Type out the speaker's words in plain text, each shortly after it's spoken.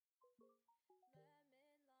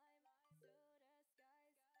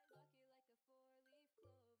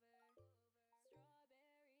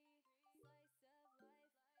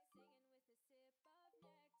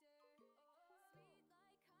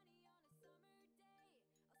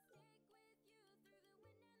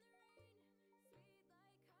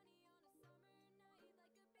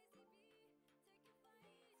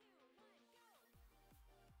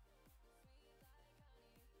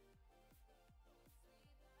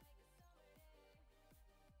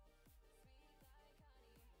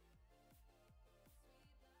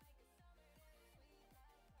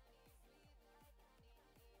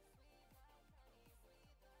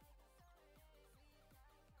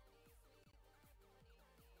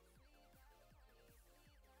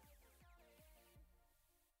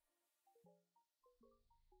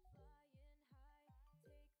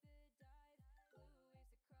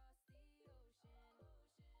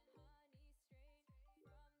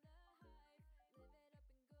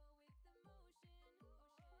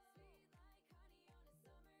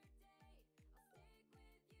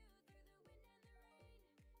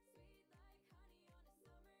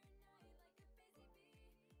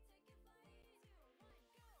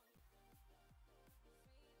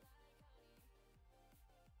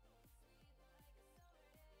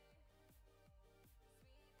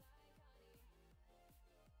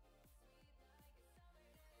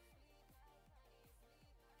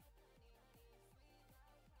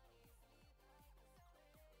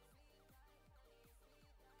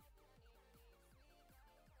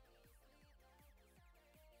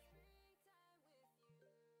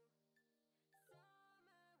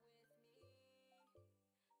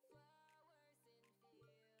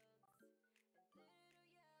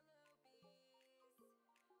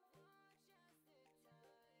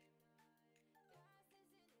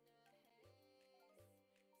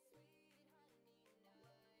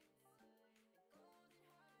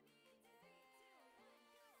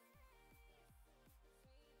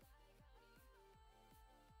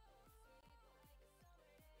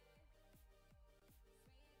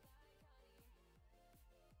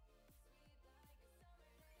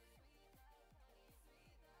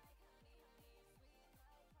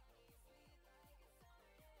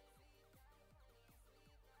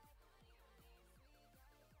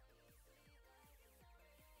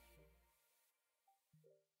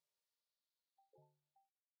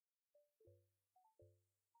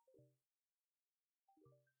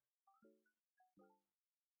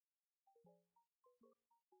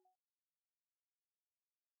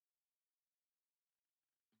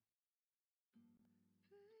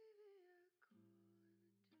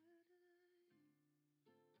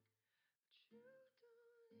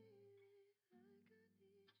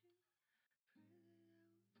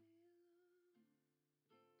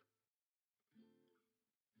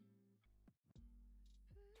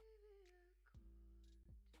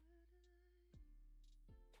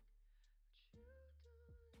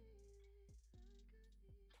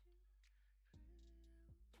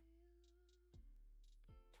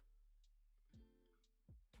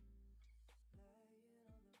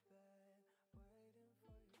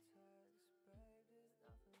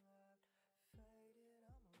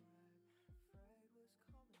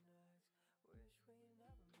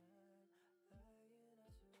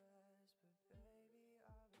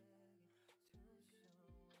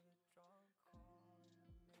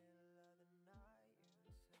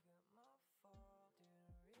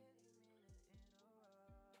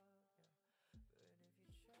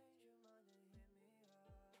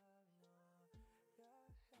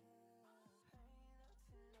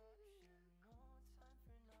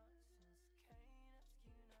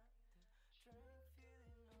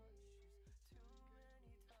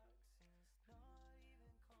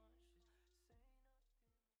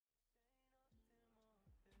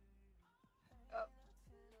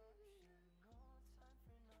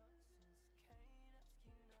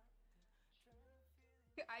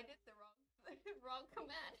I did the wrong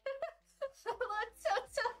command. Hello,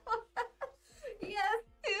 Toto. Yes,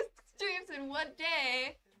 2 streams in one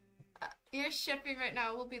day. You're shipping right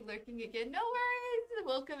now. We'll be lurking again. No worries.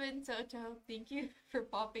 Welcome in, Toto. Thank you for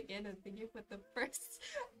popping in and thank you for the first.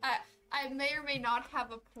 I may or may not have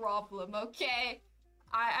a problem, okay?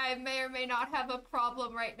 I may or may not have a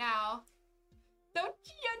problem right now. Don't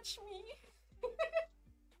judge me.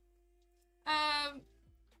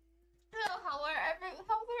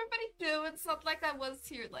 How's everybody doing? It's not like I was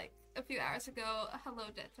here like a few hours ago. Hello,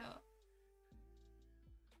 Detto.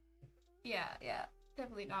 Yeah,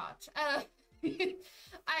 definitely not. I meant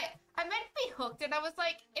to be hooked, and I was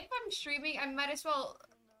like, if I'm streaming, I might as well.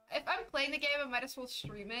 If I'm playing the game, I might as well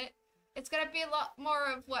stream it. It's gonna be a lot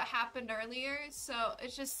more of what happened earlier, so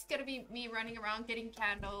it's just gonna be me running around getting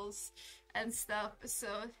candles and stuff.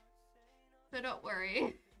 So don't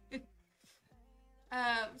worry.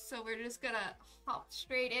 So we're just gonna hop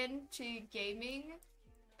straight into gaming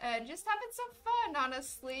and just having some fun,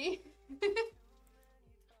 honestly.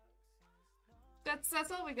 That's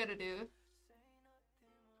all we gotta do.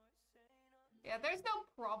 Yeah, there's no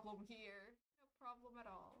problem here. No problem at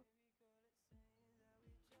all.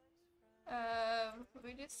 Let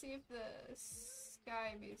me just see if the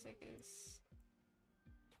sky music is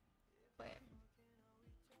playing.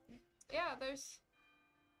 Yeah, there's...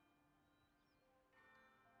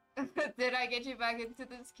 Did I get you back into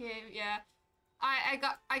this game? Yeah. I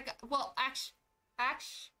got, well,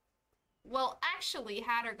 actually,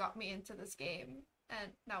 Hatter got me into this game,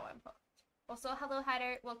 and now I'm hooked. Also, hello,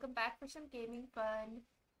 Hatter. Welcome back for some gaming fun.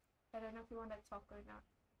 I don't know if you want to talk or not,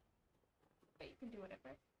 but you can do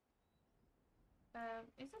whatever.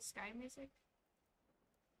 Is the sky music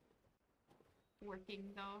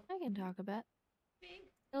working, though? I can talk a bit.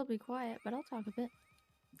 Me? It'll be quiet, but I'll talk a bit.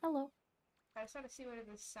 Hello. I just want to see what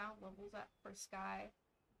the sound level's at for Sky.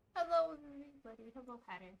 Hello, everybody. Hello,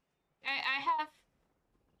 Hatter. I have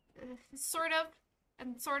sort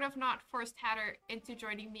of not forced Hatter into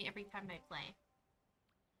joining me every time I play.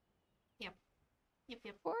 Yep.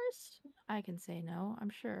 Forced? I can say no, I'm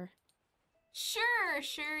sure. Sure,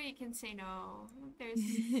 you can say no. There's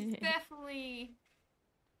definitely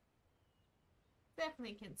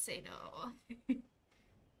can say no.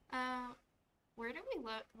 Where did we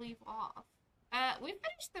leave off? We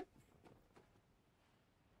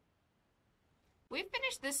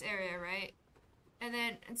finished this area, right? And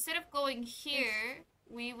then instead of going here,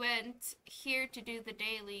 we went here to do the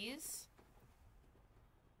dailies.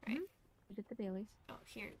 Right? We did the dailies. Oh,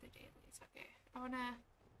 here are the dailies. Okay. I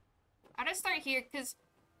wanna start here because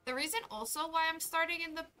the reason also why I'm starting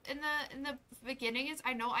in the beginning is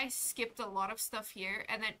I know I skipped a lot of stuff here,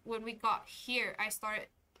 and then when we got here, I started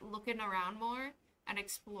looking around more and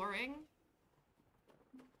exploring.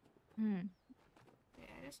 Yeah,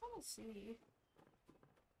 I just want to see.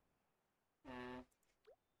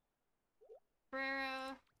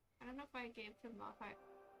 Ferrera, I don't know if I gave him a heart,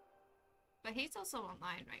 but he's also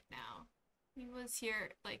online right now. He was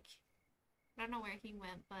here, like, I don't know where he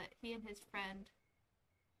went, but he and his friend.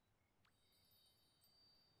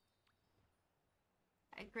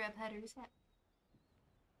 I grab Header's hat.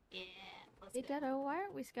 Yeah, let's Hey, go. Detto, why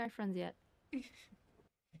aren't we Sky friends yet?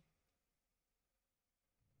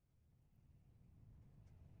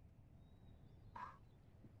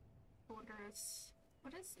 Borders.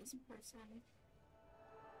 What is this person?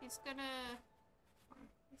 He's gonna...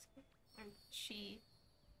 Or she...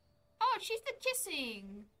 Oh, she's the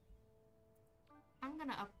kissing! I'm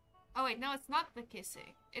gonna up... Oh wait, no, it's not the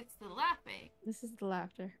kissing. It's the laughing. This is the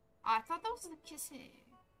laughter. Oh, I thought that was the kissing.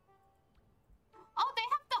 Oh, they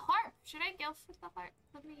have the harp! Should I go for the harp?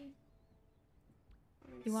 Let me...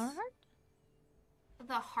 You want a heart?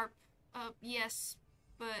 The harp. Yes,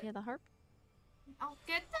 but... Yeah, the harp? I'll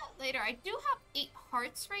get that later. I do have 8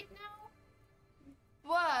 hearts right now.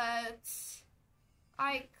 But...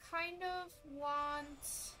 I kind of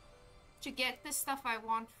want to get the stuff I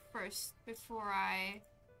want first before I...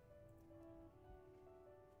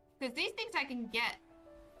 Because these things I can get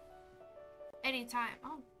anytime.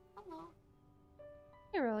 Oh, hello.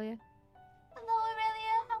 Hey, Aurelia. Hello,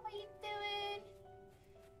 Aurelia. How are you doing?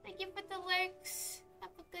 Thank you for the lurks.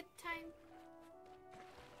 Have a good time.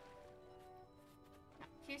 Oh,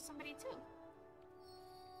 here's somebody too.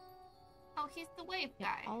 Oh, he's the wave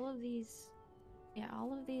guy. All of these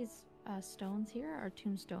stones here are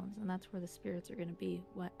tombstones, and that's where the spirits are going to be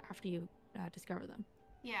after you discover them.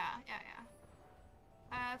 Yeah.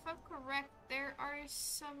 If I'm correct, there are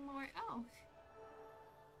some more.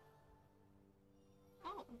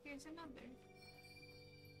 Oh, here's another.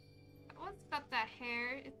 What's got that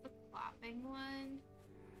hair? It's the clapping one.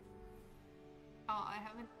 Oh, I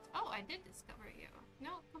haven't. Oh, I did discover you. No,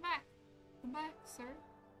 come back. Come back, sir.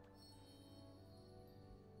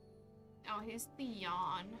 Oh, he's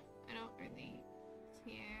Theon. I don't really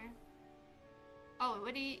care. Oh,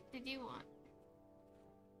 what did you want?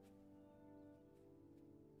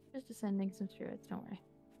 Just ascending some spirits, don't worry.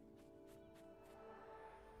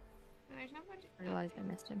 There's nobody. I realized I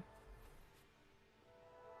missed him.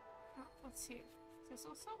 Oh, let's see. Is this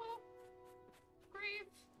also a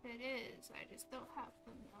grave? It is. I just don't have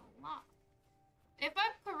them unlocked. If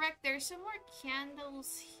I'm correct, there's some more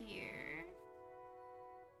candles here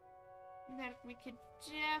that we could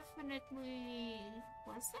definitely.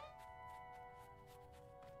 Was there?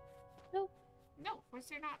 Nope. No, was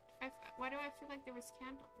there not? Why do I feel like there was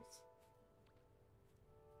candles?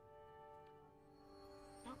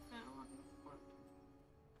 Nope, I don't want to report.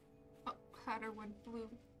 Oh, Hatter went blue.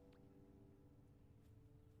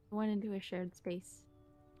 I went into a shared space.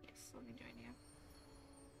 Yes, let me join you.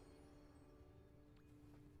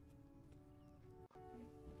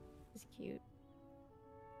 It's cute.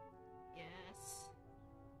 Yes.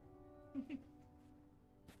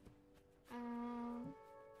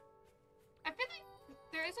 I feel like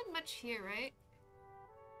there isn't much here, right?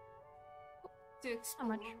 To Not explore.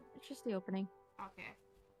 much. It's just the opening. Okay.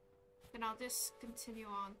 Then I'll just continue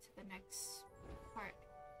on to the next part.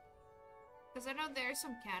 Because I know there's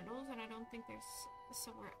some candles, and I don't think there's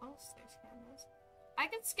somewhere else there's candles. I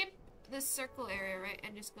can skip this circle area, right?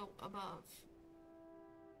 And just go above.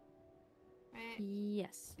 Right?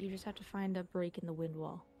 Yes, you just have to find a break in the wind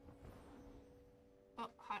wall. Oh,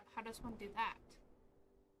 how does one do that?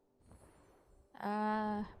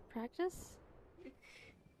 Practice?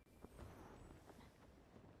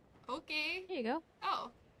 Okay. Here you go.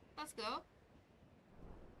 Oh, let's go.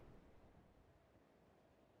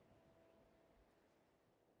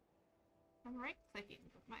 I'm right clicking,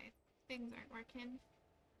 but my things aren't working.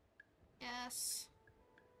 Yes.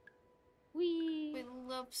 Whee! We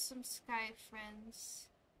love some sky friends.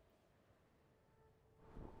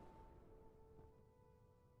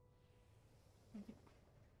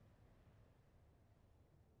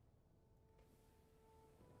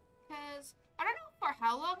 Because I don't know for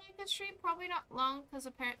how long I can stream. Probably not long, because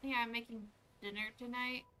apparently I'm making dinner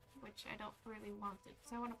tonight, which I don't really want to,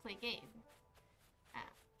 because I want to play game.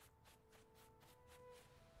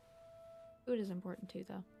 Food is important too,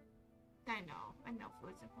 though. I know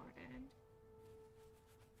food's important.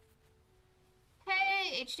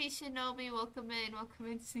 Hey, HD Shinobi, welcome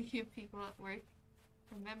in to you people at work.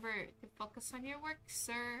 Remember to focus on your work,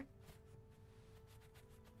 sir.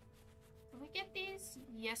 Did we get these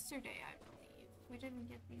yesterday, I believe? We didn't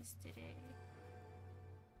get these today.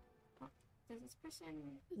 Oh, does this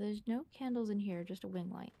person... There's no candles in here, just a wing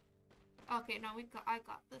light. Okay, no, I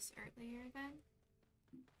got this earlier then.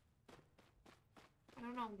 I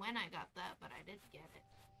don't know when I got that, but I did get it.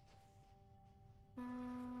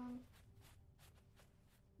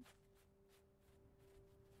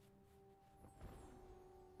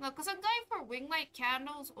 No, because I'm going for wing light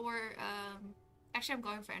candles or, actually I'm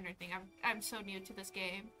going for anything. I'm so new to this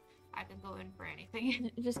game. I can go in for anything.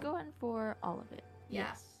 Just go in for all of it. Yeah.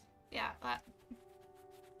 Yes. Yeah,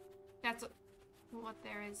 that's what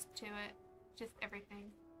there is to it. Just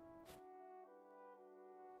everything.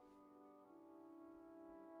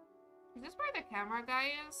 Is this where the camera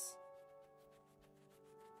guy is?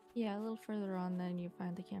 Yeah, a little further on then you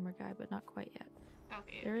find the camera guy, but not quite yet.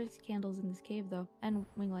 Okay. There is candles in this cave, though, and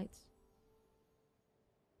wing lights.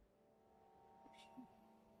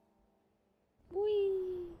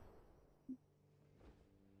 Whee!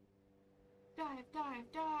 Dive,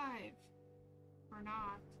 dive, dive! Or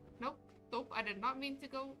not. Nope. Nope, I did not mean to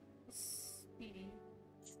go speedy.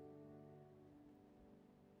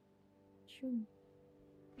 Shoo.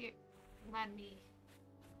 Here, let me.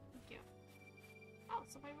 Thank you. Oh,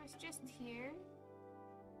 somebody was just here.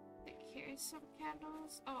 I think here's some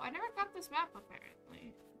candles. Oh, I never got this map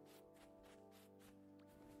apparently.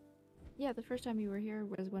 Yeah, the first time you were here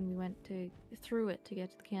was when we went through it to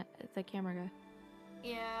get to the camera guy.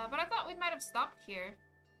 Yeah, but I thought we might have stopped here.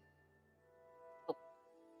 Oh.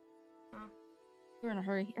 Huh. We were in a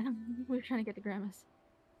hurry. We were trying to get to Grandma's.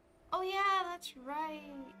 Oh yeah, that's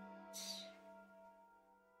right.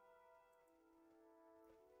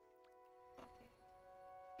 Okay.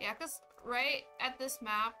 Yeah, cause right at this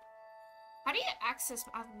map, how do you access?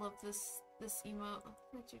 I love this emote.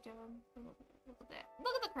 What you're doing? Look at that!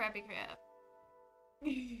 Look at the Krabby Crab.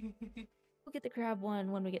 We'll get the crab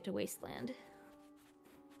one when we get to Wasteland.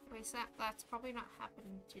 Wait, so that's probably not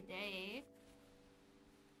happening today.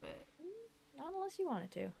 But Not unless you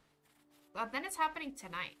wanted to. then it's happening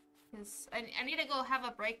tonight. Cause I need to go have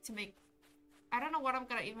a break to make I don't know what I'm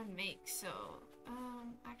gonna even make, so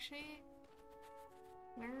actually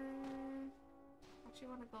actually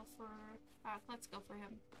want to go for let's go for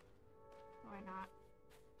him. Why not?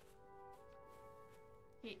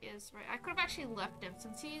 He is right. I could have actually left him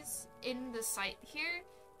since he's in the site here.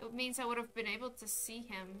 It means I would have been able to see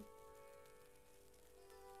him.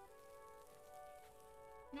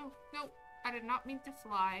 No, no, I did not mean to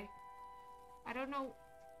fly. I don't know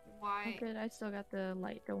why. I'm good. I still got the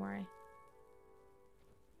light. Don't worry.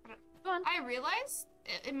 Come on. I realized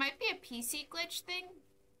it might be a PC glitch thing.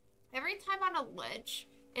 Every time on a ledge,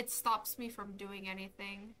 it stops me from doing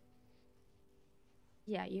anything.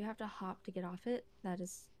 Yeah, you have to hop to get off it. That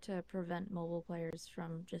is to prevent mobile players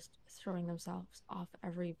from just throwing themselves off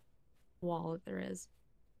every wall that there is.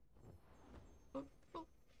 Oh, oh.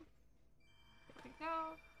 There we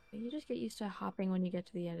go. You just get used to hopping when you get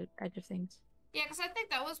to the edge of things. Yeah, because I think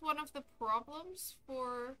that was one of the problems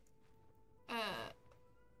for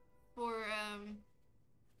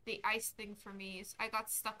the ice thing for me is I got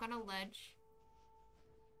stuck on a ledge.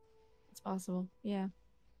 It's possible, yeah.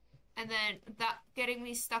 And then that getting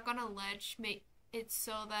me stuck on a ledge made it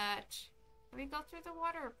so that we go through the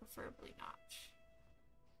water, or preferably not.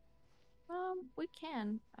 We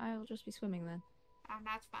can. I'll just be swimming then.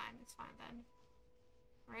 That's fine. It's fine then.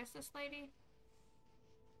 Where is this lady?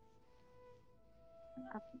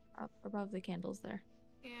 Up above the candles there.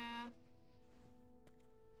 Yeah.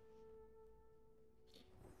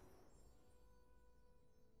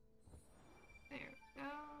 There we go.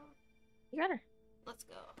 You got her. Let's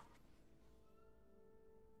go.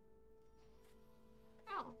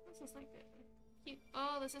 Oh, this is like a cute.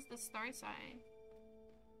 Oh, this is the star sign.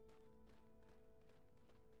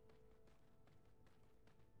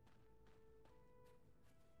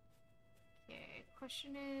 Okay,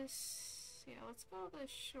 question is, yeah, let's go the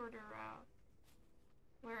shorter route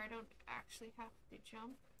where I don't actually have to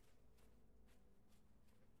jump.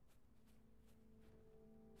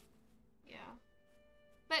 Yeah.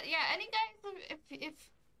 But yeah, any guys,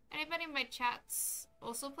 if anybody in my chats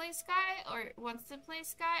also plays Sky or wants to play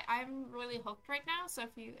Sky, I'm really hooked right now. So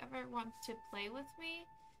if you ever want to play with me,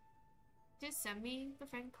 just send me the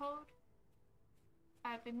friend code.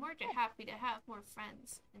 I'd be more than happy to have more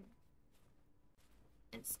friends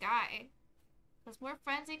in Sky. Because more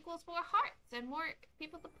friends equals more hearts and more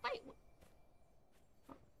people to play with.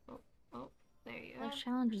 Oh, there you go. There's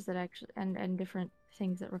challenges that actually, and different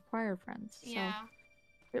things that require friends. Yeah.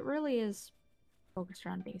 So it really is focused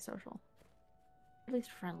around being social. At least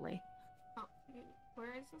friendly. Oh,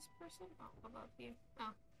 where is this person? Oh, above you.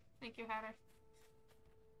 Oh, thank you, Hatter.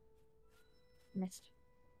 Missed.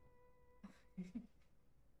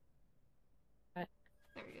 But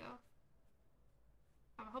there we go.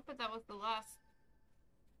 I'm hoping that was the last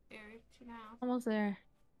area to now. Almost there.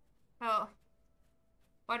 Oh.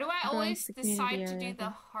 Why do I always decide to do the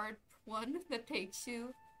area, hard one that takes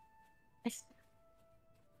you?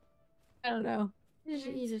 I don't know.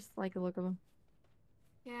 You just like the look of them.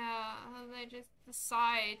 Yeah, and they just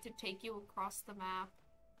decide to take you across the map.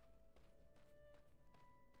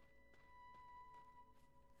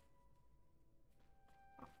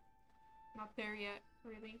 Oh, not there yet,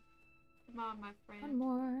 really. Come on, my friend. One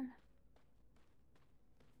more.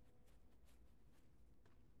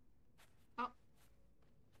 Oh.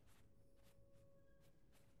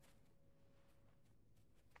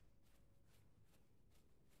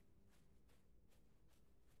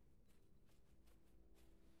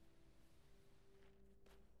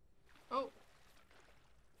 Oh.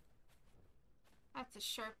 That's a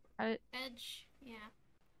sharp edge. Yeah.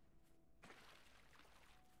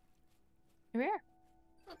 Here we are.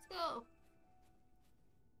 Let's go.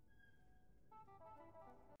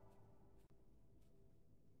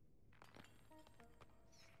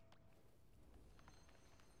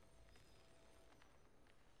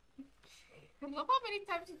 I love how many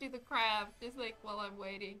times you do the crab, just like while I'm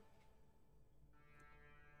waiting.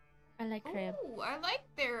 I like crab. Ooh, I like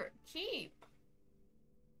their keep.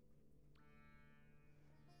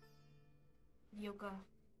 Yoga.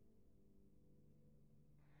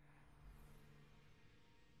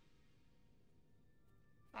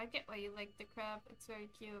 I get why you like the crab. It's very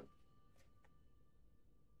cute.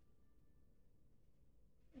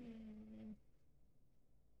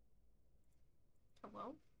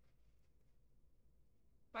 Hello?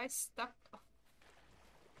 Am I stuck?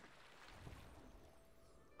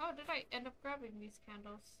 Oh, did I end up grabbing these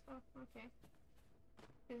candles? Oh, okay.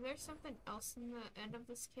 Is there something else in the end of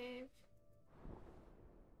this cave?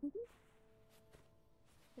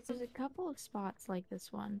 There's a couple of spots like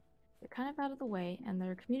this one. They're kind of out of the way, and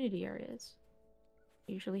they're community areas.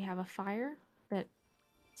 They usually have a fire that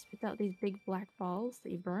spits out these big black balls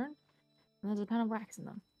that you burn, and there's a ton of wax in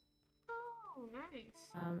them. Oh,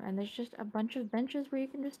 nice. And there's just a bunch of benches where you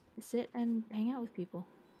can just sit and hang out with people.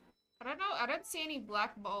 I don't know. I don't see any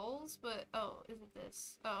black balls, but oh, is it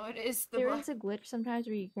this? Oh, it is the There black. is a glitch sometimes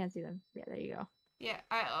where you can't see them. Yeah, there you go. Yeah,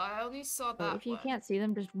 I only saw So that if you one. can't see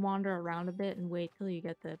them, just wander around a bit and wait till you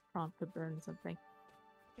get the prompt to burn something.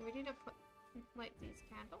 Do we need to light these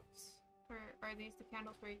candles? Or are these the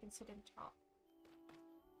candles where you can sit and talk?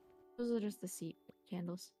 Those are just the seat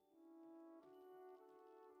candles.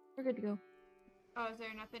 We're good to go. Oh, is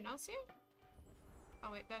there nothing else here?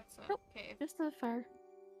 Oh wait, that's a Nope. cave. Just the fire.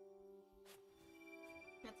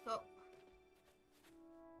 Let's go.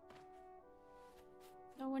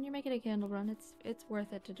 No, when you're making a candle run, it's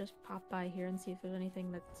worth it to just pop by here and see if there's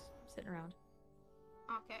anything that's sitting around.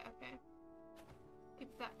 Okay, okay.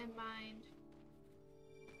 Keep that in mind.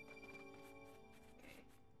 Okay.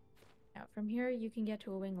 Now, from here, you can get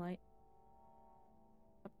to a wing light.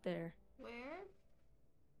 Up there. Where?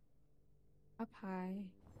 Up high.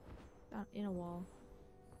 Down in a wall.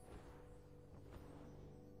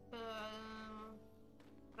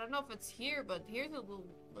 I don't know if it's here, but here's a little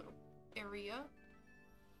area.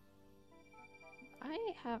 I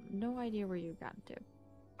have no idea where you've gotten to.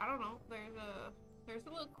 I don't know. There's a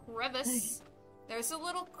little crevice. There's a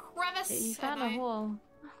little crevice. You found a hole.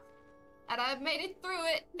 And I've made it through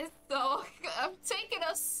it. So I'm taking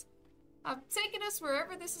us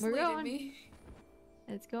wherever this is leading me.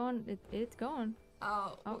 It's going. It's going.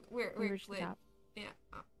 Oh, we're reached the top. Yeah.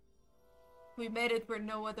 Oh. We made it where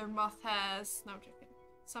no other moth has. No, I'm joking.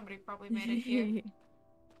 Somebody probably made it here.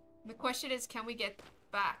 The question is, can we get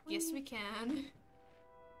back? Yes, we can.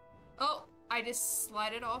 Oh, I just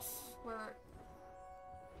slided off where...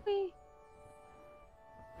 Whee.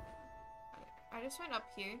 I just went up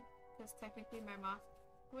here, because technically my moth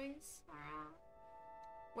wings are out.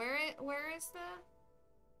 Where is the...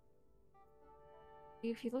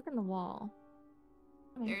 If you look in the wall...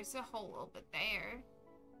 There's a hole over there.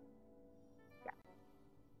 Yeah.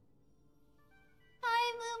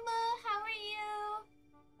 Hi, Luma! How are you?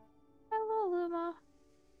 Hello, Luma.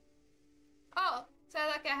 Oh, so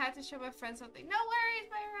like I had to show my friend something. No worries,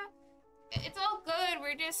 Myra. It's all good.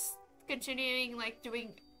 We're just continuing like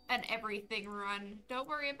doing an everything run. Don't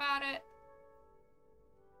worry about it.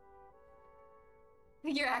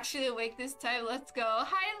 You're actually awake this time. Let's go.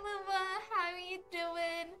 Hi, Luma. How are you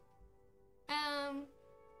doing?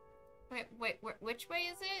 Wait, which way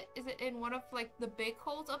is it? Is it in one of like the big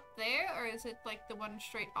holes up there, or is it like the one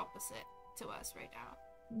straight opposite to us right now?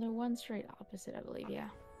 The one straight opposite, I believe. Yeah.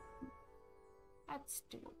 That's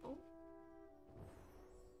doable.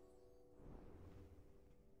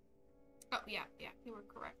 Oh, yeah, you were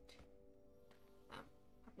correct.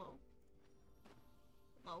 Hello.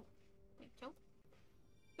 Hello. Thank you.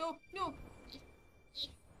 No, no!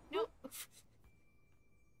 No!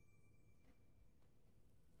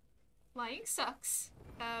 Flying sucks.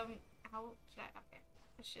 How should I... Okay.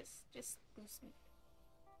 Let's just boost me.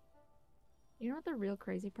 You know what the real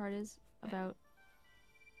crazy part is about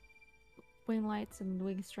wing lights and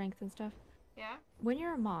wing strength and stuff? Yeah? When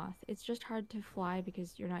you're a moth, it's just hard to fly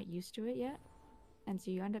because you're not used to it yet. And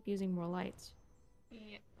so you end up using more lights.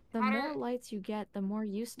 Yeah. The more lights you get, the more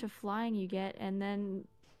used to flying you get, and then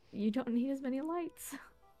you don't need as many lights.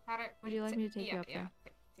 Would you like me to take you up there?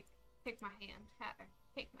 Take my hand. Hatter.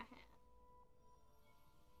 Take my hand.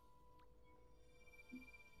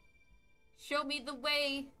 Show me the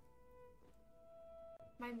way!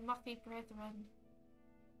 My muffy brethren.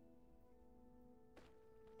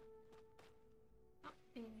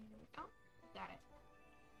 Oh, got it.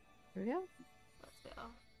 Here we go. Let's go.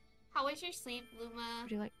 How was your sleep, Luma?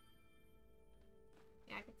 Would you like...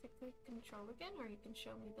 Yeah, I can take the control again, or you can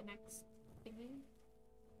show me the next thingy.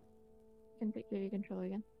 Can give you control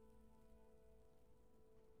again.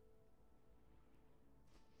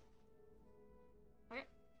 Okay.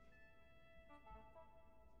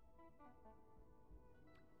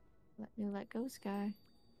 Let me let go, Sky.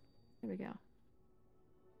 There we go.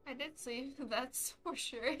 I did sleep, that's for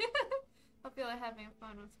sure. I feel like having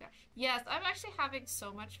fun with Sky. Yes, I'm actually having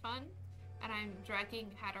so much fun, and I'm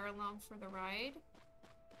dragging Hatter along for the ride.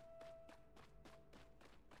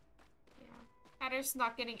 Yeah. Hatter's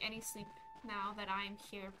not getting any sleep now that I'm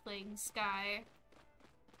here playing Sky.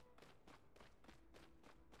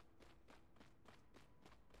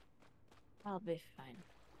 I'll be fine.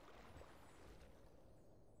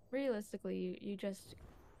 Realistically, you just...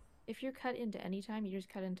 If you're cut into any time, you just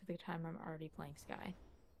cut into the time I'm already playing Sky.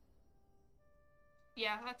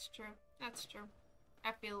 Yeah, that's true. That's true.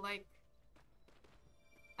 I feel like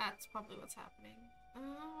that's probably what's happening.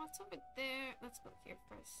 What's over there? Let's go here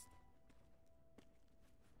first.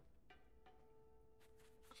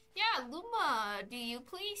 Yeah, Luma, do you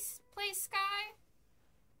please play Sky?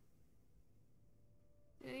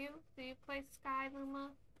 Do you? Do you play Sky,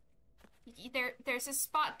 Luma? There's a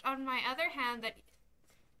spot on my other hand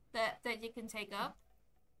that you can take up.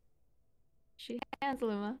 She hands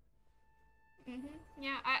Luma.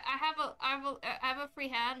 Yeah, I have a free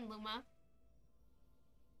hand, Luma.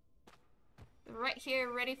 Right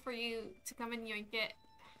here, ready for you to come and yoink it.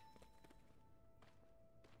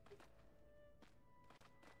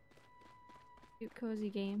 Cute cozy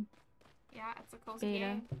game. Yeah, it's a cozy Beta.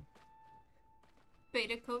 game.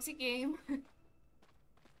 Beta cozy game.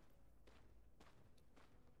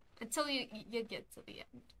 Until you get to the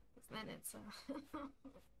end. 'Cause then it's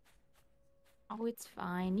Oh, it's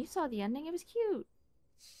fine. You saw the ending. It was cute.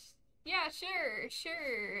 Yeah, sure.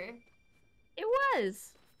 It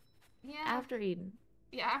was. Yeah. After Eden.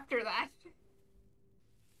 Yeah, after that.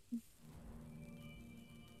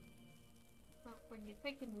 Well, when you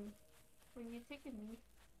taking me.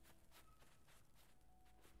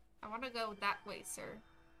 I want to go that way, sir.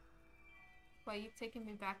 Why you taking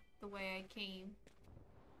me back the way I came?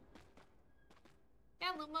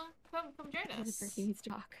 Yeah, Luma, come join us. He needs to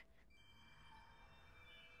talk.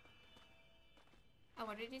 Oh,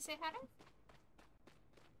 what did you say, Hatter?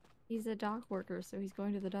 He's a dock worker, so he's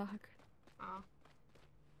going to the dock. Oh.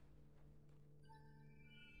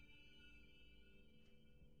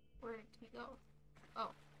 Where did he go?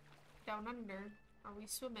 Oh. Down under. Are we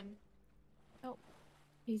swimming? Oh.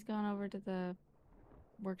 He's gone over to the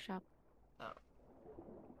workshop. Oh.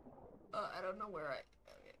 I don't know where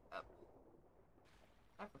okay, up.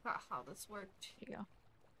 I forgot how this worked. Here you go.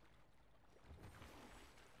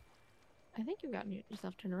 I think you've gotten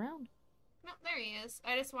yourself turned around. No, there he is.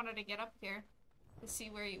 I just wanted to get up here to see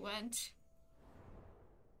where he went.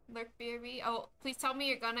 Lurk BRB. Oh, please tell me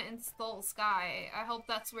you're gonna install Sky. I hope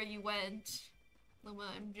that's where you went.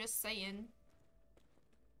 Luma, I'm just saying.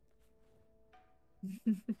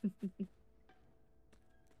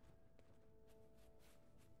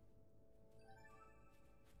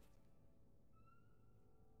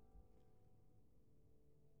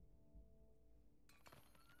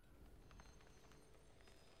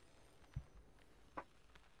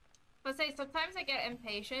 But say sometimes I get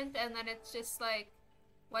impatient and then it's just like,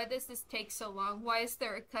 why does this take so long? Why is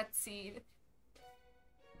there a cutscene?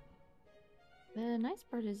 The nice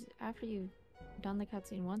part is after you've done the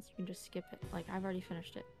cutscene once, you can just skip it. Like, I've already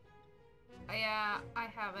finished it. Yeah, I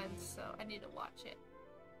haven't, so I need to watch it.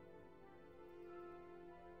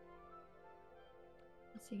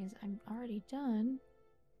 Let's see, because I'm already done.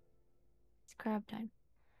 It's crab time.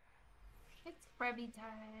 It's crabby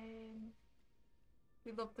time.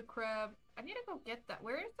 We love the crab. I need to go get that.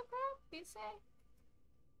 Where is the crab? Do you say?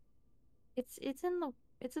 It's in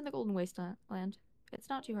the Golden Wasteland. It's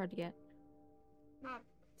not too hard to get. Not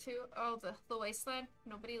too. Oh, the wasteland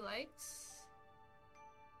nobody likes.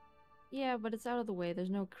 Yeah, but it's out of the way. There's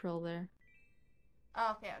no krill there.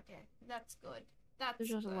 Oh, okay, that's good. That's There's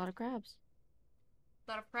just good. a lot of crabs.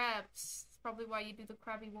 A lot of crabs. That's probably why you do the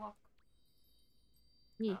crabby walk.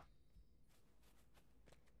 Yeah.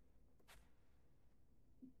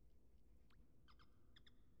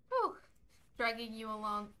 Whew. Dragging you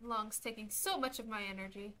along's taking so much of my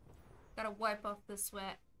energy. Gotta wipe off the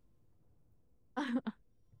sweat.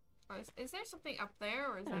 Is there something up there,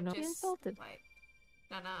 or is that just insulted. like?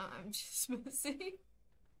 No, I'm just messy.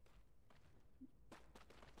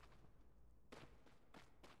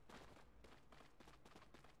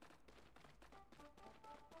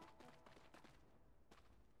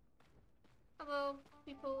 Hello,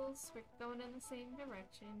 peoples. We're going in the same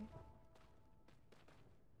direction.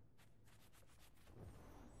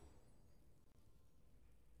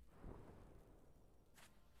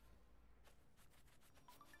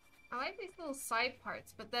 I like these little side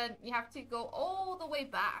parts, but then you have to go all the way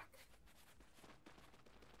back.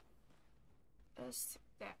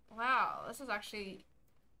 Wow, this is actually...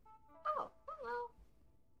 Oh, hello.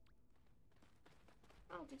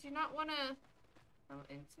 Oh, did you not want to go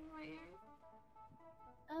into my area?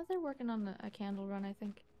 They're working on a candle run, I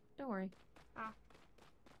think. Don't worry. Ah.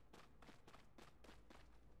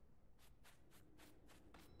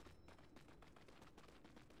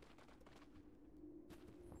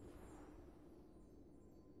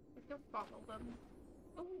 I can follow them.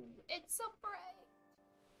 Oh, it's so bright!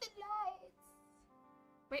 The lights!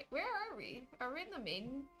 Wait, where are we? Are we in the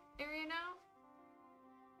main area now?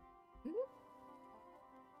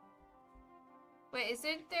 Wait,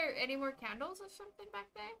 isn't there any more candles or something back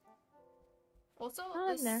there? Also,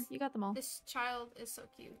 Oh, in there. You got them all. this child is so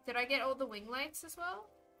cute. Did I get all the wing lights as well?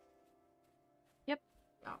 Yep.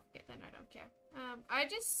 Oh, okay, then I don't care. I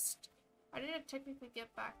didn't technically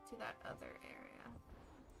get back to that other area.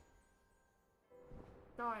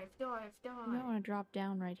 Dive, dive, You might dive. want to drop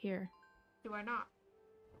down right here. Do I not?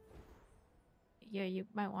 Yeah, you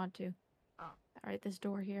might want to. Oh. Alright, this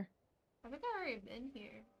door here. I think I already been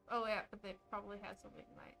here. Oh yeah, but they probably has a wing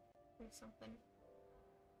light or something.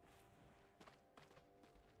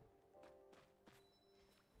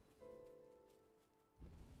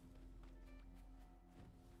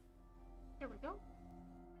 Here we go.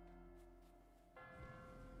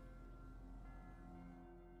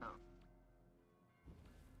 Oh.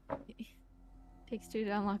 Takes two to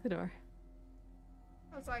unlock the door.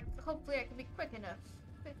 I was like, hopefully I can be quick enough.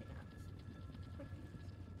 Quick enough. Quick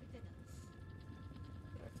enough.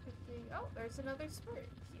 Let's quickly... Oh, there's another spirit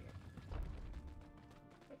here.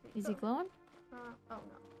 Is he glowing? Oh no.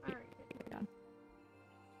 I already did. Done.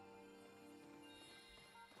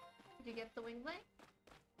 Did you get the wing light?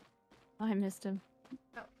 Oh, I missed him.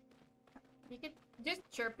 Oh. You could just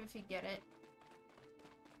chirp if you get it.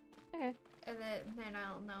 Okay. And then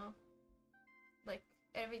I'll know. Like,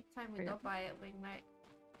 every time we go by it, wing light.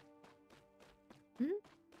 Hmm?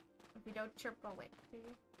 If we don't chirp, I'll wait for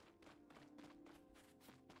you.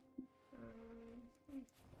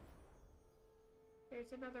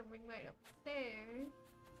 There's another ring light up there.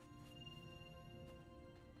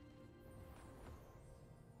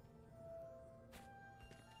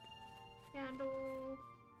 Candle.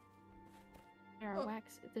 There are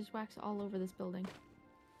wax. There's wax all over this building.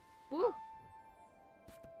 Woo!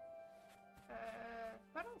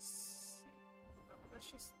 What else? Oh, that's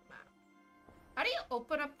just the map. How do you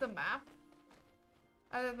open up the map?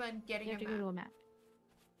 Other than getting You have a to map. go to a map.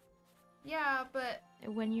 Yeah, but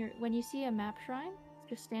When you see a map shrine,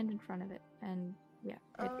 just stand in front of it, and yeah,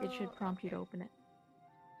 it should prompt you to open it.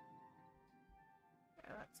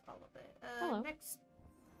 yeah, that's all of it. Hello. Next.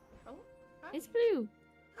 Oh, hi. It's blue.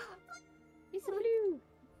 It's blue.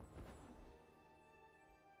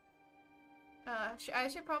 I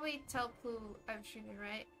should probably tell Pooh I'm shooting,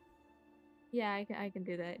 right? Yeah, I can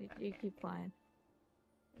do that. You Okay. keep flying.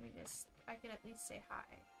 Let me just. I can at least say hi.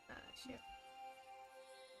 Shoot.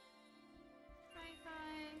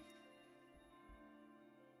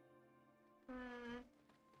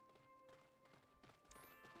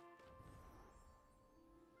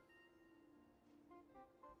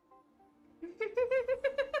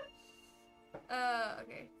 Hi.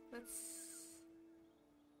 Okay. Let's.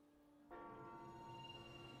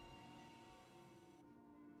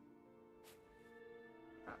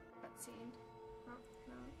 Oh, cutscene. Oh,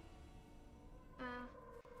 no.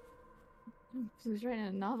 Blue's writing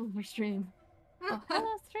a novel for stream. Oh,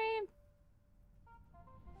 hello, stream.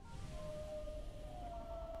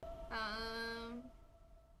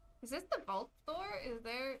 Is this the vault door? Is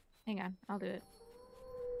there? Hang on, I'll do it.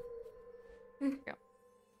 Go.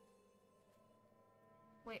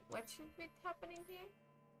 Wait, what should be happening here?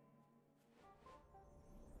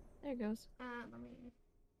 There it goes. Let me.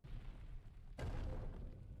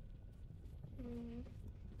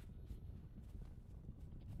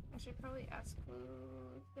 I should probably ask who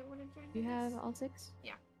they want to join. You have this. all 6?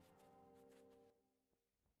 Yeah.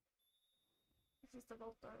 This is the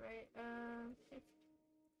vault door, right? Okay.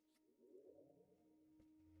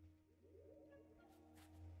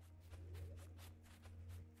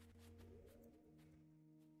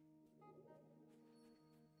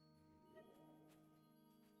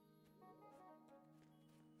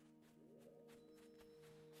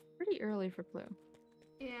 Pretty early for Blue.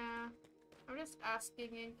 Yeah. I'm just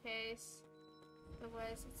asking in case.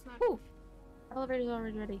 Otherwise, it's not. Ooh! Elevator's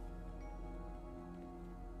already ready.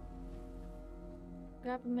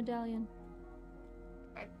 Grab a medallion.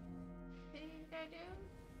 I think I do.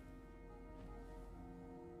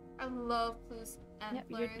 I love Pooh's antlers.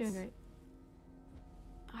 Yep, you're doing great.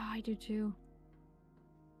 Oh, I do too.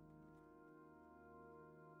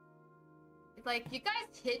 Like, you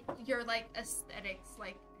guys hit your, like, aesthetics,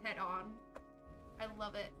 like, head on. I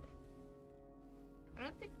love it. I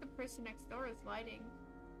don't think the person next door is lighting.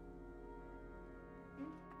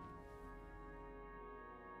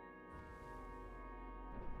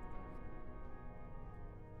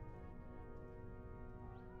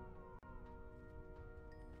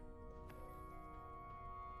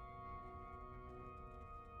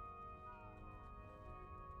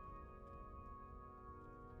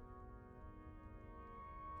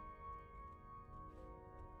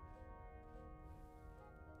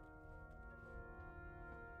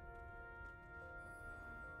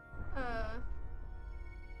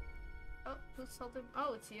 Oh, who's holding?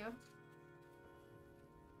 Oh, it's you.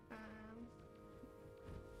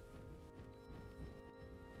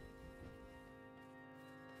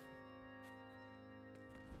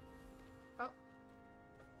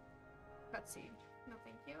 cutscene. No,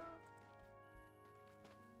 thank you.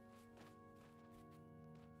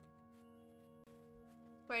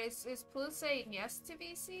 Wait, is Blue saying yes to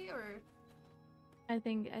VC or? I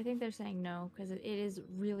think they're saying no because it is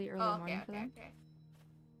really early Oh, okay, morning for okay, them. okay.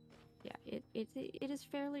 Yeah, it is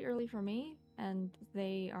fairly early for me, and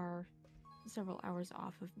they are several hours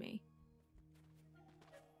off of me.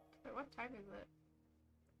 Wait, what time is it?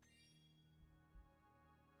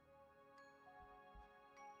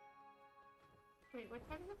 Wait, what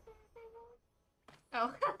time is it?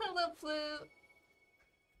 Oh, hello, Blue.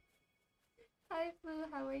 Hi, Blue.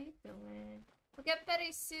 How are you doing? We'll get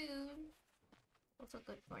better soon. Also,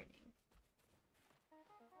 good morning.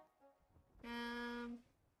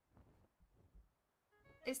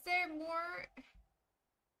 Is there more?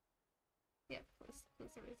 Yeah, please,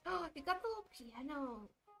 there is. Oh, you got the little piano.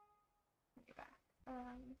 Get back.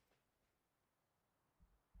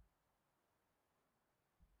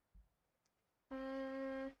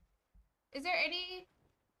 Is there any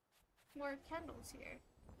more candles here?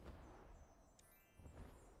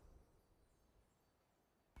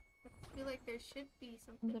 I feel like there should be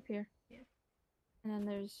something. One's up here. Yeah. And then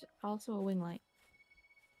there's also a wing light.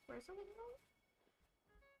 Where's the window?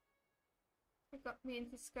 It got me in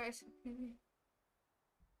disguise.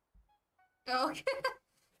 Oh, okay.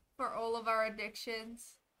 For all of our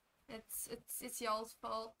addictions. It's y'all's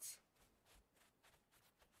fault.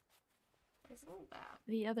 It's a little bad.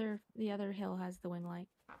 The other hill has the wing light.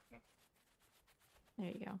 Okay. There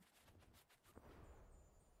you go.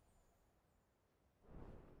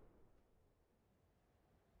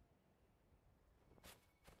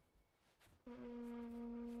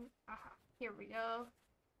 Aha, here we go.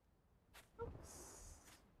 Oops.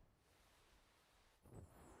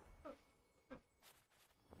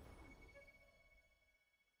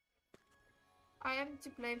 I am to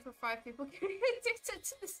blame for 5 people getting addicted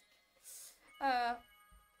to this.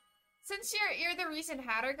 Since you're the reason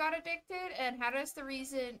Hatter got addicted, and Hatter's the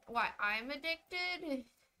reason why I'm addicted,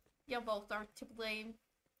 you both are to blame.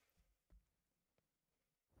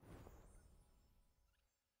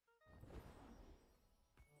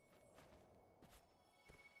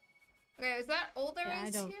 Okay, is that all there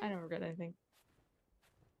is here? I don't regret anything.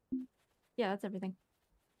 Yeah, that's everything.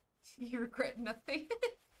 You regret nothing?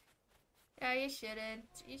 Yeah, you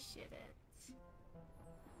shouldn't. You shouldn't.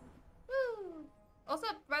 Woo! Also,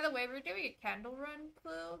 by the way, we're doing a candle run,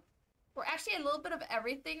 Blue. We're actually a little bit of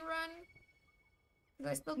everything run.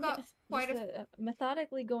 Because I still got quite a...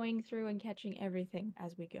 methodically going through and catching everything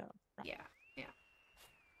as we go. Right. Yeah, yeah.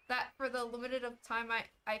 That for the limited of time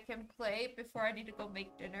I can play before I need to go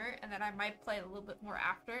make dinner, and then I might play a little bit more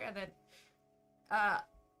after, and then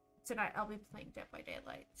tonight I'll be playing Dead by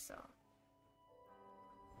Daylight, so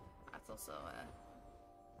that's also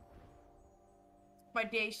my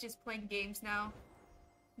day's just playing games now.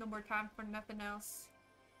 No more time for nothing else.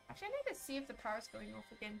 Actually, I need to see if the power's going off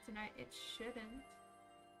again tonight. It shouldn't.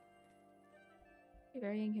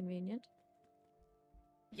 Very inconvenient.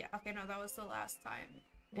 Yeah, okay, no, that was the last time.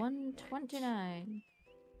 129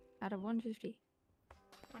 out of 150.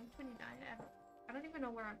 129. I don't even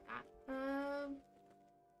know where I'm at.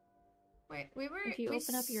 Wait, we were. If you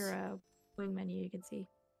open up your wing menu, you can see.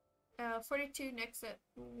 42 next at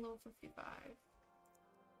level 55.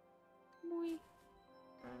 Moi.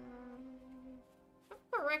 If I'm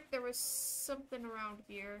correct, there was something around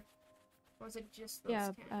here. Or was it just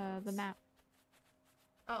those candles? The map.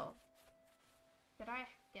 Oh. Did I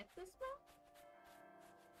get this map?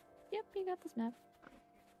 Yep, you got this map.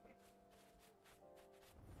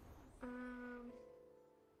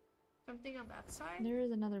 Something on that side? There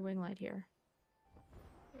is another wing light here.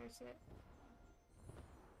 Where's it?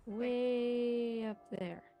 Way up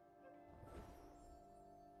there.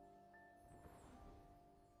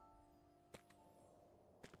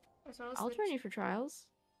 I'll join you for trials.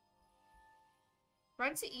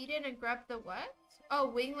 Run to Eden and grab the what? Oh,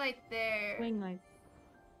 wing light there. Wing light.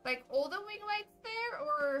 Like all the wing lights there,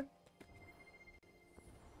 or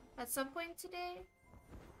at some point today?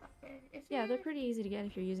 Okay. Yeah, they're pretty easy to get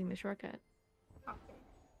if you're using the shortcut. Okay.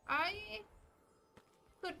 I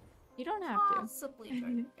could. You don't have to. Possibly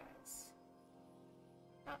join you guys.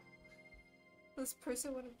 This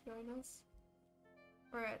person want to join us,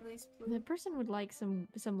 or at least Blue. The person would like some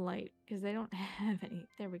light because they don't have any.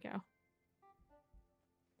 There we go.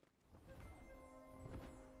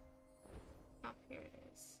 Oh, here it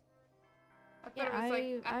is.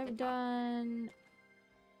 I've done.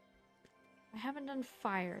 I haven't done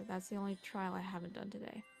fire. That's the only trial I haven't done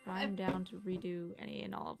today. But I'm down to redo any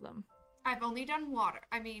and all of them. I've only done water.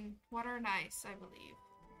 I mean, water and ice, I believe.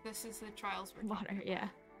 This is the trials we're talking about. Yeah.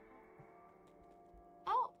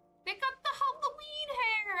 Oh, they got the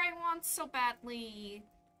want so badly.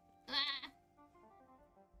 Ah.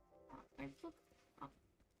 Oh, where's Blue? Oh.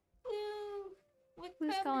 Blue,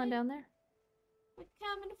 Who's calling down there? we're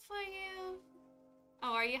coming for you.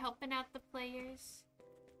 Oh, are you helping out the players?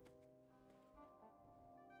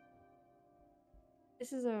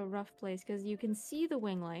 This is a rough place because you can see the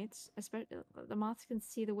wing lights. Especially the moths can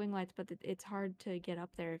see the wing lights, but it's hard to get up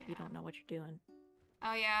there if you don't know what you're doing.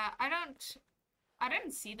 Oh yeah, I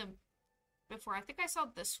didn't see them before. I think I saw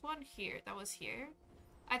this one here. That was here.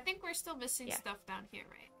 I think we're still missing stuff down here,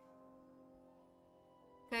 right?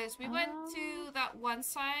 Because we went to that one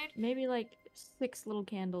side. Maybe like 6 little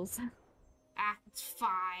candles. Ah, it's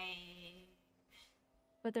fine.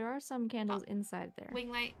 But there are some candles inside there. Wing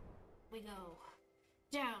light, we go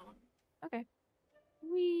down. Okay.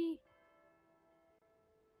 We're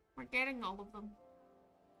getting all of them.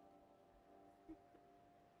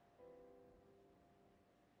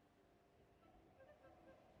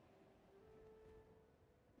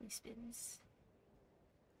 He spins.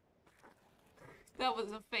 That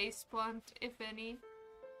was a face plant, if any.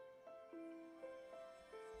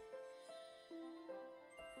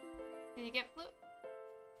 Did you get blue?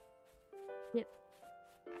 Yep.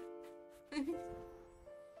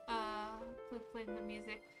 Blue playing the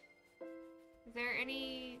music. Is there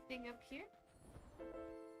anything up here?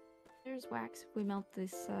 There's wax if we melt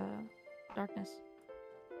this darkness.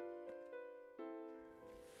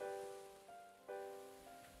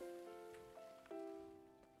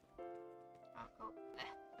 I'll go.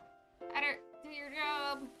 Adder, do your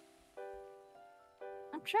job.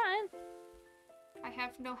 I'm trying. I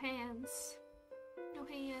have no hands. No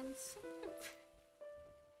hands.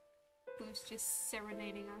 Blue's just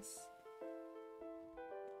serenading us.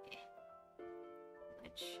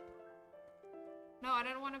 Ledge. No, I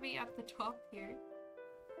don't want to be at the top here.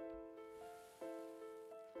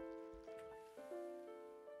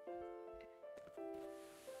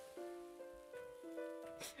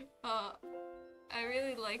 I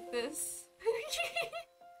really like this.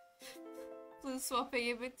 Blue swapping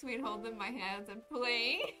in between holding my hands and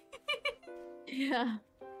playing. Yeah.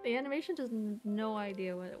 The animation has no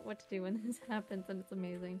idea what to do when this happens, and it's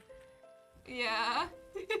amazing. Yeah.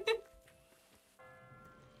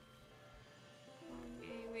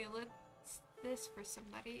 Okay, we lit this for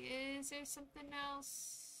somebody. Is there something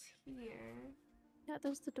else here? Yeah,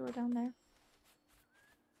 there's the door down there.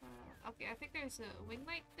 Okay, I think there's a wing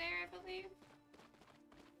light there, I believe.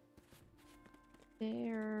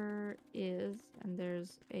 There is, and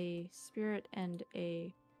there's a spirit and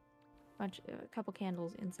a couple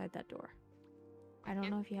candles inside that door. I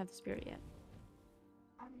don't know if you have the spirit yet.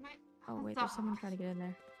 Oh wait, there's someone trying to get in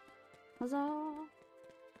there. Huzzah!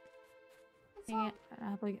 Dang it,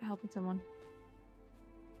 I'm helping someone.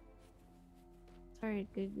 Sorry,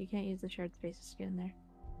 dude, you can't use the shared spaces to get in there.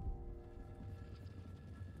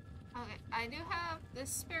 Okay, I do have the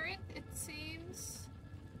spirit, it seems.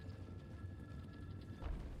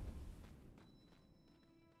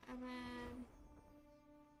 And then...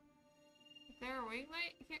 Is there a wing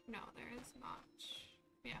light here? No, there is not.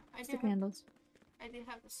 Yeah, I do the candles. I do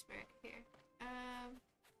have the spirit here.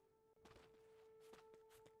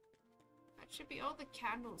 That should be all the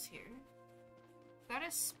candles here. Is that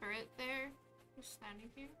a spirit there? Just standing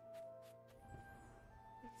here?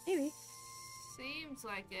 Maybe. Seems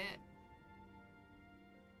like it.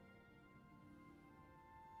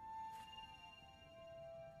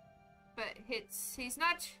 But he's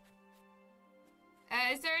not...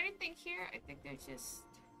 is there anything here? I think they're just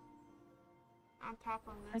on top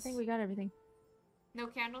of this. I think we got everything. No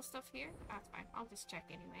candle stuff here? That's fine. I'll just check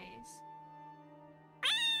anyways.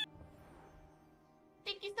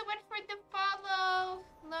 Thank you so much for the follow,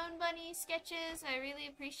 Lone Bunny Sketches. I really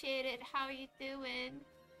appreciate it. How are you doing?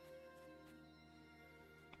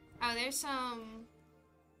 Oh, there's some,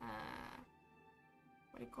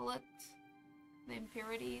 what do you call it? The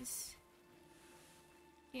impurities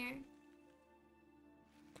here.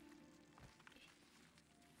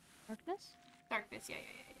 Darkness? Darkness, yeah.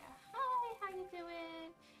 Hi, how you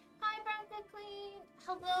doing? Hi, Bronca Queen.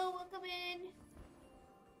 Hello, welcome in.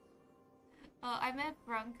 Oh, I met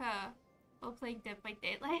Bronca while playing Dead by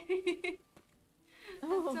Daylight.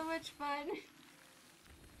 That's so much fun.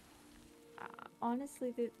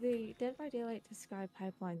 Honestly, the Dead by Daylight to Sky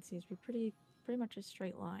pipeline seems to be pretty much a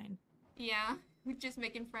straight line. Yeah, we're just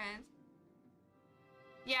making friends.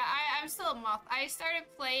 Yeah, I'm still a moth. I started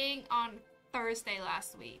playing on Thursday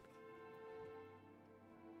last week.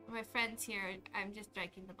 My friends here, I'm just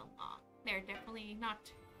dragging them along. They're definitely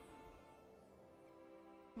not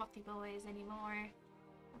mothy boys anymore.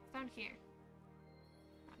 What's down here?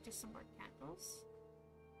 Just some more candles.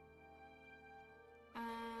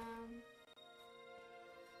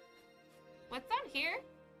 here?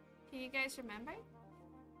 Can you guys remember?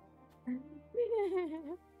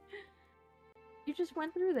 You just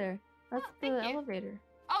went through there. That's Oh, the thank you. elevator.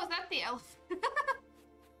 Oh, is that the elf?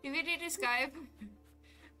 You did Skype.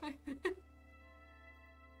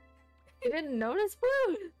 You didn't notice,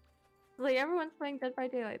 Blue? Like, everyone's playing Dead by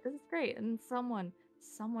Daylight. This is great. And someone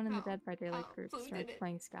in the Oh. Dead by Daylight Oh, group Blue starts did it.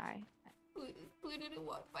 playing Sky. Blue didn't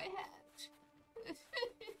want my hat.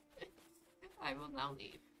 I will now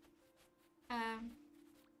leave.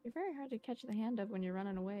 You're very hard to catch the hand of when you're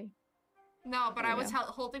running away. No, but There I you was go.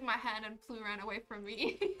 holding my hand and Blue ran away from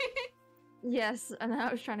me. Yes, and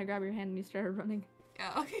I was trying to grab your hand and you started running.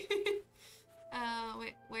 Oh, okay.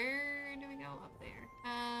 Wait, where do we go? Up there.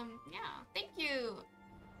 Yeah, thank you.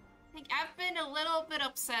 I've been a little bit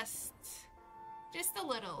obsessed. Just a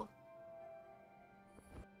little.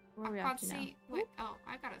 Where are we I up can't to now? see. Wait, oh,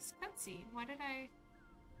 I got a cutscene. Why did I?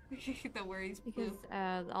 The worries. Because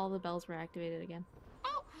all the bells were activated again.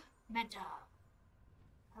 Oh, Menta.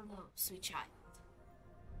 Hello, sweet child.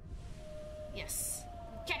 Yes.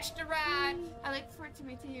 Catch the ride. I look forward to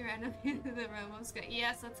meeting you randomly in the realm of Sky.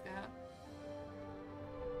 Yes, let's go.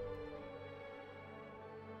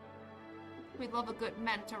 We love a good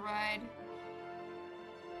Manta ride.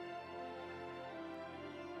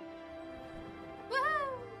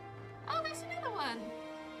 Woohoo! Oh, there's another one.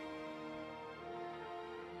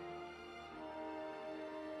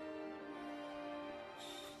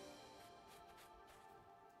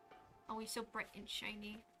 Oh, he's so bright and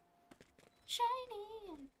shiny.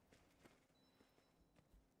 Shiny!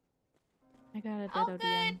 I got a dead Oh, ODM.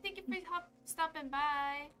 good! Thank you for stopping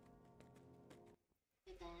by.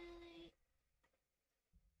 Good night.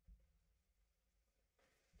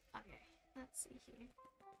 Okay, let's see here.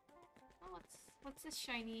 Oh, what's this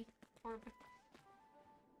shiny orb?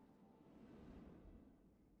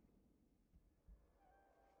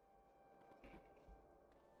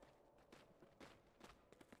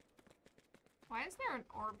 Why is there an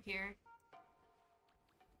orb here?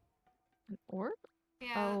 An orb?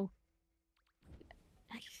 Yeah. Oh.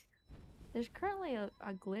 There's currently a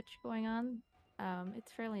glitch going on.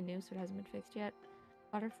 It's fairly new, so it hasn't been fixed yet.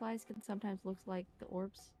 Butterflies can sometimes look like the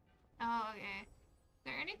orbs. Oh, okay. Is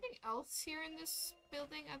there anything else here in this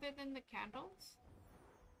building other than the candles?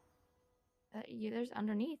 There's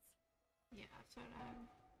underneath. Yeah, that's what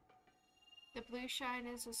the blue shine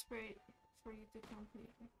is a spray for you to complete.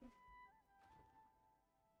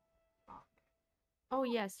 Oh. Oh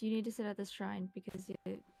yes, you need to sit at this shrine because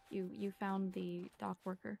you found the dock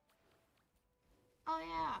worker. Oh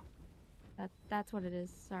yeah. That's what it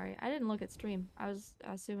is. Sorry, I didn't look at stream. I was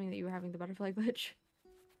assuming that you were having the butterfly glitch.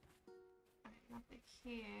 Okay, nothing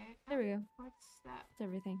here. There we go. What's that? That's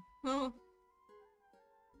everything.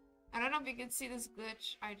 I don't know if you can see this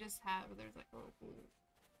glitch I just have. There's like a little blue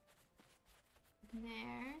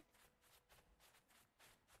there.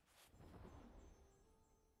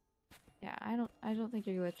 Yeah, I don't think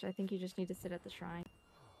you're glitched. I think you just need to sit at the shrine.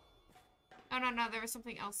 Oh no, there was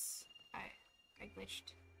something else I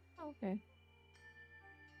glitched. Oh, okay.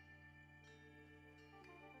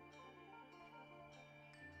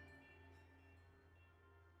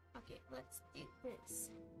 Okay, let's do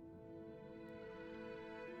this.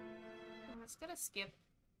 I'm just gonna skip.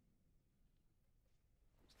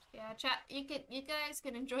 Yeah, chat. You guys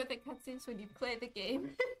can enjoy the cutscenes when you play the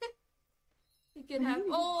game. You can have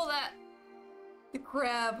the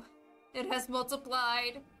crab. It has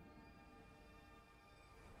multiplied.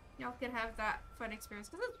 Y'all can have that fun experience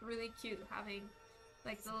because it's really cute having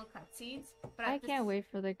like little cutscenes. But I can't wait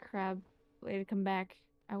for the crab way to come back.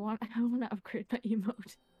 I want to upgrade my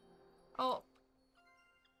emote. Oh.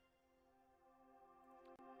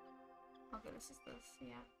 Okay, this,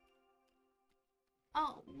 yeah.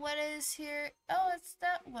 Oh, what is here? Oh, it's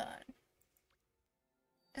that one.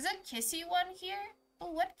 Is that kissy one here?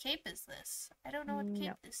 Oh, what cape is this? I don't know what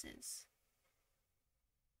cape this is.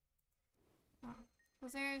 Oh,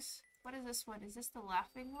 well, what is this one? Is this the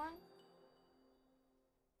laughing one?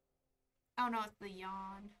 Oh no, it's the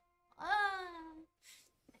yawn. Ah.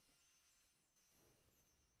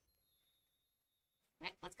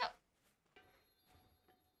 Right, let's go.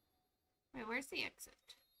 Wait, where's the exit?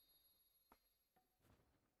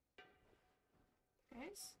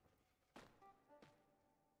 Guys?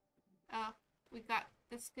 Oh, we got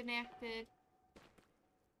disconnected.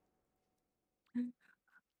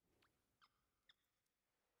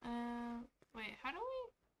 Wait, how do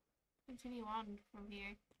we continue on from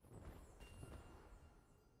here?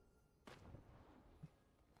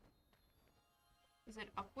 Is it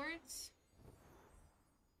upwards?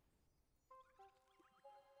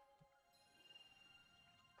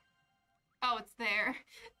 Oh, know it's there.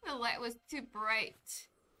 The light was too bright.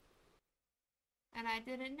 And I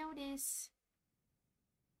didn't notice.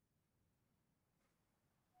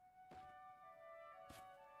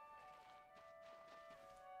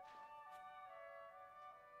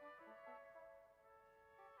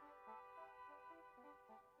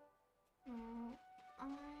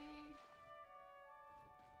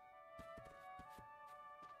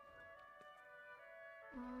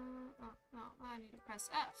 No, I need to press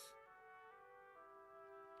F.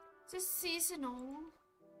 Is this seasonal?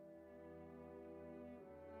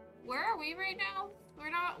 Where are we right now?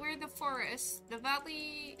 We're in the forest. The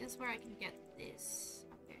valley is where I can get this.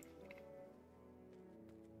 Okay.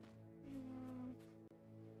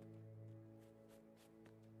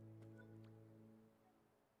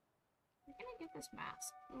 Where can I get this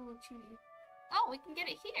mask? Ooh, cheating. Oh, we can get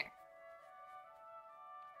it here.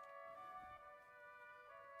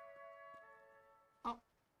 Oh.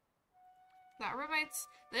 That reminds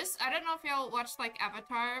this. I don't know if y'all watched like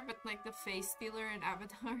Avatar, but like the face stealer in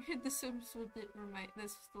Avatar, this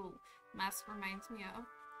little mask reminds me of.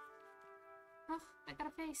 Oh, I got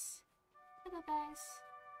a face. Hello, guys.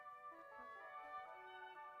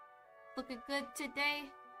 Looking good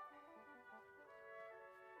today.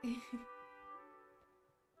 Okay,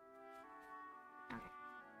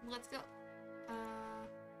 let's go.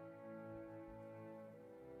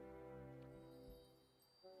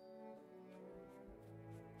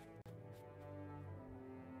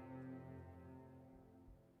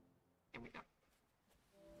 Here we go.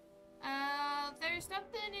 There's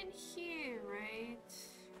nothing in here, right?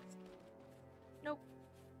 Nope.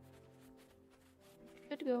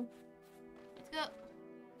 Good to go. Let's go.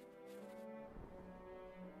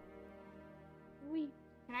 Wee.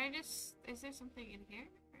 Can I just... Is there something in here?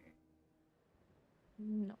 Or...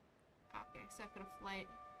 No. Okay, so I could have flight.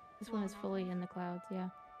 This one is fully in the clouds, yeah.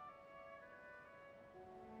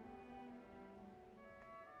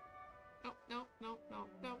 Nope, nope, nope, nope,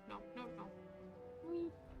 nope, nope, nope, nope.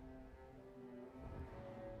 Wee.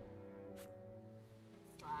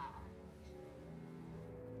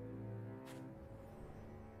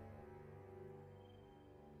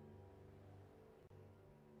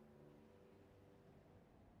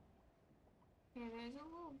 Okay, there's a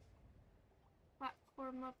little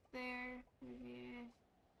platform up there. Maybe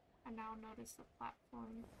I now notice the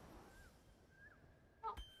platform.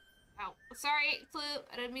 Oh. Ow. Sorry, Flute.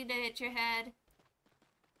 I didn't mean to hit your head.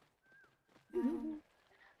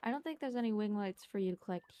 I don't think there's any wing lights for you to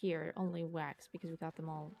collect here, only wax, because we got them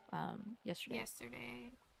all yesterday.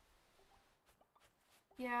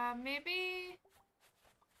 Yeah, maybe...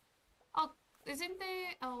 Oh, isn't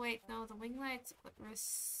there... Oh, wait, no, the wing lights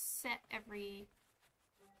reset every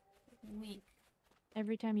week.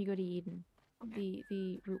 Every time you go to Eden. Okay.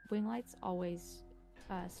 The wing lights always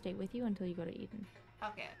stay with you until you go to Eden.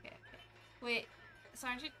 Okay. Wait, so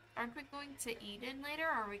aren't we going to Eden later,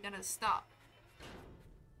 or are we gonna stop?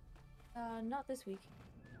 Not this week.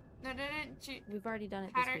 No, didn't you... We've already done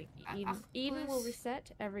it this week. Eden will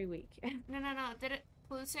reset every week. No. Did it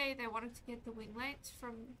Blue say they wanted to get the wing lights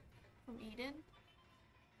from Eden?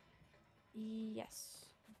 Yes.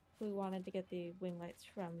 We wanted to get the wing lights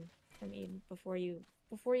from Eden before you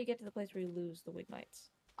get to the place where you lose the wing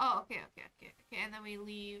lights. Oh, okay. And then we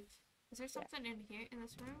leave. Is there something in here, in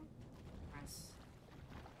this room? Press.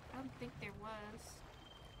 I don't think there was.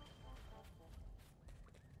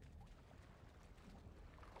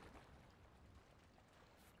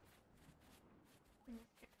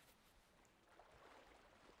 Okay.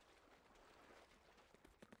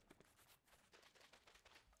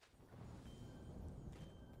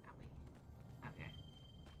 Okay.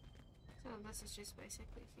 So this is just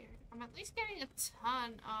basically here. I'm at least getting a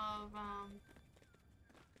ton of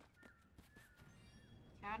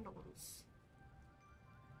candles.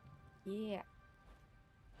 Yeah.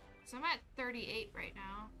 So I'm at 38 right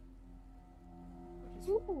now, which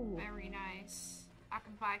is very nice. I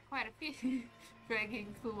can buy quite a few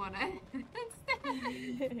dragging glue on it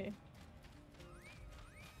instead.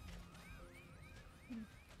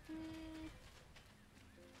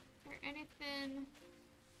 Is there anything?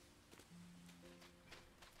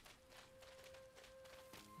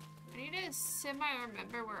 I need to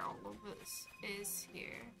semi-remember where all of this is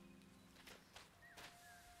here.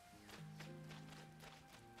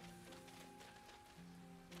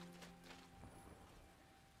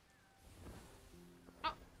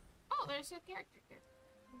 Oh, there's a character here.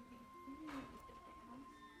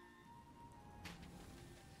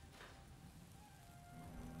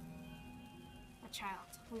 A child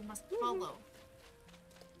we must follow.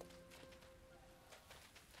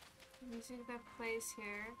 Using the place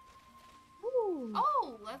here. Ooh.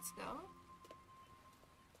 Oh, let's go.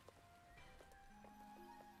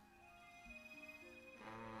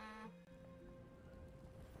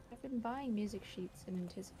 I've been buying music sheets in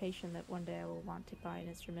anticipation that one day I will want to buy an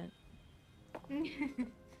instrument.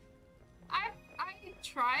 I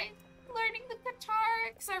tried learning the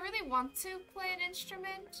guitar because I really want to play an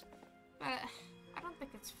instrument, but I don't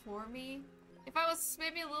think it's for me. If I was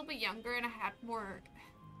maybe a little bit younger and I had more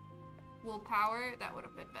willpower, that would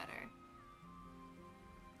have been better.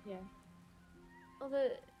 Yeah. Well,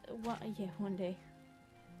 one day.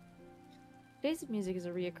 Basic music is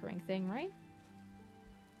a reoccurring thing, right?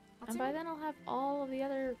 And by then I'll have all of the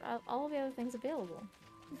other things available.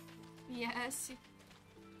 Yes.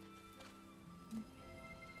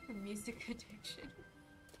 Music addiction.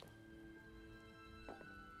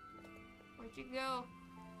 Where'd you go?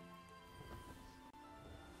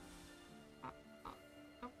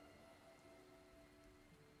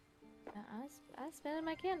 I spend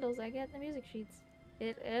my candles. I get the music sheets.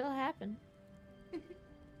 It'll happen. Let's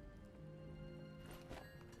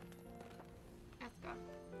go.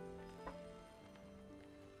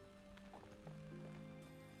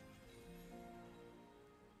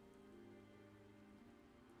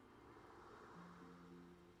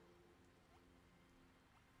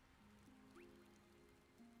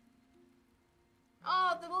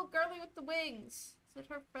 Oh, the little girlie with the wings. Is it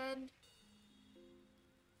her friend?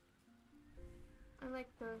 I like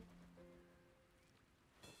the...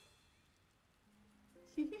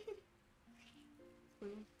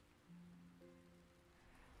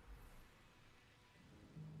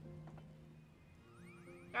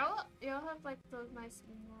 Y'all have like those nice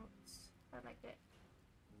emotes. I like it.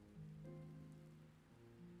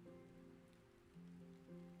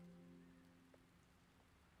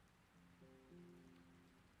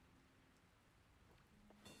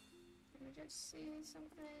 Let me just see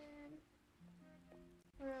something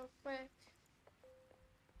real quick.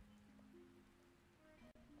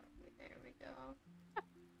 There we go.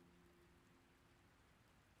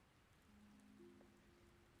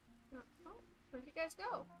 Oh, where'd you guys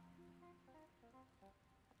go?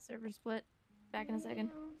 Server split. Back in a second.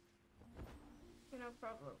 No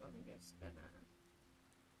problem. I'm just gonna...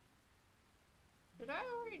 Did I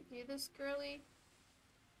already do this, girly?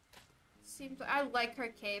 Seems like... I like her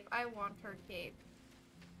cape. I want her cape.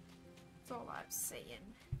 That's all I'm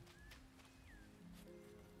saying.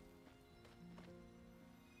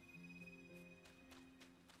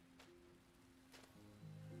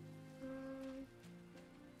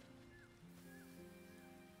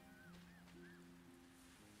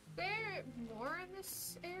 There more in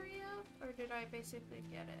this area, or did I basically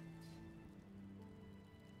get it?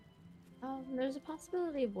 There's a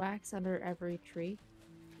possibility of wax under every tree.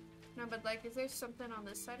 No, but like, is there something on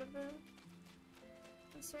this side of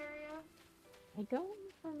this area? I don't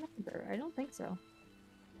remember. I don't think so.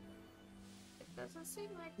 It doesn't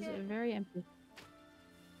seem like It's it. very empty.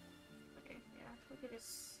 Okay, yeah, we could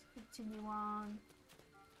just continue on.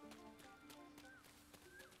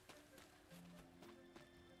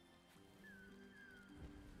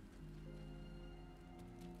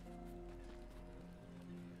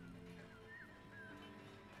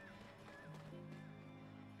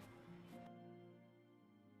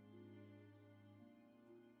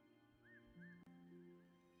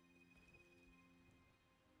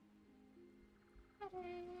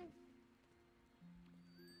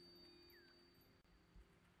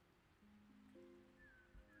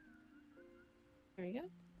 There you go.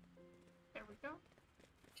 There we go.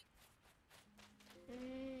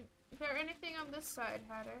 Is there anything on this side,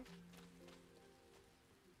 Hatter?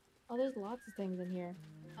 Oh, there's lots of things in here.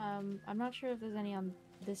 I'm not sure if there's any on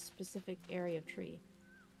this specific area of tree.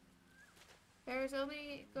 There is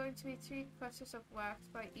only going to be 3 clusters of wax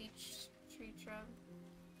by each tree trunk.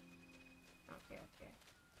 Okay, okay.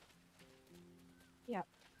 Yeah.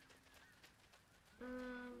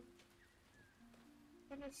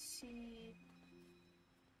 Gonna see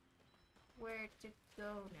where to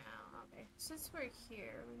go now. Okay, since we're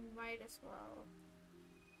here, we might as well.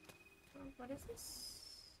 What is this?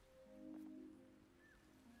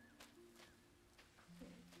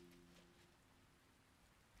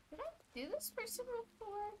 Did I do this person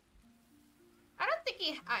before? I don't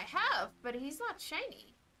think I have, but he's not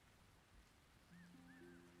shiny.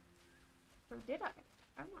 Or did I?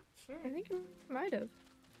 I'm not sure. I think you might have.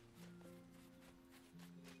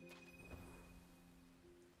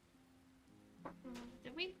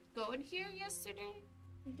 Did we go in here yesterday?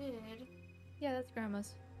 We did. Yeah, that's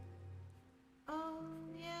Grandma's. Oh,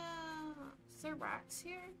 yeah. Is there racks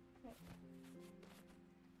here?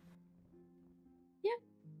 Yeah.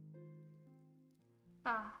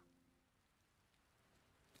 Ah.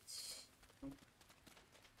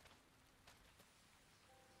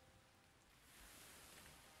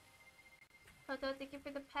 Toto, thank you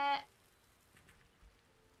for the pet.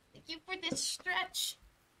 Thank you for this stretch.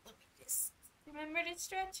 Let me just remember to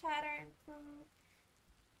stretch, Hatter.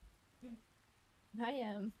 I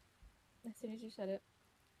am. As soon as you said it.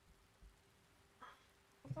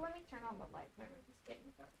 So let me turn on the light. It's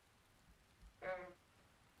getting dark.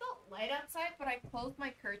 It's light outside, but I closed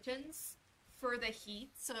my curtains for the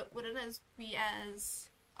heat, so it wouldn't be as...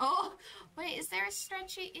 Oh, wait, is there a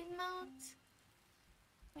stretchy emote?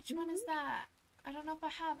 Which one is that? I don't know if I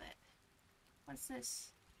have it. What's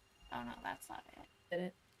this? Oh no, that's not it. Did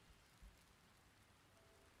it?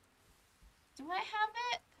 Do I have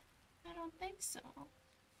it? I don't think so.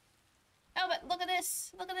 Oh, but look at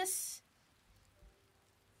this! Look at this!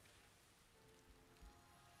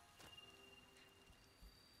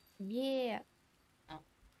 Yeah. Oh.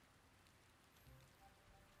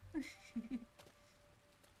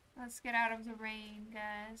 Let's get out of the rain,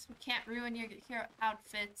 guys. We can't ruin your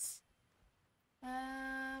outfits.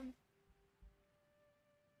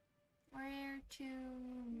 Where to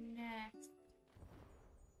next?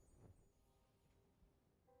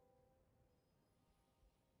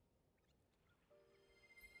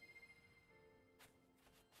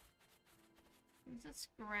 Is this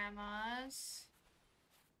grandma's?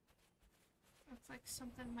 Looks like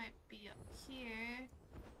something might be up here.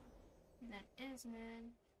 That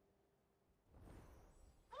isn't.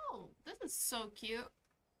 Oh, this is so cute.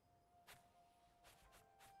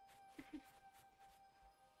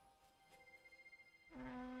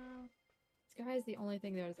 Sky is the only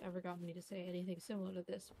thing that has ever gotten me to say anything similar to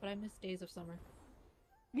this, but I miss days of summer.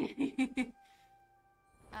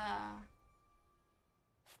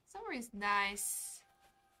 Summer is nice.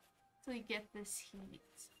 Till you get this heat.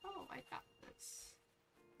 Oh, I got this.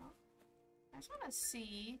 Oh, I just want to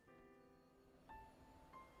see.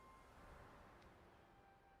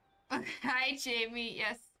 Hi, Jamie.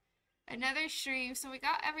 Yes. Another stream. So we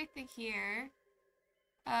got everything here.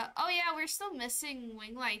 Oh yeah, we're still missing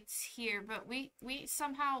wing lights here, but we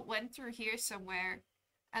somehow went through here somewhere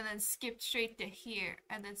and then skipped straight to here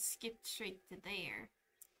and then skipped straight to there.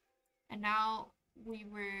 And now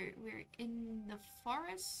we're in the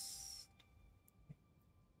forest.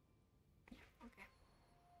 Okay.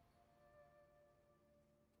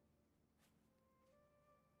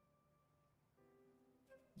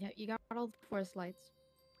 Yeah, you got all the forest lights.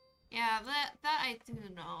 Yeah, that I do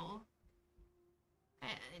know.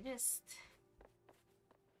 I just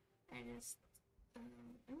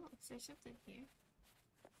oh, is there something here?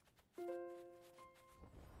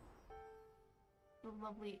 The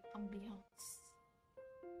lovely ambiance.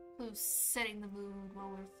 Who's setting the mood while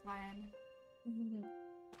we're flying?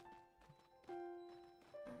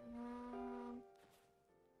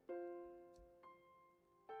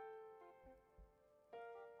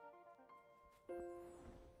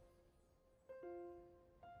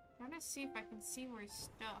 I'm trying to see if I can see more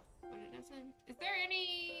stuff, but it doesn't. Is there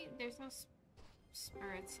any? There's no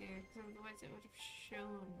spirits here, because otherwise it would have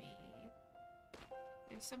shown me.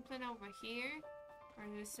 There's something over here, or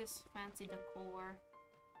is this fancy decor?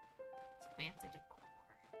 It's fancy decor.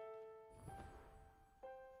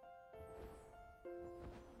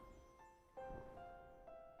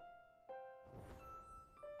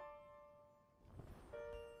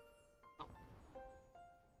 Oh,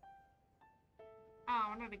 I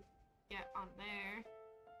wanted to get on there.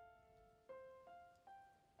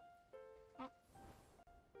 Oh.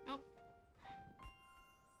 Nope.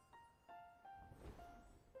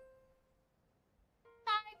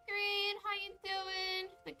 Hi, Green. How you doing?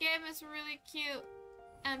 The game is really cute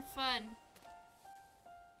and fun.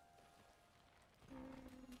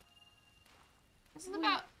 This is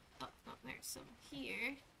about... Oh, no, there's some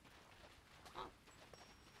here. Oh.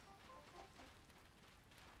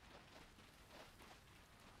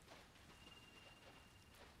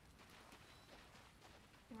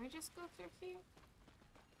 Can we just go through here?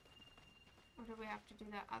 Or do we have to do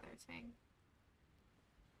that other thing?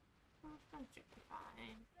 Oh, that should be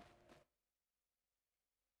fine.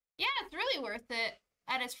 Yeah, it's really worth it.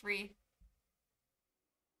 And it's free.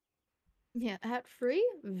 Yeah, at free?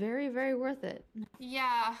 Very, very worth it.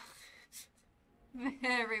 Yeah.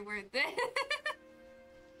 Very worth it.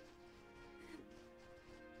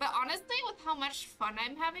 But honestly, with how much fun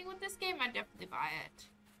I'm having with this game, I'd definitely buy it.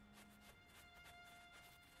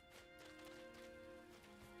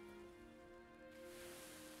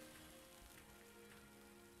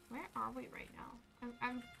 Where are we right now?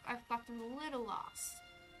 I've gotten a little lost.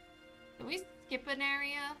 Did we skip an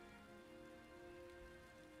area?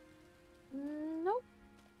 Nope.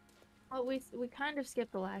 Well, we kind of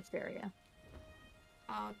skipped the last area.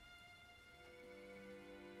 Oh.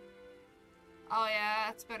 Oh yeah,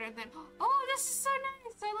 that's better than. Oh, this is so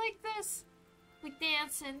nice. I like this. We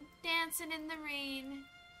dancing in the rain.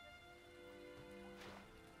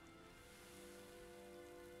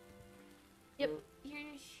 Yep.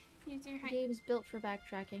 Use your hand. Game's built for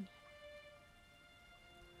backtracking.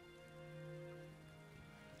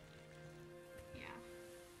 Yeah.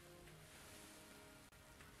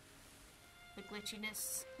 The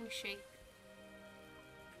glitchiness we shake.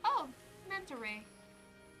 Oh, manta ray.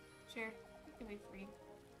 Sure, it can be free.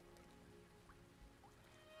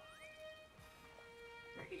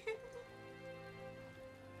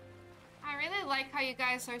 I really like how you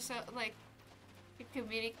guys are so like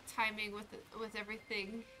comedic timing with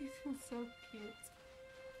everything. It's so cute.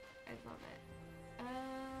 I love it.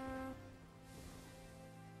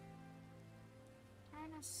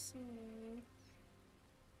 Trying to see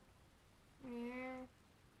where.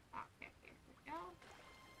 Okay, here we go.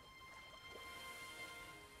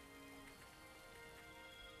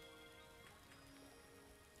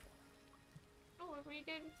 Oh, what were you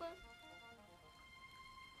doing, Flip?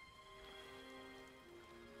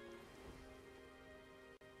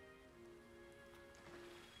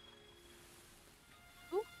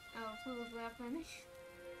 Oh, Flip was laughing.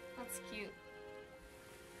 That's cute.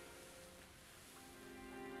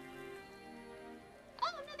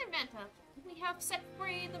 Oh, another manta. We have set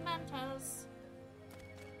free the mantas.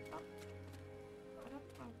 Oh,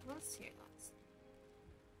 what's here?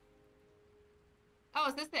 Oh,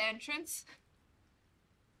 is this the entrance?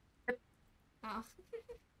 Yep. Oh.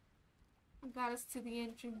 Got us to the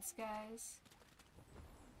entrance, guys.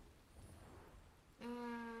 Oh,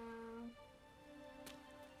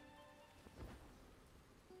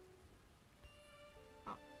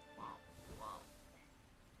 wow.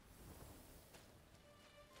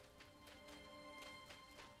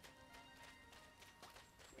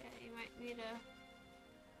 Yeah, you might need a...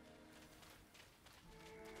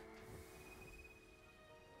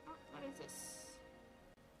 Oh, what is this?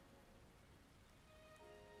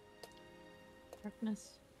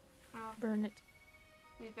 Darkness. Oh, Burn it.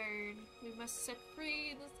 we burn. We must set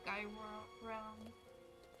free the sky realm.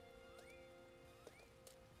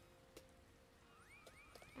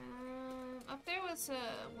 Up there was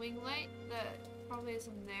a wing light that probably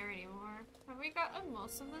isn't there anymore. Have we gotten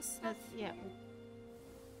most of this stuff? Yeah.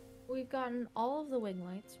 We've gotten all of the wing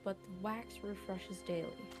lights, but the wax refreshes daily.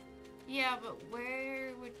 Yeah, but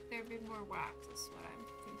where would there be more wax is what I'm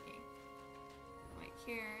thinking. Like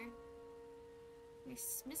here. We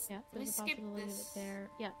There's a skipped possibility this. that there.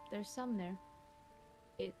 Yeah, there's some there.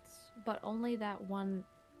 But only that one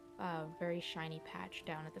very shiny patch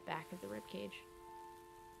down at the back of the ribcage.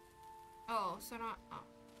 Oh, so not. Oh,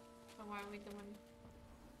 so why are we doing?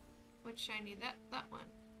 Which shiny? That one.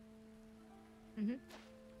 Mm-hmm.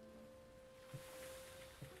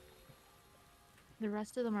 The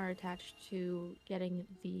rest of them are attached to getting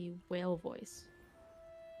the whale voice.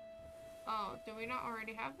 Oh, do we not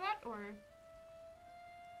already have that, or?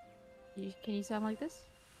 Can you sound like this?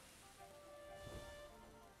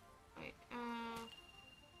 Wait,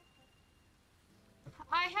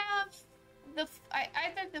 I have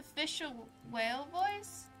either the fish or whale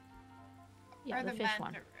voice, Yeah, or the the fish manta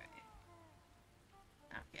one. ray.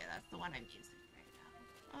 Okay, that's the one I'm using right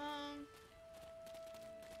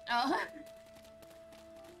now. Oh.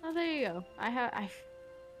 Oh, there you go.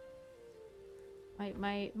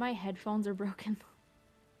 My headphones are broken.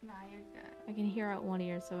 Nah, you're good. I can hear out one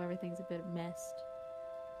ear, so everything's a bit messed.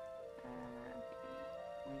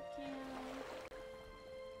 We can.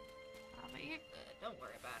 Oh, but you're good. Don't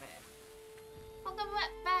worry about it. Welcome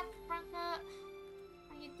back, Bronca.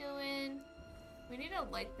 How you doing? We need to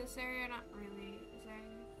light this area. Not really. Is there?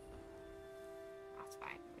 That's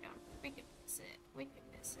fine. We don't. We can miss it. We can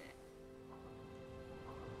miss it.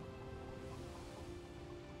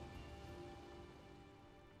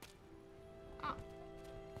 Oh.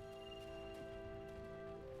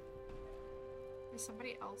 Is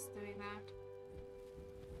somebody else doing that?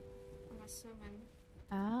 I'm assuming.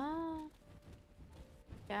 Ah.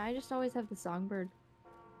 Yeah, I just always have the songbird.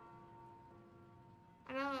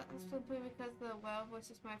 I know it's simply because the whale voice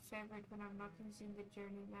is my favorite when I'm not using the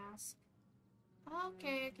journey mask.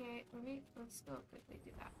 Okay. Let's go quickly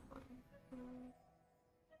do that one.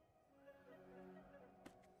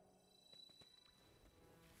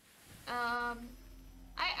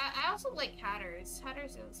 I also like Hatters.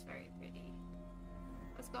 Hatters is very pretty.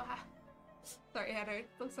 Let's go Sorry, Hatter.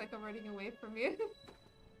 Looks like I'm running away from you.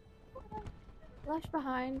 Left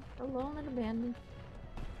behind, alone and abandoned.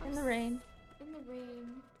 In the rain. In the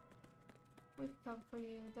rain. We've come for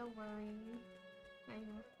you, don't worry. I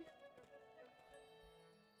know.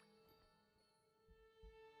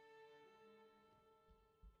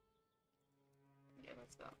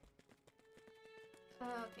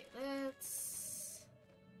 Okay, let's...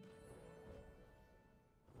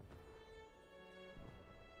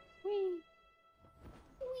 Whee!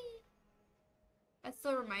 Whee! That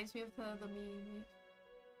still reminds me of the meme.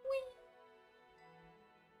 Whee!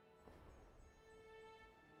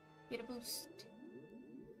 Get a boost.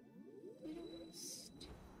 Get a boost.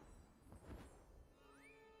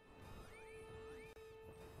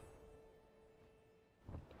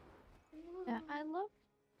 Yeah, I love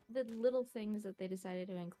the little things that they decided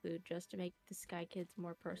to include just to make the Sky Kids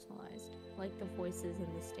more personalized, like the voices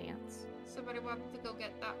and the stance. Somebody wanted to go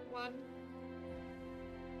get that one.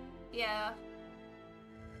 Yeah.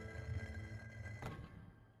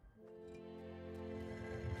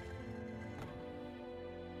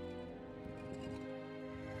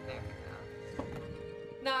 There we go.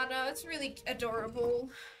 No, it's really adorable.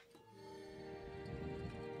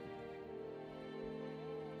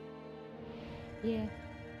 Yeah.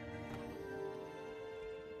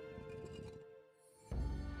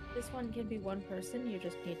 This one can be one person, you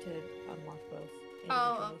just need to unlock both.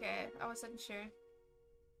 Oh, okay. I wasn't sure.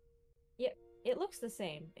 Yep, it looks the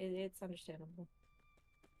same. It's understandable.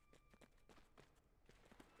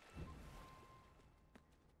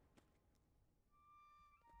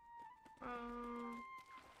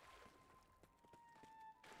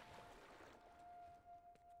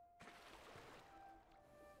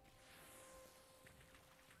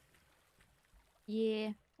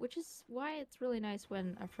 Yeah, which is why it's really nice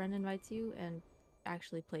when a friend invites you and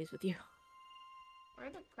actually plays with you. Where are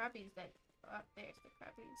the crabbies that... Oh, there's the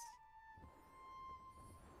crabbies.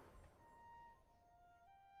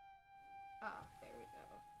 Ah, there we go.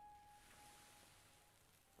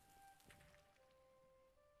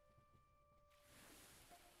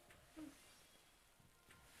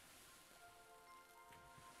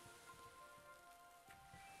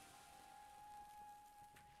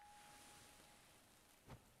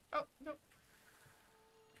 Oh, no.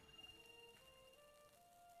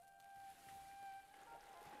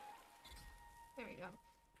 There we go.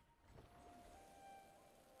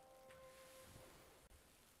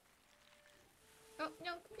 Oh,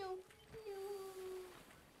 no, no, no.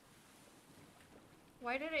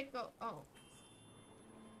 Why did it go? Oh.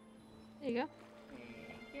 There you go.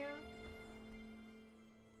 There you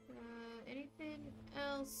go. Anything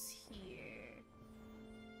else here?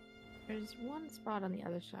 There's one spot on the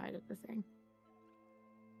other side of the thing.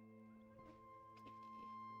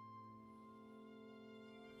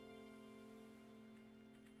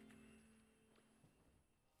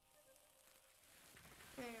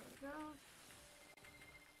 There we go.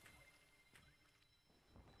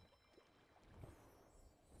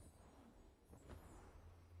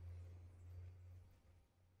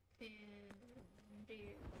 And there we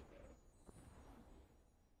go.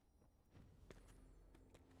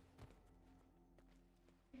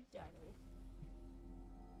 Done.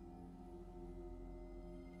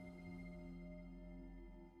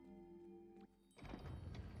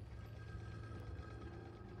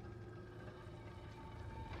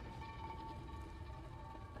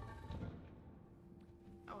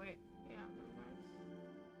 Oh wait, yeah, never mind.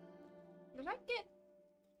 Did I get...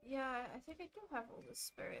 Yeah, I think I do have all the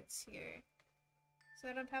spirits here. So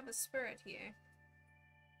I don't have a spirit here.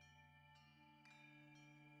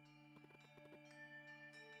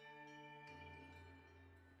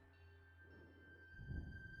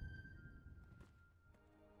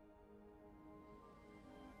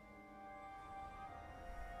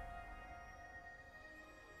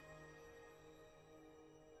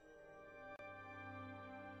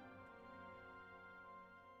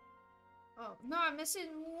 Oh, no, I'm missing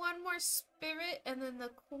one more spirit and then the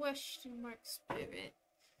question mark spirit.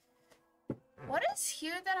 What is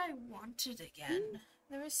here that I wanted again?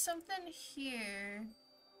 There was something here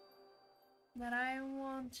that I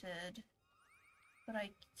wanted, but I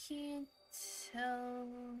can't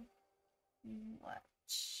tell what.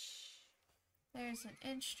 There's an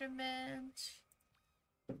instrument.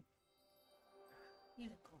 Need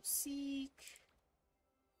to go seek.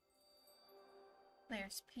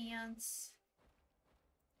 There's pants.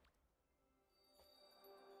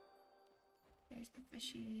 There's the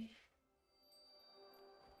fishy.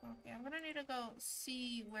 Okay, I'm gonna need to go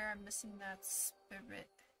see where I'm missing that spirit.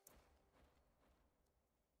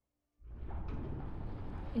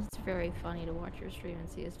 It's very funny to watch your stream and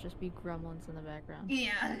see us just be gremlins in the background.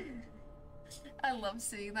 Yeah. I love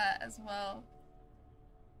seeing that as well.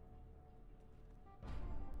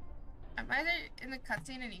 I'm either in the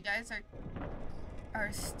cutscene and you guys are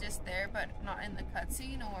just there but not in the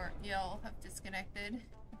cutscene, or y'all have disconnected.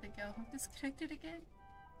 I think y'all have disconnected again.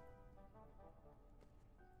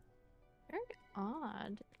 Very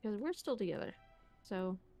odd, because we're still together.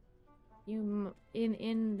 So, in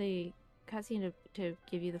the cutscene to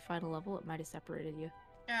give you the final level, it might have separated you.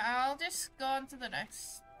 Yeah, I'll just go on to the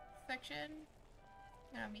next section.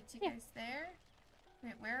 And I'll meet you Yeah. guys there.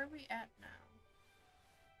 Wait, where are we at now?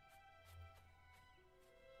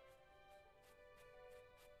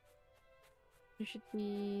 You should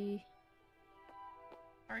be.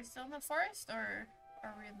 Are we still in the forest, or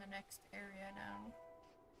are we in the next area now?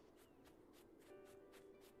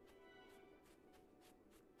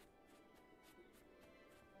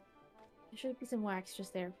 There should be some wax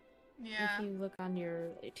just there. Yeah, If you look on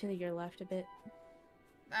to your left a bit.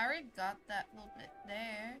 I already got that little bit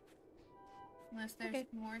there. Unless there's Okay.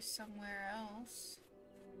 more somewhere else.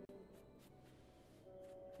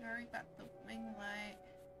 I already got the wing light.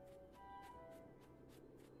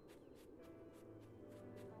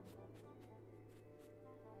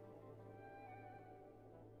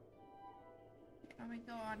 Let me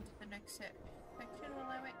go on to the next section while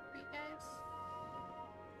I wait for you guys.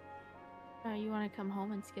 You want to come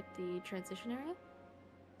home and skip the transition area?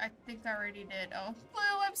 I think I already did. Oh,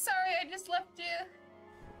 Blue, I'm sorry, I just left you.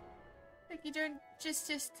 Like you doing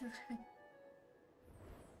just.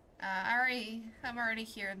 I'm already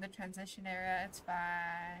here in the transition area. It's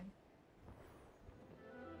fine.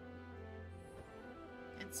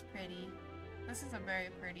 It's pretty. This is a very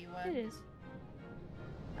pretty one. It is.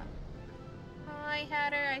 Hi,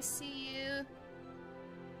 Hatter. I see you.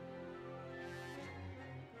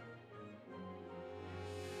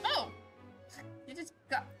 Oh, you just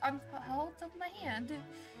got on hold of my hand.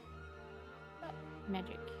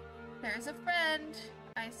 Magic. There's a friend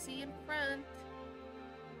I see in front.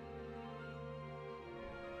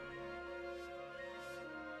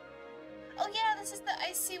 Oh yeah, this is the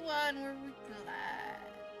icy one where we glide.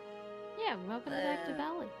 Yeah, welcome back to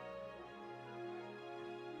Valley.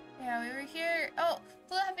 Yeah, we were here. Oh,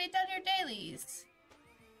 Blue, have you done your dailies?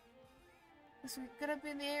 Because we're gonna be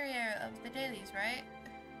in the area of the dailies, right?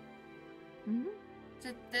 Mm-hmm.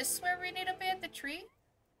 Is this where we need to be at the tree?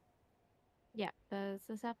 Yeah, the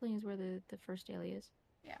sapling is where the first daily is.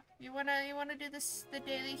 Yeah. You wanna do the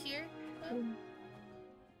daily here? Blue?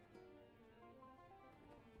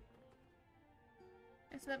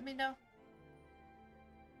 Just let me know.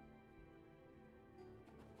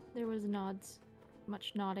 There was nods.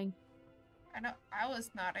 Much nodding. I know I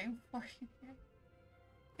was nodding for you.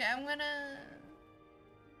 Okay, I'm gonna.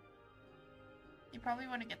 You probably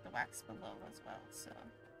want to get the wax below as well, so.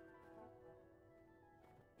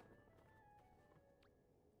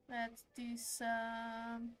 Let's do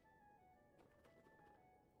some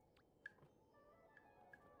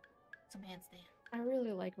handstand. I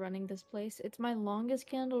really like running this place. It's my longest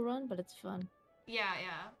candle run, but it's fun. Yeah,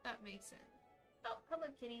 that makes sense. Oh, hello,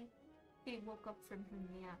 kitty. He woke up from her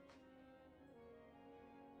nap.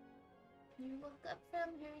 You woke up from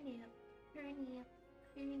her nap. Her nap.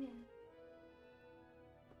 Her nap.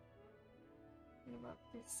 We love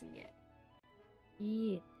to see it.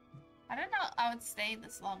 Yeah. I don't know I would stay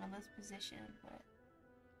this long in this position, but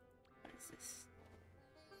what is this?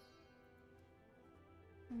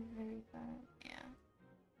 Very fun. Yeah.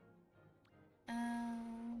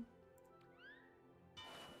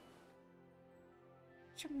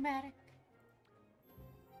 Dramatic.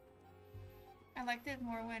 I liked it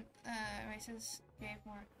more when races gave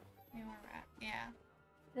more rap.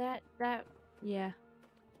 Yeah. Yeah.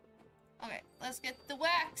 Okay, let's get the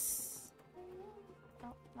wax.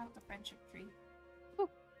 Oh, not the friendship tree. Ooh.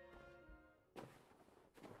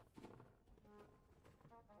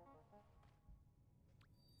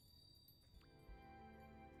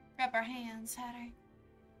 Grab our hands, Hatter.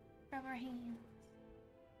 Grab our hands.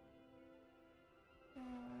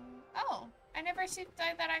 Oh, I never seen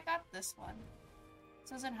that I got this one. This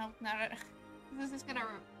doesn't help now that this is gonna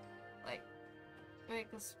like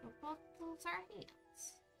make us both lose our hands.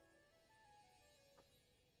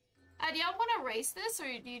 Do y'all want to race this, or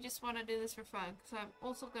do you just want to do this for fun? Because I'm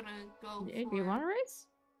also gonna go. Do you want to race?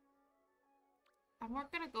 I'm more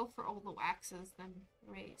gonna go for all the waxes than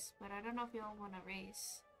race, but I don't know if y'all want to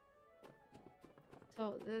race.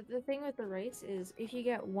 So the thing with the race is if you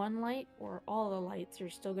get one light or all the lights, you're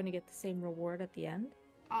still going to get the same reward at the end.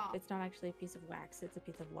 Oh. It's not actually a piece of wax, it's a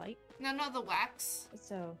piece of light. No, the wax.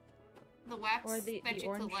 So the wax or the that you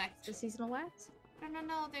orange, collect. the seasonal wax?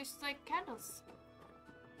 No, there's like candles.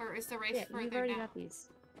 Or is the race Yeah, further you've already down? got these.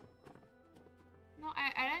 No,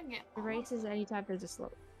 I didn't get The all race of is anytime there's a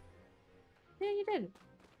slope. Yeah, you did.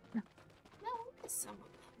 them. No, some of them.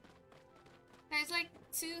 There's like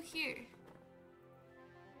 2 here.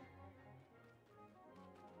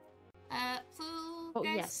 Blue. Oh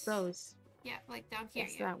guys? yes, those. Yeah, like down here.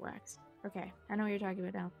 Yes, Yeah. that wax. Okay, I know what you're talking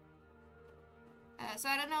about now. So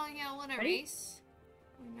I don't know, y'all want to Ready? race?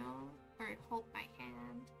 No? Or hold my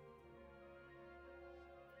hand?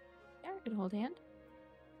 Yeah, I can hold hand.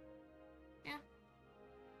 Yeah.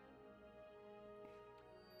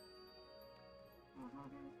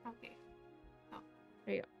 Okay.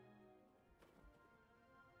 There you go.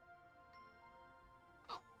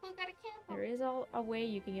 Oh, we got a candle. There is a way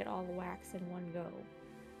you can get all the wax in one go.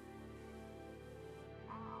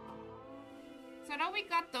 So now we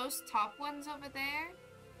got those top ones over there,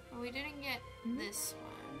 but we didn't get this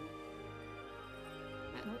one.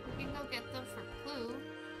 But we can go get them for Clue.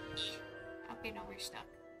 Okay, no, we're stuck.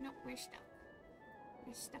 No, we're stuck.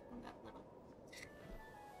 We're stuck on that little...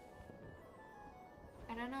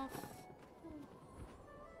 I don't know if...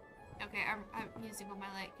 Okay, I'm using all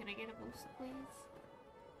my light. Can I get a boost, please?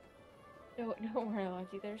 No, don't worry,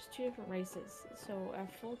 Lucky. There's 2 different races, so a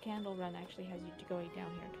full candle run actually has you going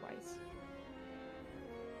down here twice.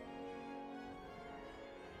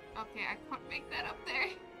 Okay, I can't make that up there.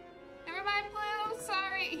 Never mind, Blue.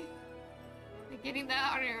 Sorry. You're getting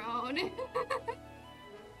that on your own.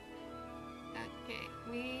 Okay,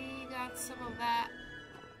 we got some of that.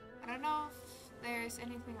 I don't know if there's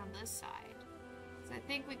anything on this side. So I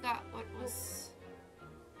think we got what was...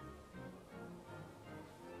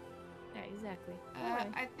 Yeah, exactly.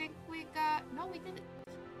 I think we got... No, we didn't.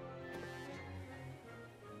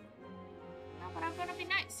 No, but I'm gonna be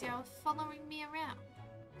nice, y'all. Following me around.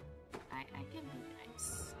 I can be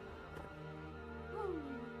nice. Woo.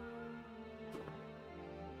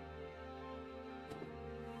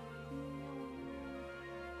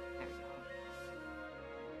 There we go.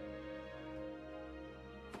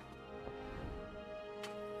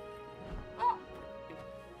 Oh!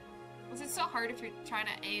 Was it so hard if you're trying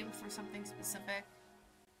to aim for something specific?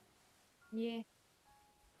 Yeah.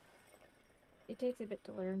 It takes a bit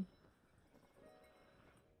to learn.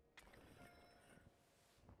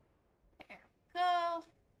 There we go.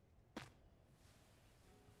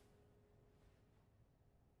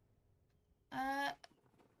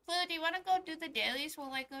 Blue, do you want to go do the dailies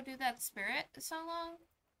while I go do that spirit so long?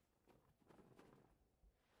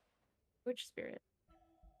 Which spirit?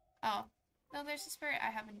 Oh. No, there's a spirit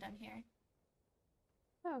I haven't done here.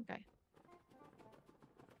 Oh, okay.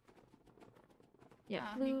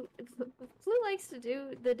 Yeah, Oh, Blue likes to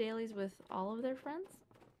do the dailies with all of their friends,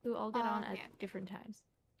 who all get on at different times.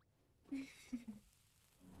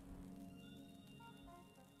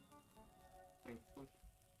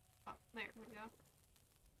 Oh, there we go.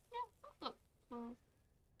 Yeah, look. Well,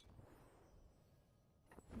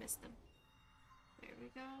 missed them. There we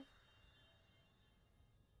go.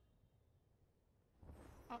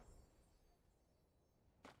 Oh.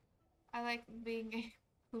 I like being a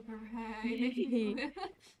Uber ride.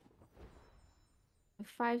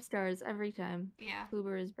 5 stars every time. Yeah.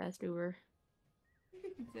 Uber is best Uber.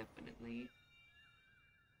 Definitely.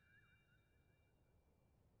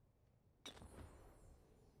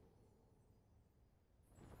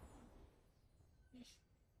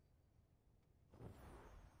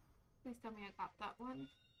 Please tell me I got that one.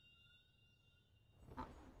 Oh.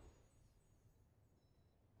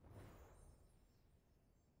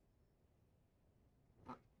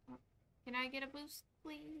 Oh, oh. Can I get a boost,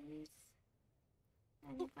 please?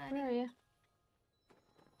 Anybody? Where are you?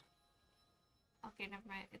 Okay, never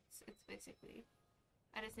mind. It's basically...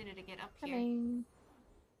 I just needed to get up here. Coming.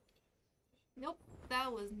 Nope,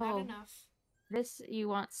 that was not enough. This, you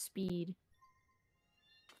want speed.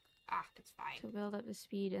 Ah, it's fine. So build up the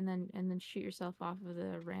speed and then shoot yourself off of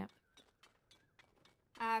the ramp.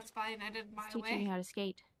 Ah, it's fine. I did my It's teaching way. you how to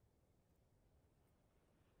skate.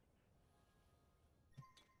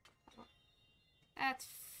 That's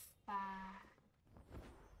fine.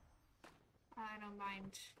 I don't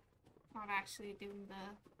mind not actually doing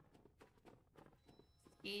the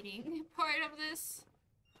skating part of this.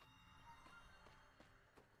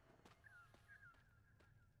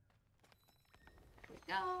 There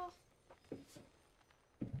we go.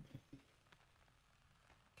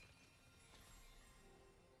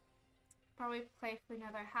 Probably play for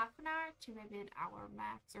another half an hour to maybe an hour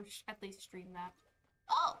max, or at least stream that.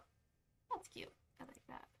 Oh! That's cute. I like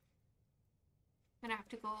that. Then I have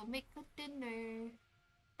to go make a dinner.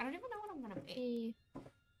 I don't even know what I'm gonna make. Hey.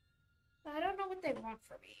 I don't know what they want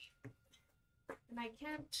from me. And I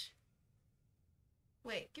can't...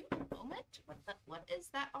 Wait, give me a moment. What is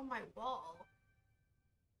that on my wall?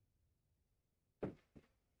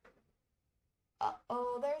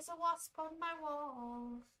 Uh-oh, there's a wasp on my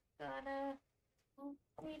wall.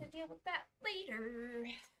 Need to deal with that later.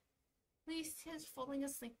 At least he's falling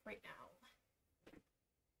asleep right now.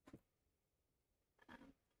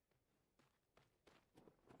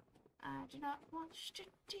 I do not want to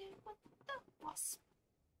deal with the wasp.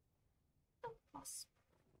 The wasp.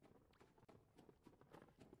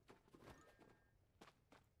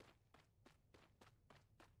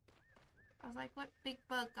 I was like, what big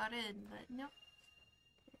bug got in? But nope.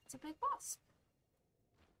 It's a big wasp.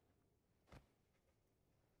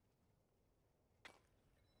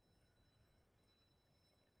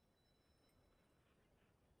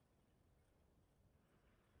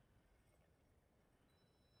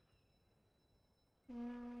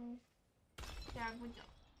 There we go.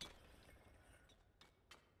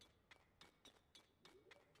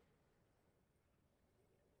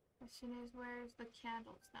 Question is, where's the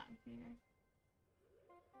candles down here?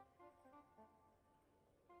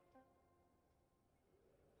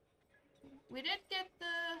 We did get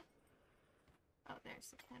the... Oh, there's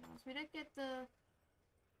the candles. We did get the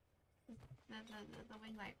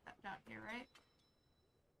wing light down here, right?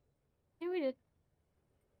 Yeah, we did.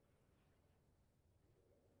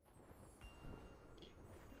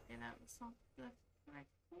 Okay, that was not the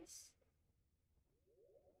right place.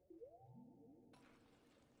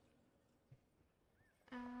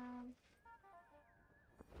 I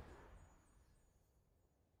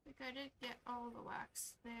think I did get all the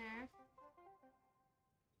wax there.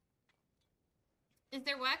 Is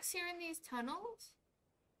there wax here in these tunnels?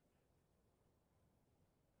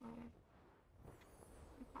 Or...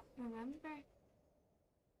 I can't remember.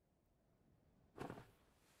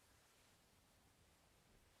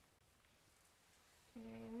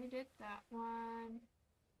 Okay, we did that one.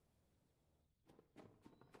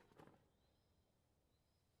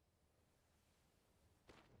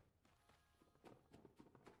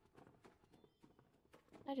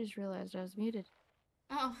 I just realized I was muted.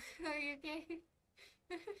 Oh, are you okay?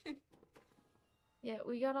 Yeah,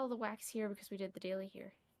 we got all the wax here because we did the daily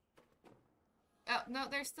here. Oh, no,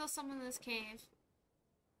 there's still some in this cave.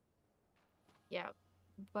 Yeah,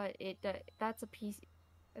 but that's a piece...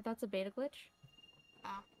 That's a beta glitch.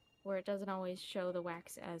 Oh. Where it doesn't always show the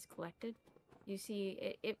wax as collected. You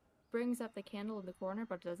see, it brings up the candle in the corner,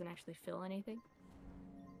 but it doesn't actually fill anything.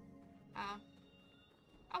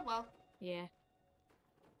 Oh well. Yeah.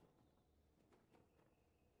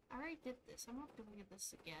 I already did this. I'm not doing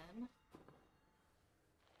this again.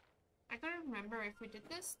 I gotta remember if we did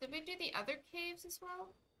this. Did we do the other caves as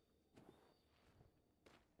well?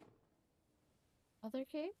 Other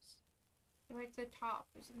caves? Right to the top.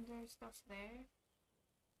 Isn't there stuff there?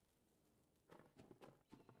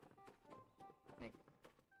 Like,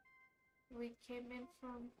 we came in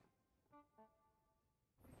from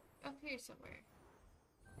up here somewhere.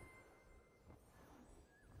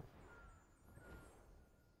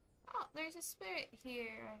 Oh, there's a spirit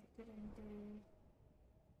here I couldn't do.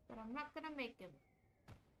 But I'm not gonna make him.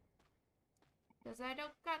 Because I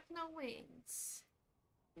don't got no wings.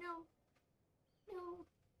 No. No.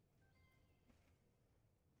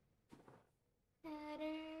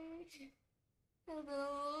 Hatter.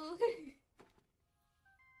 Hello.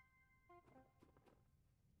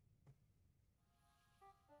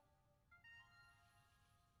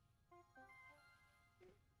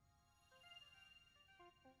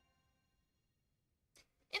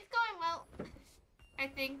 It's going well. I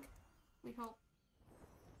think. We hope.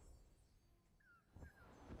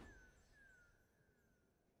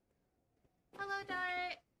 Hello,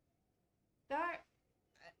 Dart. Dart.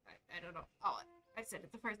 I don't know. Oh, I said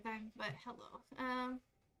it the first time, but hello.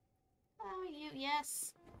 Oh, you,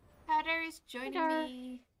 yes. Hatter is joining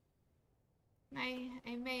me.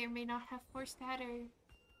 I may or may not have forced Hatter.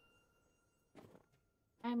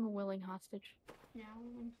 I'm a willing hostage. Yeah,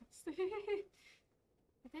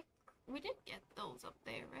 I think we did get those up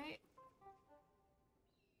there, right?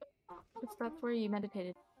 That's where you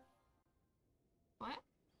meditated. What?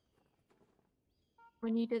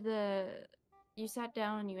 When you did you sat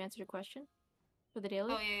down and you answered a question for the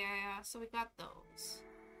daily? Oh, yeah. So we got those.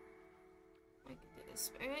 I can do the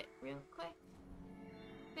spirit real quick.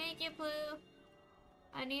 Thank you, Blue.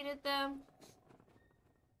 I needed them.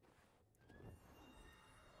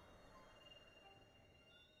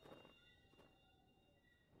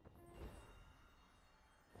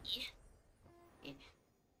 Yeah.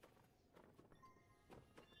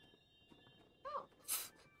 Oh.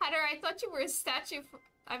 Hatter, I thought you were a statue for...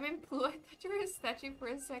 I'm in Blue. I thought you were a statue for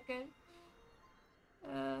a second.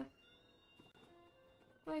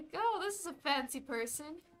 Like, oh, this is a fancy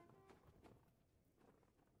person.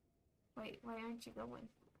 Wait, why aren't you going?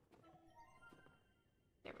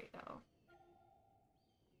 There we go.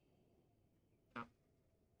 Oh.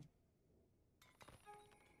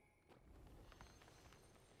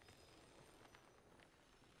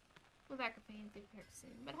 Well, that could be a good person.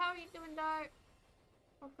 But how are you doing, Dart?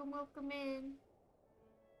 Welcome, welcome in.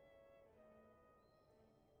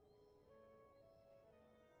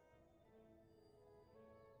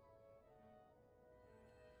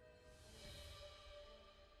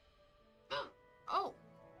 Oh!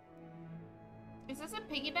 Is this a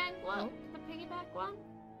piggyback one? Oh. The piggyback one?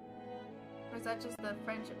 Or is that just the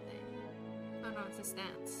friendship thing? Oh no, it's a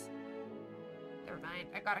stance. Never mind.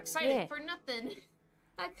 I got excited for nothing.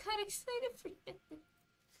 I got excited for nothing.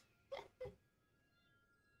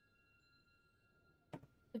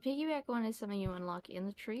 The piggyback one is something you unlock in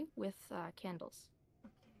the tree with candles.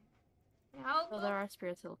 Okay. I'll So there are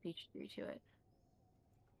spirits that'll feature you to it.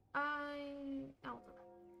 I'll do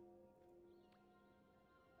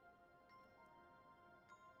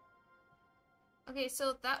that. Okay,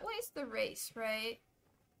 so that way's the race, right?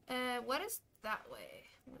 What is that way?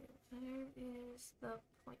 Where is the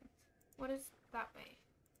point? What is that way?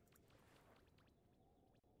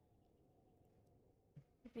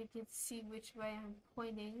 If you can see which way I'm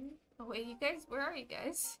pointing. Oh wait, you guys, where are you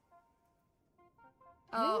guys?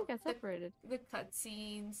 I think we got separated. The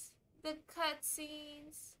cutscenes. The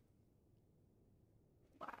cutscenes.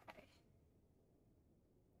 Why?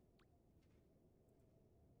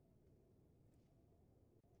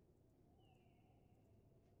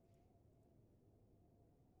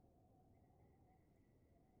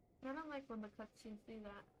 I don't like when the cutscenes do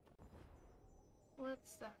that.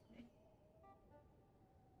 What's that thing?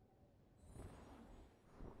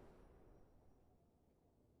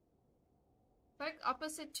 It's like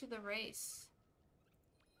opposite to the race.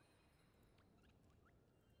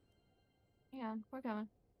 Hang on, we're coming.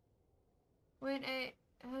 When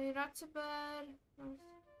you're not too bad.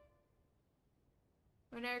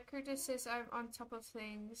 When Eric Curtis says I'm on top of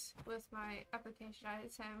things with my application, I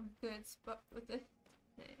sound good, but with the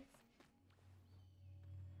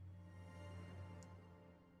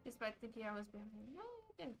despite thinking I was behind. No,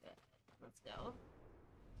 I didn't. Let's go.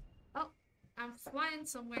 Oh, I'm flying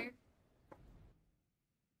somewhere.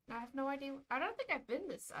 I have no idea. I don't think I've been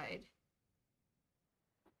this side.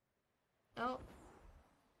 Oh.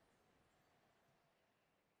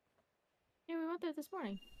 Yeah, we went there this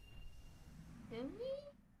morning. Did we?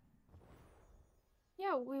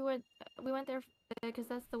 Yeah, we went there because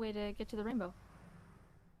that's the way to get to the rainbow.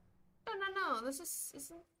 No. This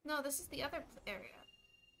is the other area.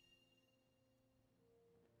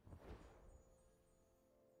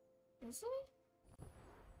 Is it?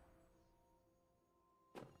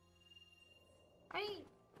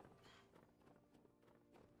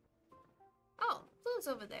 Oh, Blue's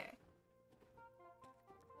over there.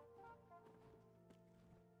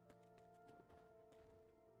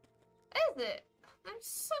 Is it? I'm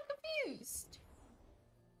so confused.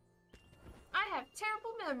 I have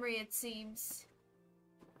terrible memory, it seems.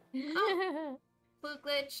 Oh. Blue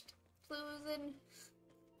glitched. Blue's in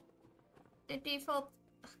the default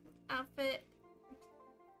outfit.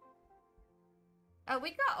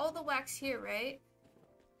 We got all the wax here, right?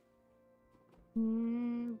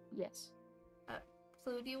 Yes.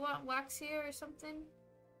 Blue, do you want wax here or something?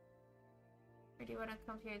 Or do you want to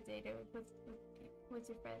come here later with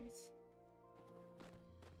your friends?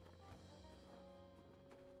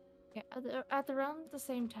 Yeah, at around the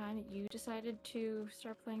same time that you decided to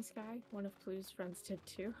start playing Sky, one of Blue's friends did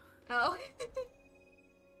too. Oh.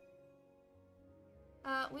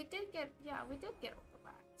 we did get all the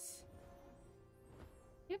wax.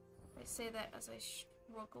 Yep. I say that as I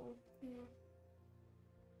struggle. Yeah.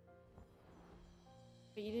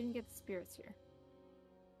 But you didn't get the spirits here.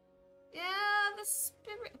 Yeah, the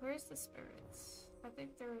spirit. Where's the spirits? I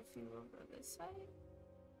think there are a few over this side.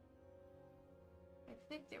 I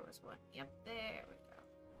think there was one. Yep, there we go.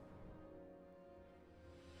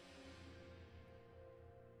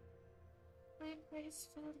 My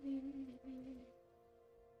gracefully.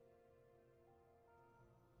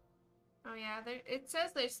 Oh yeah, it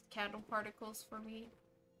says there's candle particles for me.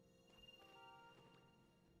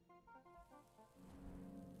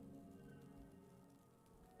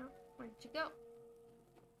 Oh, where'd you go?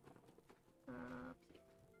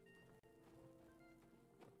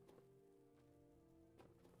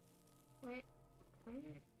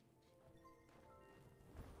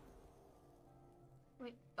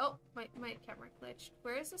 Wait. Oh, my camera glitched.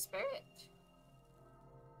 Where is the spirit?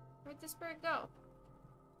 Where'd the spirit go?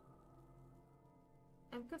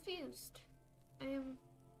 I'm confused.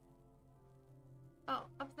 Oh,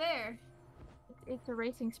 up there. It's a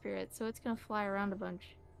racing spirit, so it's gonna fly around a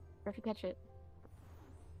bunch. You have to catch it.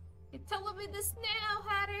 You're telling me this now,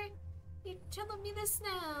 Hatter? You're telling me this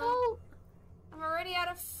now? Oh! I'm already out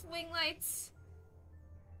of wing lights.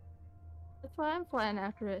 That's why I'm flying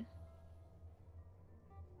after it.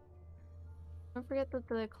 Don't forget that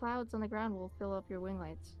the clouds on the ground will fill up your wing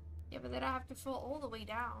lights. Yeah, but then I have to fall all the way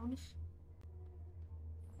down.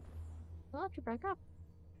 I'll let you back up.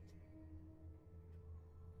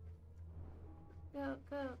 Go,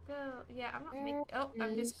 go, go. Yeah, I'm not There making. Oh,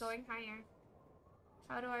 I'm just is- going higher.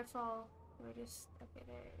 How do I fall? We're just. Okay,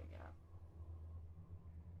 there we go.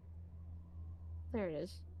 There it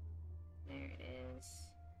is. There it is.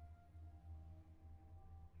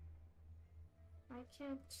 I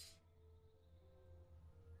can't.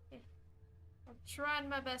 Okay. I'm trying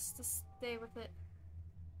my best to stay with it.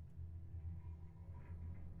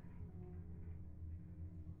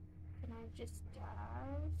 Can I just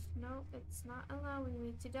dive? No, it's not allowing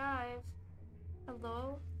me to dive.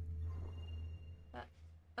 Hello?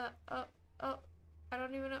 Oh, oh. I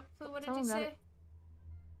don't even know. What did you say?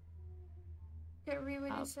 Can't read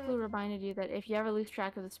what you said. Flu reminded you that if you ever lose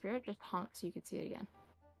track of the spirit, just honk so you can see it again.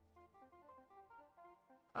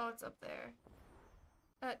 Oh, it's up there.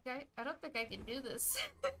 Guy, I don't think I can do this.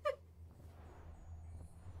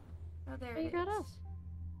 Oh, there it is. You got us.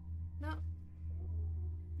 No.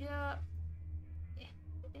 Yeah.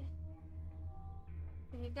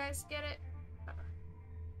 Can you guys get it?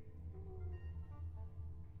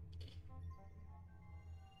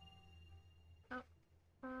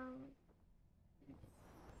 Oh,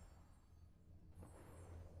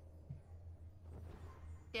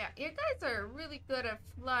 yeah, you guys are really good at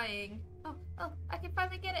flying. Oh, I can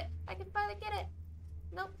finally get it. I can finally get it.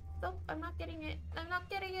 Nope, I'm not getting it. I'm not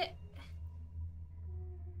getting it.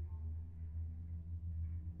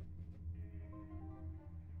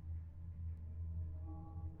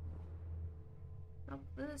 Nope,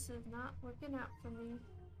 this is not working out for me.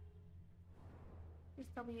 Please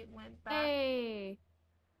tell me it went back. Hey!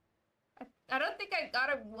 I don't think I got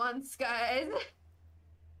it once, guys.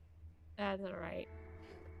 That's alright.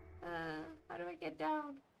 How do I get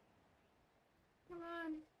down? Come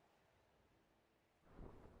on.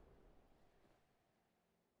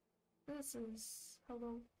 This is...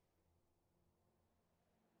 Hello.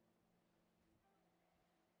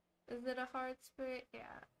 Is it a hard spirit? Yeah.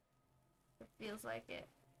 It feels like it.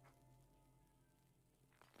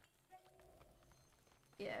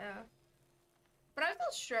 Yeah. But I'm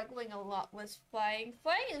still struggling a lot with flying.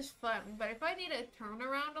 Flying is fun, but if I need to turn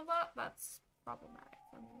around a lot, that's problematic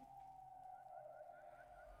for me.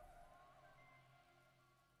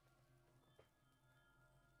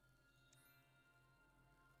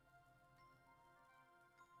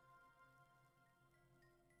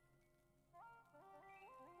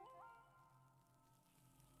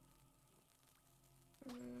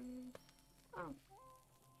 Oh.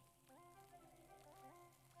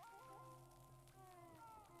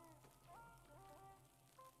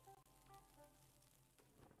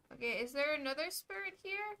 Okay, is there another spirit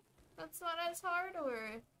here that's not as hard,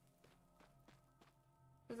 or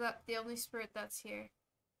is that the only spirit that's here?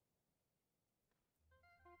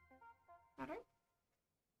 Matter?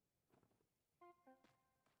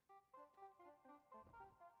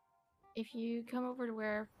 If you come over to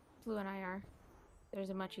where Flu and I are, there's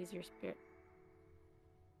a much easier spirit.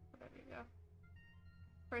 There we go.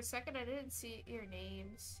 For a second, I didn't see your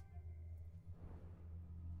names.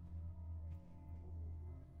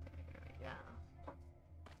 There we go.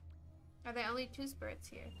 Are there only 2 spirits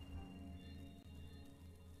here?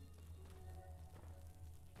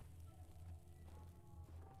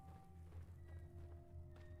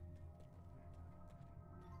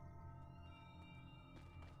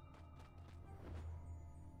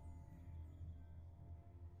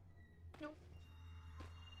 Nope.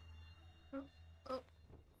 Oh, oh.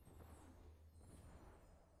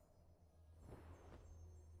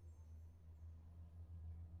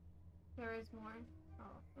 There is more.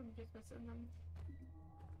 Oh, I'm just missing them.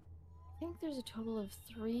 I think there's a total of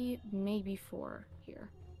 3, maybe 4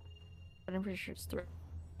 here. But I'm pretty sure it's 3.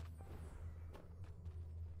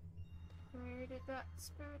 Where did that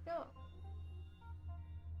spirit go?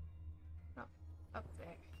 Oh, up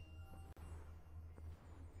there.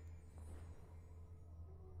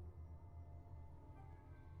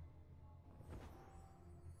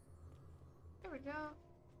 There we go.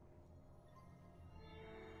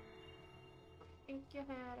 Thank you,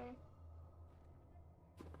 Hatter.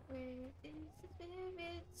 Where is the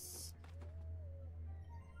spirits?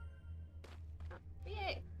 Oh,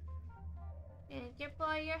 yay! Thank you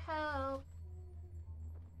for your help.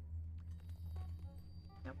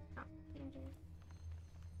 Nope, not danger.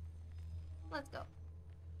 Let's go.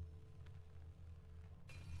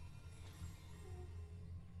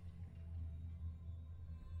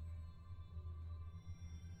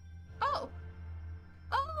 Oh!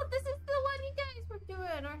 Oh, this is the one you guys were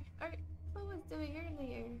doing, or what was doing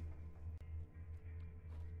earlier.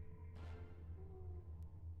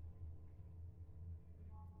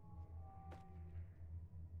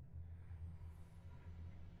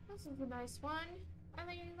 This is a nice one. I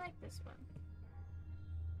really like this one.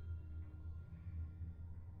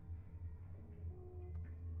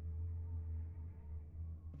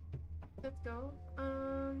 Let's go.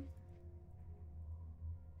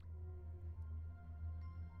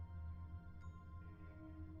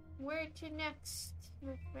 Where to next,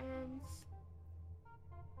 my friends?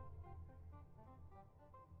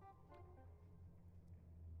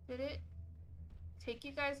 Did it take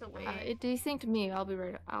you guys away? It desynced me. I'll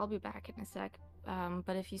be back in a sec.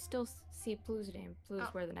 But if you still see Plu's name, Plu's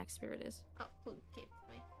where the next spirit is. Oh, Plu came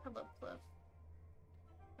to me. Hello, Plu.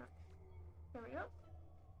 Oh, there we go.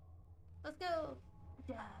 Let's go.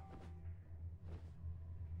 Yeah.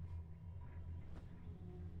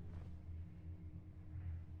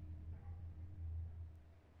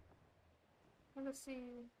 Let's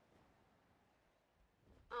see.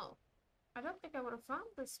 Oh, I don't think I would have found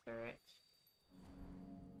this spirit.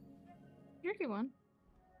 Tricky one.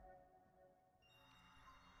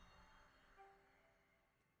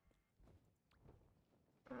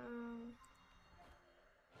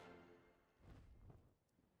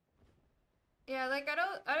 Yeah, like I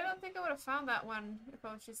don't think I would have found that one if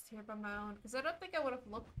I was just here by my own, because I don't think I would have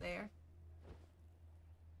looked there.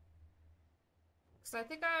 Because I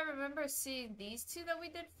think I remember seeing these two that we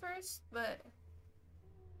did first, but...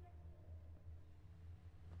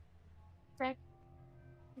 Right.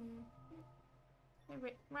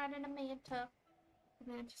 Riding a manta.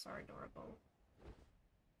 Mantas are adorable.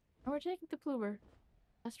 And we're taking the Pluber.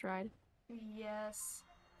 Best ride. Yes.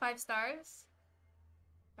 5 stars?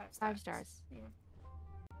 5 stars. 5 stars. Yeah.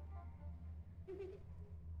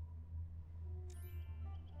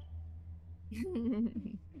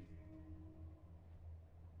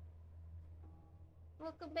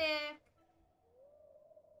 Welcome back.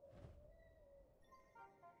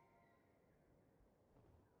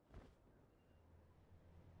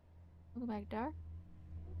 Welcome back, Dar.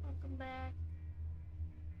 Welcome back.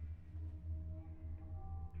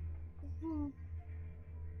 Oh,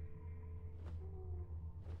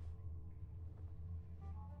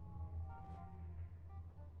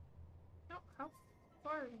 how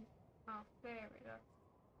far? Oh, there we go.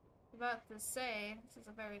 About to say, this is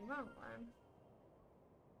a very long one.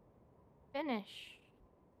 Finish.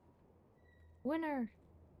 Winner.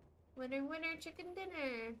 Winner, winner, chicken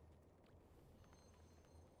dinner.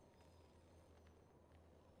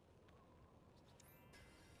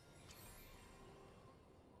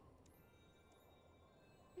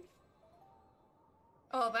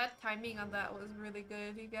 Oh, that timing on that was really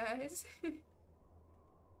good, you guys.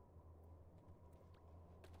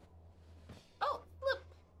 Oh, flip.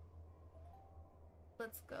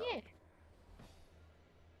 Let's go. Yeah.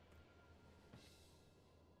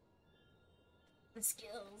 The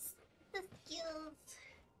skills. The skills.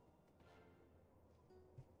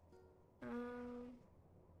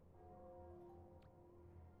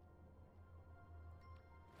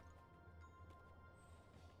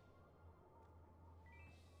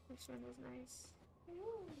 This one is nice.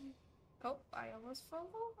 Ooh. Oh, I almost fell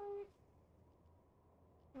over.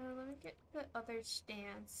 Let me get the other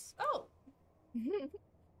stance. Oh!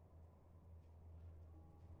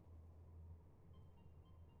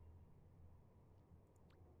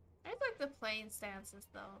 I like the plain stances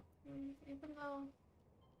though. Even though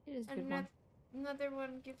It is a good one. another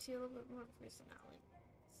one gives you a little bit more personality.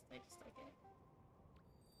 I just like it.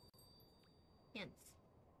 Hands.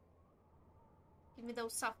 Give me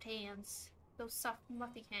those soft hands. Those soft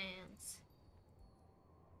muffy hands.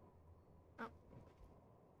 Oh.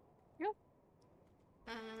 Yep.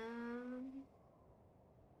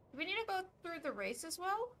 Do we need to go through the race as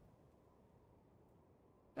well?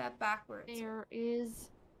 That backwards. There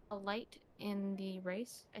is a light in the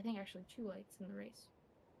race. I think actually 2 lights in the race.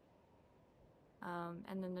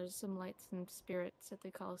 And then there's some lights and spirits at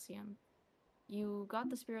the Colosseum. You got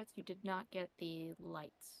the spirits, you did not get the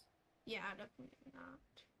lights. Yeah, definitely not.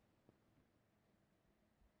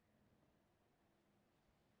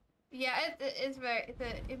 Yeah, it's very,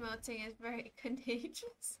 the emoting is very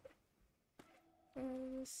contagious. I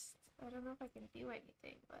don't know if I can do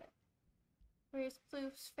anything, but where's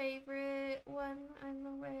Floof's favorite one I'm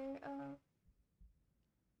aware of?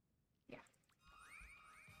 Yeah.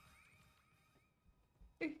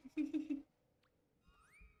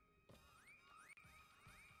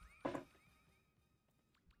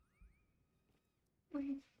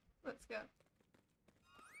 Wait, let's go.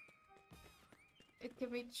 It can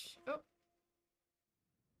reach. Oh.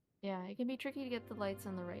 Yeah, it can be tricky to get the lights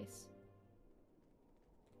in the race.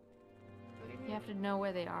 What do you You mean? have to know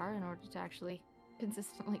where they are in order to actually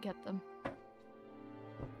consistently get them.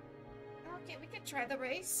 Okay, we could try the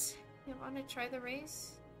race. You want to try the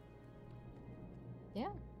race?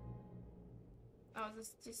 Yeah. Oh, is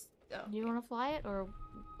this just... Oh, Do you want to fly it, or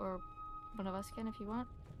one of us can if you want?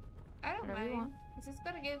 I don't whatever you mind. want. Is this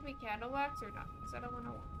gonna give me candle wax or not? Because I don't want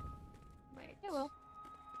to... Like... It will.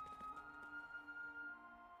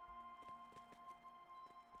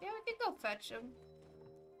 Yeah, we can go fetch him.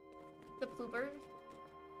 The Bluebird.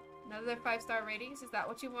 Another 5-star ratings. Is that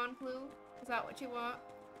what you want, Blue? Is that what you want?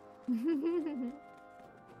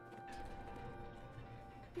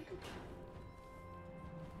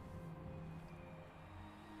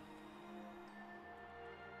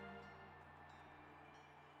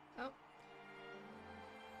 Oh.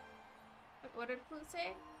 What did Blue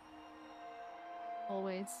say?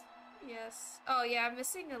 Always. Yes. Oh yeah, I'm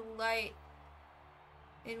missing a light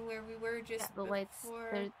in where we were just Yeah, the before. lights.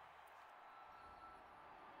 They're...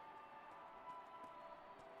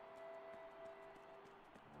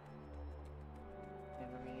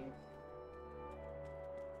 Memories.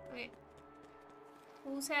 Wait.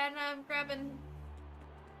 Whose hand I'm grabbing?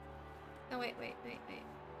 No, wait.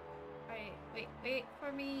 Alright, wait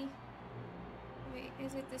for me. Wait,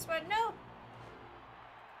 is it this one? No!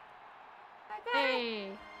 I got it! Hey!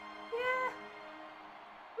 Yeah!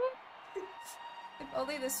 If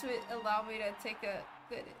only this would allow me to take a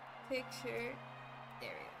good picture.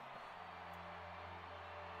 There we go.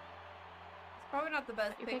 It's probably not the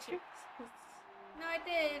best Your picture. picture? No, I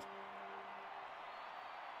did.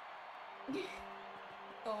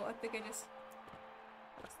 Oh, I think I just...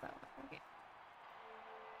 What's that one? Okay.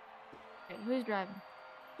 Okay, who's driving?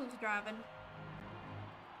 Who's driving?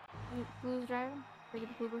 Who's driving? Look at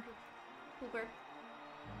the Uber. Uber.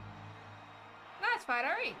 No, it's fine. I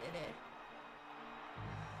already did it.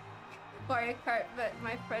 Mario Kart, but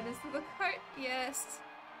my friend is in the cart. Yes.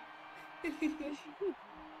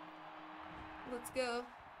 Let's go.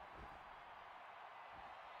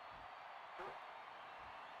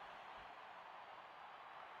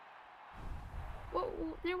 Well,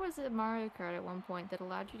 there was a Mario Kart at one point that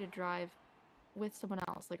allowed you to drive with someone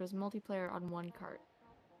else. Like, it was multiplayer on one cart.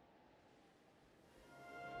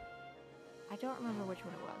 I don't remember which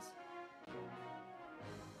one it was.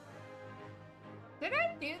 Did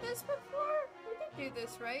I do this before? We did do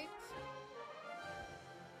this, right?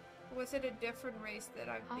 Or was it a different race that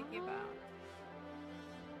I'm thinking about?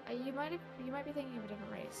 You might be thinking of a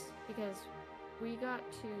different race, because we got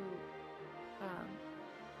to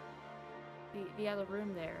the other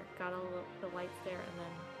room there, got all the lights there, and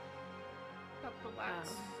then Got the wax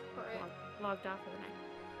for it. logged off for the night.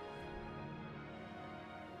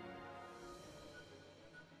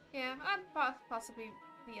 Yeah, possibly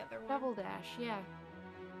the other one. Double dash, yeah.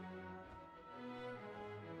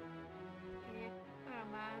 Yeah, I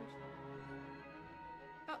don't mind.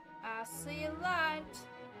 Oh, I see a light.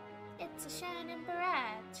 It's a shining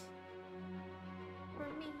bright for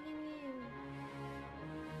me and you.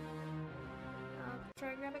 I'll try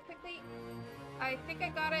and grab it quickly. I think I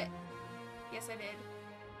got it. Yes, I did.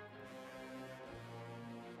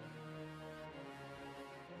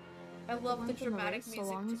 I love the ones in dramatic race, music.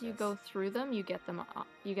 So long to as you this. go through them, you get them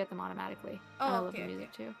automatically. Oh, and I love okay, the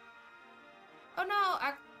music too. Oh no,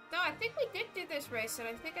 I think we did do this race, and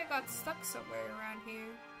I think I got stuck somewhere around here.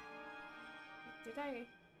 Did I?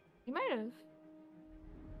 You might have.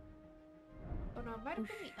 Oh no, it might have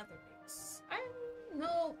been the other race.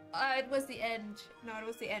 No, it was the end. No, it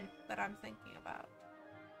was the end that I'm thinking about.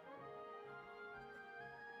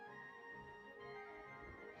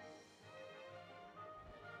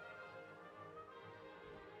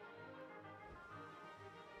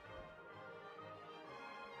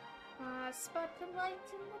 Spot the light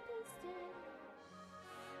in the distance.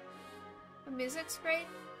 The music's great.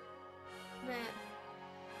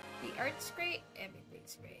 The art's great.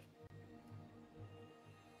 Everything's great.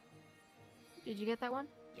 Did you get that one?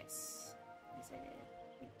 Yes. Yes, I did.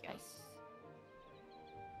 Thank you. Nice.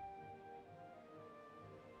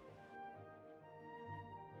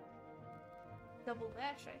 Double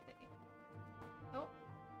dash, I think. Oh.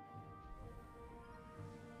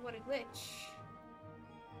 What a glitch.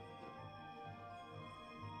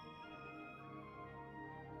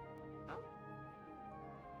 Oh.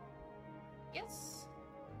 Yes.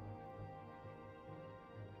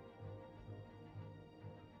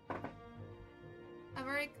 I've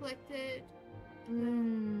already collected.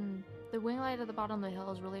 The wing light at the bottom of the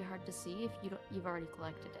hill is really hard to see if you've already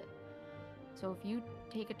collected it. So if you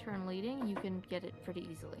take a turn leading, you can get it pretty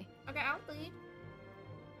easily. Okay, I'll lead.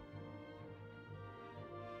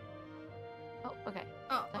 Oh, okay.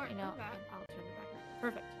 Oh, Let alright, me know, I'm back. and I'll turn it back.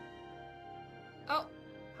 Perfect. Oh,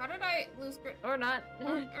 how did I lose grip? Or not.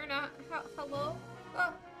 Or not? Hello?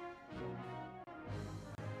 Oh.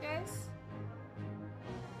 Guys?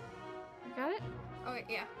 You got it?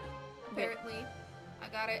 wait, yeah. Okay. Apparently, I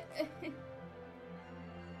got it.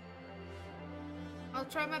 I'll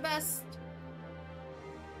try my best.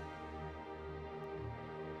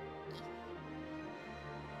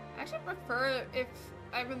 I actually prefer if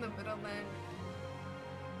I'm in the middle then.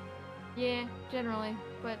 Yeah, generally,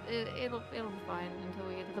 but it'll be fine until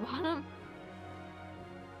we get to the bottom.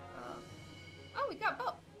 Oh, we got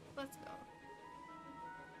both. Let's go.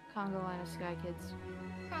 Congo line of Sky Kids.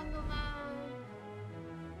 Congo Line.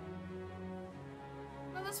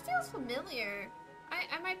 Well, this feels familiar.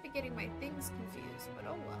 I might be getting my things confused, but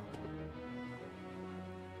oh well.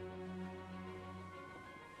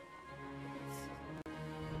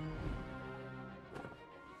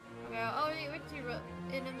 Okay, I'll meet with you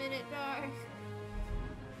in a minute, Dar.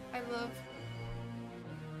 I love...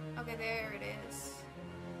 Okay, there it is.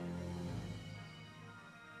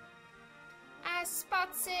 I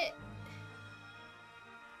spots it!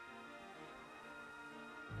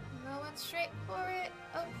 Going straight for it.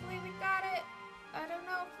 Hopefully we got it. I don't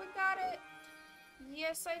know if we got it.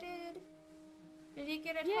 Yes, I did. Did you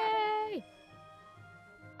get it? Yay!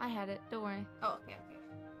 I had it. Don't worry. Oh, okay, okay.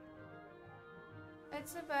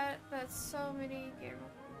 It's a bet that so many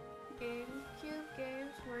GameCube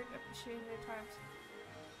games weren't appreciating their times.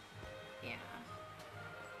 Yeah.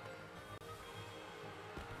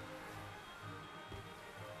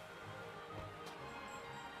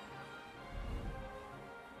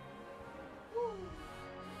 Woo.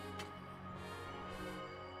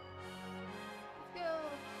 Let's go.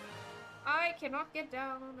 I cannot get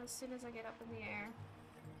down as soon as I get up in the air.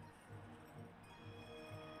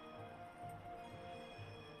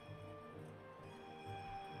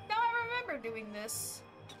 Now I remember doing this.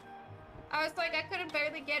 I was like, I couldn't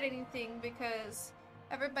barely get anything because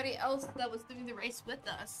everybody else that was doing the race with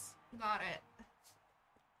us got it.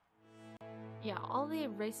 Yeah, all the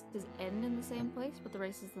races end in the same place, but the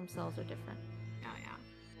races themselves are different. Oh, yeah.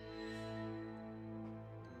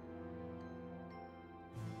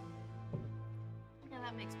 Yeah,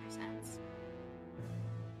 that makes more sense.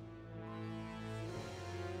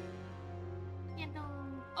 Candle.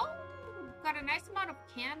 Oh, got a nice amount of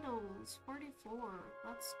candles. 44.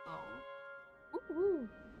 Let's go. Woo!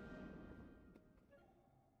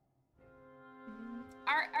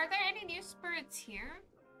 Are there any new spirits here?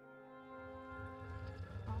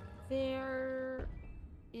 There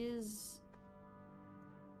is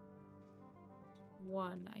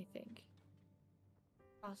one, I think.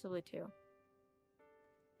 Possibly two.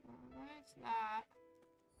 Where's that?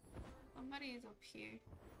 Somebody's up here.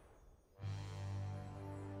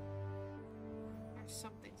 Or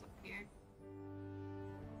something's up here.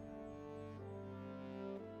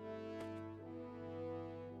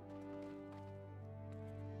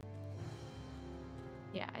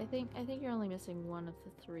 Yeah, I think you're only missing one of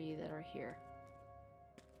the three that are here.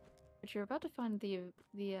 But you're about to find the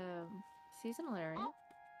seasonal area. Oh.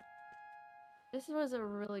 This was a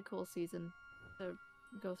really cool season to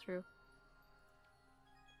go through.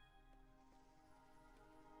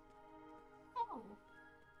 Oh.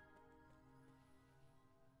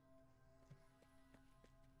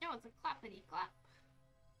 No, it's a clappity clap.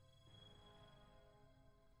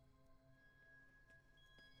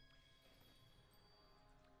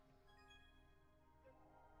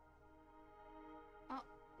 Oh,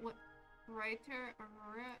 what? Writer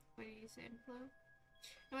Aurora? What did you say, Flo?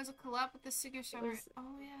 It was a collab with the singer songwriter.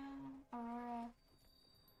 Oh yeah, Aurora.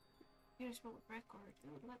 Here's what record.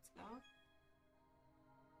 Dude, let's go.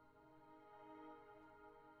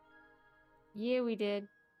 Yeah, we did.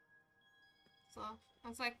 So I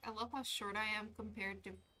was like, I love how short I am compared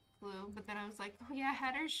to Flo, but then I was like, oh yeah,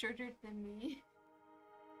 Hatter's shorter than me.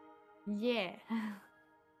 Yeah.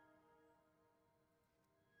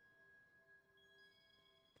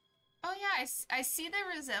 Oh yeah, I see the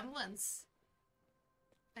resemblance.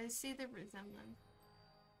 I see the resemblance.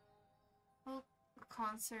 Oh, a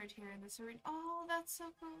concert here in this arena. Oh, that's so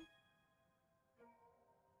cool.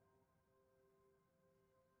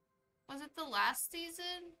 Was it the last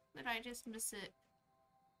season? Did I just miss it?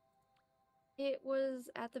 It was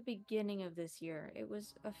at the beginning of this year. It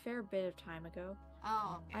was a fair bit of time ago.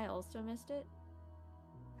 Oh, okay. I also missed it.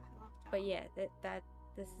 I love But yeah,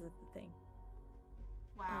 this is the thing.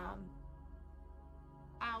 Wow.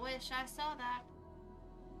 I wish I saw that.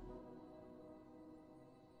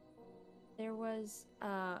 There was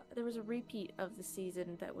a repeat of the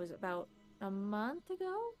season that was about a month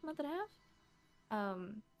ago, month and a half,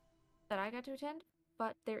 that I got to attend.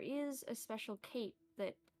 But there is a special cape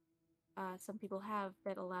that some people have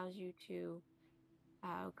that allows you to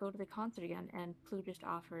go to the concert again, and Plu just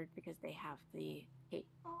offered because they have the cape.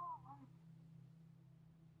 Oh.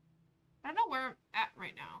 I don't know where I'm at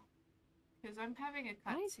right now. Because I'm having a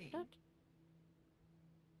I cutscene. don't-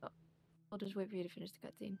 Oh, I'll just wait for you to finish the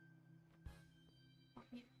cutscene.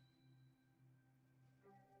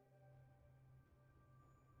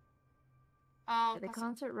 Oh, The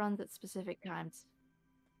concert runs at specific times,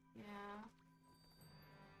 yeah.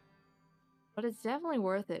 but it's definitely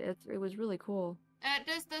worth it. It was really cool.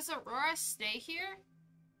 Does Aurora stay here?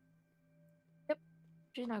 Yep,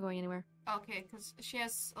 she's not going anywhere. Okay, because she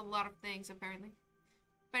has a lot of things apparently.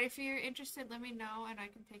 But if you're interested, let me know and I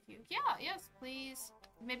can take you. Yeah, yes, please.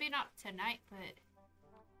 Maybe not tonight, but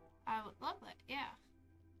I would love that. Yeah.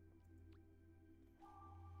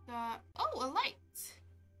 Oh, a light.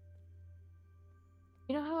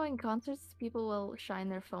 You know how in concerts people will shine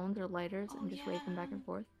their phones or lighters Oh, and just wave them back yeah. and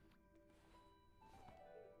forth?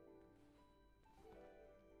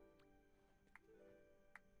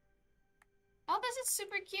 Oh, this is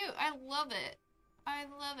super cute. I love it. I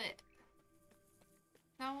love it.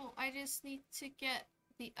 Now I just need to get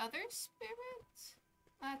the other spirit.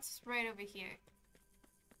 That's right over here.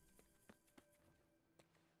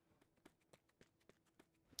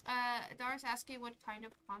 Doris asking what kind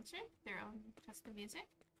of concert? Their own custom music?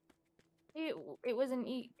 It was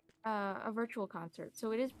a virtual concert,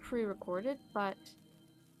 so it is pre-recorded, but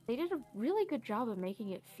they did a really good job of making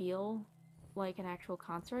it feel like an actual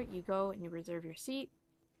concert. You go and you reserve your seat.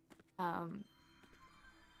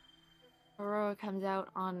 Aurora comes out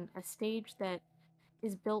on a stage that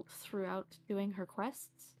is built throughout doing her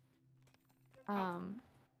quests. And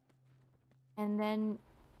then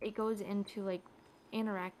it goes into like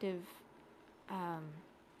interactive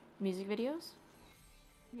music videos.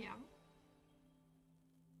 Yeah.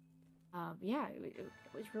 Yeah, it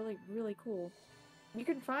was really, really cool. You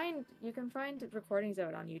can find recordings of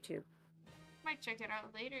it on YouTube. Might check it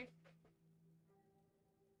out later.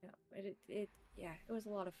 Yeah, yeah, it was a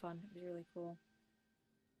lot of fun. It was really cool.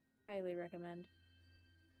 Highly recommend.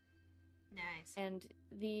 Nice. And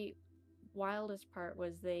the wildest part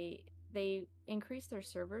was they increased their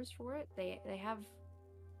servers for it. They have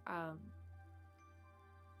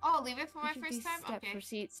Oh, leave it for my each of first these time? steps Okay.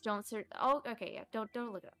 receipts don't search. Oh, okay, yeah. Don't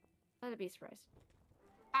look it up. Let it be a surprise.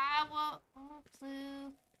 I will. Oh,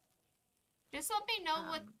 blue. Just let me know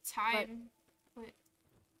what time. What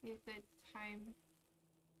is the time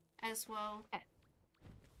as well?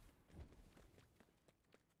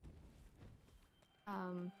 I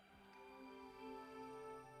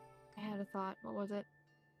had a thought. What was it?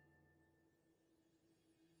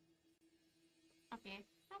 Okay,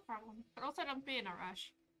 no problem. But also, don't be in a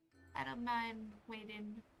rush. I don't mind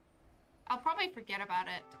waiting. I'll probably forget about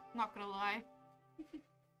it. Not gonna lie.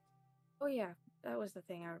 Oh yeah, that was the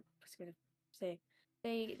thing I was gonna say.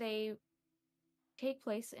 They take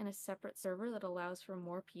place in a separate server that allows for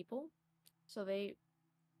more people. So they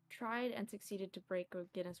tried and succeeded to break a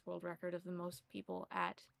Guinness World Record of the most people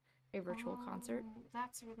at a virtual concert.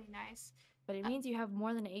 That's really nice. But it means you have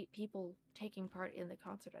more than 8 people taking part in the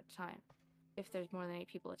concert at a time, if there's more than 8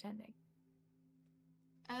 people attending.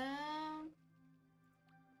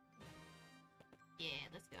 Yeah,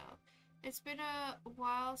 let's go. It's been a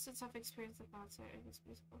while since I've experienced a concert in this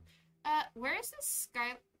musical. Where is the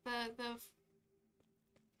sky? The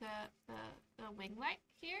wing light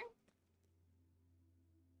here?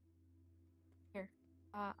 Here,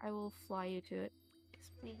 I will fly you to it.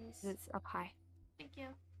 Yes, please. It's up high. Thank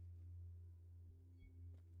you.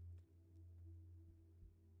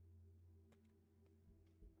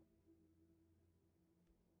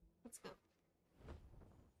 Let's go.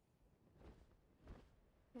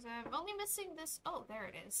 Because I'm only missing this. Oh, there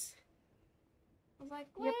it is. I was like,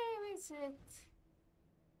 where is it?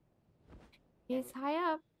 It's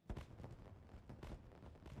high up.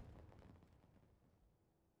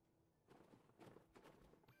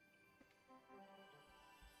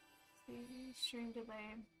 Stream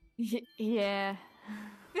delay. Yeah.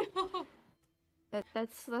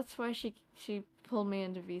 That's why she pulled me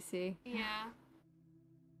into VC. Yeah.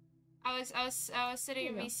 I was sitting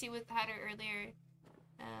in VC with Hatter earlier,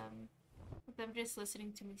 with them just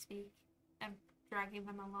listening to me speak and dragging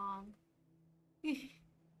them along.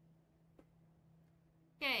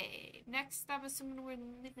 Okay, next I'm assuming we're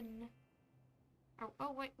living.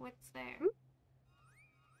 Oh wait, what's there? Oop.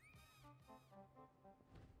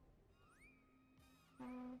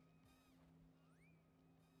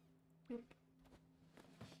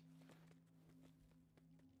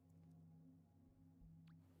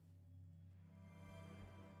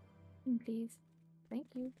 Please. Thank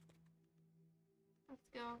you. Let's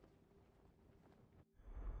go.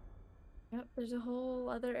 Yep, there's a whole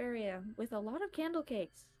other area with a lot of candle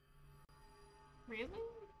cakes. Really?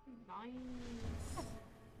 Nice.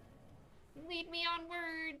 Lead me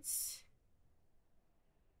onwards.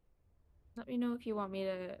 Let me know if you want me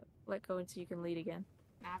to let go so you can lead again.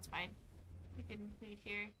 Nah, it's fine. You can lead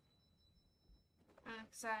here.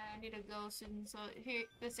 Cause I need to go soon. So here,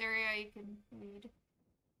 this area, you can lead.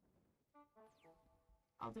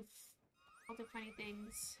 I'll do funny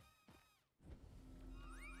things.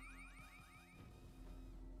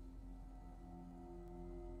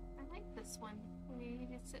 I like this one. Where you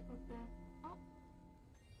just sit with the. Oh.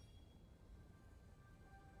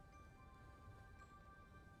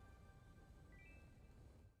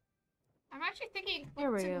 I'm actually thinking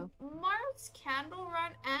There we go. Mars Candle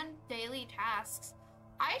Run and daily tasks.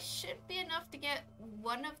 I should be enough to get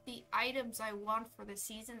one of the items I want for the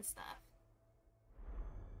season stuff.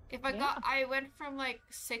 If I went from like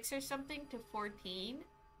 6 or something to 14.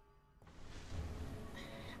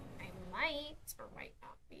 I might or might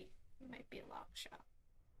not be. It might be a long shot.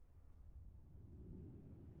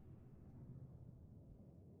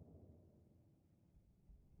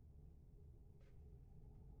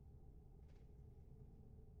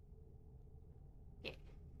 Yeah.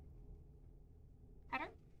 Header?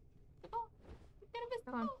 The ball. We got a miss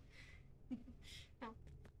the ball. No.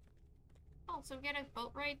 Oh, so we get a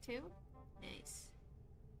boat ride too? Nice.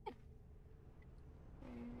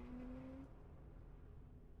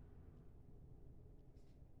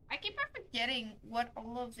 I keep on forgetting what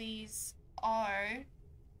all of these are.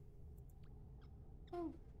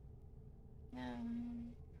 Oh.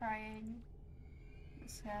 Crying.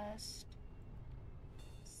 Disgust.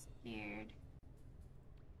 Scared.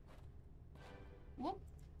 Whoop.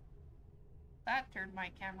 That turned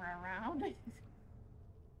my camera around.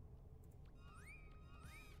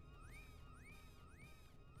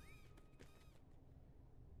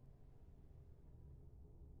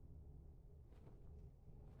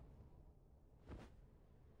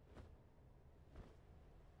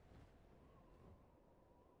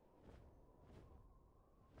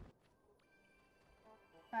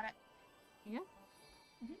 Got it. Yeah.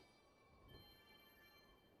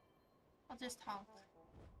 I'll just honk.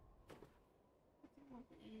 It won't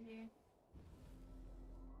be easier.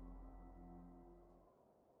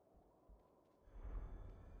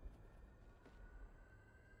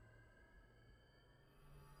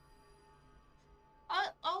 I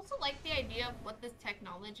also like the idea of what this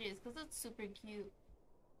technology is because it's super cute.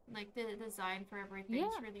 Like the design for everything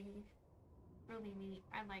is really, really neat.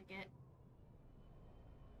 I like it.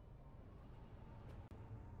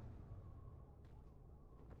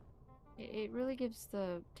 It really gives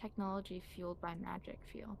the technology fueled by magic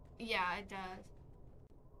feel. Yeah, it does.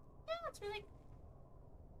 Yeah, it's really.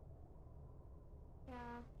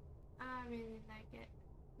 Yeah, I really like it.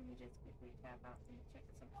 Let me just quickly tab out and check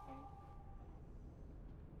something.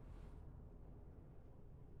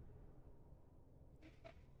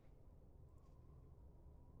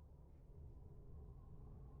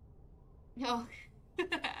 No.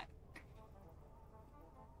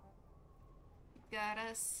 Got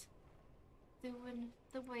us doing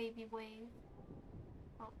the wavy wave.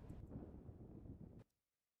 Oh.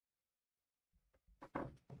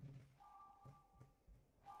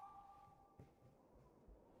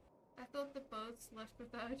 I thought the boats left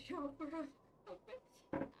without you for a bit.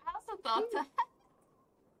 I also thought that.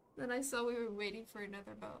 Then I saw we were waiting for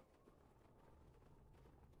another boat.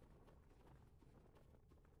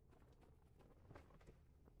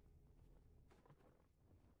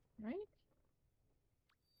 Right?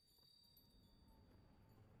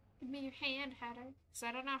 Give me your hand, Hatter. Because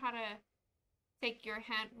I don't know how to take your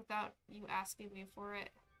hand without you asking me for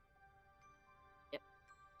it. Yep.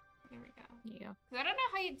 There we go. Yeah. Because I don't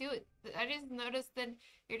know how you do it. I just noticed then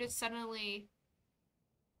you're just suddenly...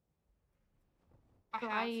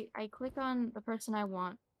 I click on the person I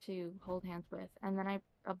want to hold hands with, and then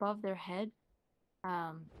above their head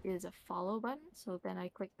is a follow button. So then I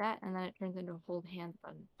click that, and then it turns into a hold hands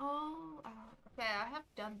button. Oh, okay. I have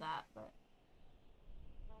done that, but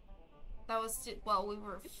that was well, we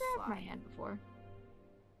were I've grabbed my hand before.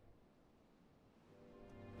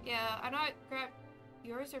 Yeah, I know I grabbed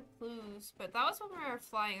yours or Blue's, but that was when we were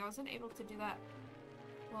flying. I wasn't able to do that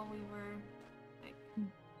while we were like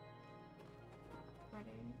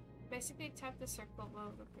running. Basically, tap the circle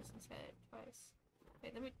above the person's head twice.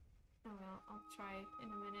 Wait, let me. Oh well, I'll try in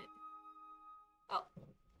a minute. Oh,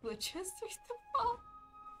 glitches through the wall.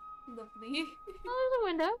 Lovely. Oh, there's a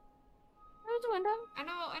window. There's a window.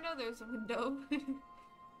 I know there's a window.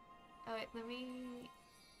 Alright, let me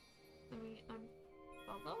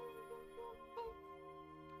unfollow.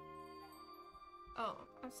 Oh,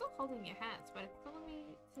 I'm still holding your hands, but it's telling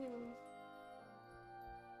me to...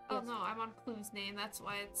 Oh yes. no, I'm on Clue's name, that's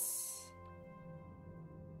why it's...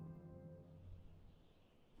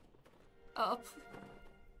 Oh.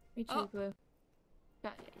 Me too, Oh. Blue.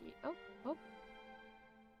 Oh, oh.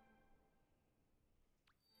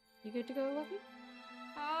 You good to go, Lucky?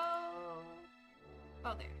 Oh.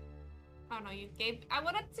 Oh, there. Oh no, you gave. I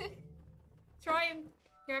wanted to try and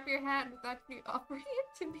grab your hand without you offering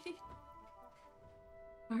it to me.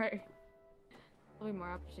 Alright. There'll be more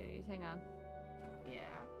opportunities. Hang on. Yeah,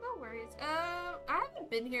 no worries. I haven't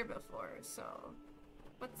been here before, so.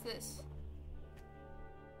 What's this?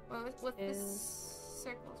 What's this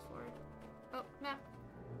circles for? Oh, map.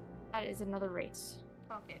 That is another race.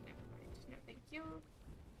 Okay, never mind. No, thank you.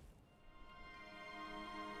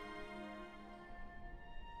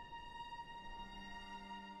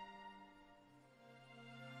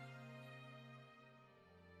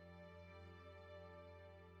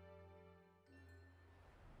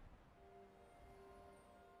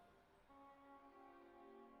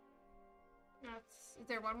 Is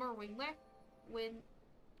there one more wing left? Wing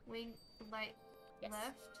light Yes.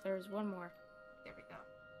 left? There's one more. There we go.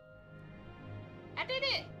 I did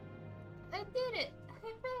it! I did it!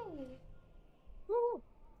 Hooray! Woo!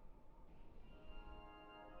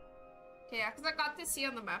 Okay, yeah, because I got to see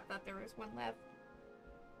on the map that there was one left.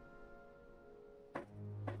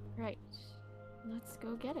 Right. Let's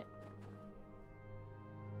go get it.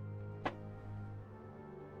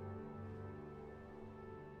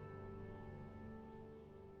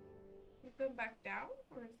 You going back down?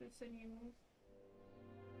 Or is this a new move?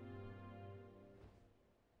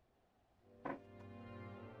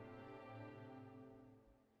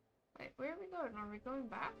 Wait, where are we going? Are we going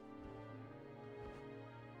back?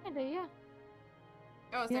 Kinda, yeah.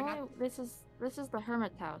 Oh, is The there only, not? this is the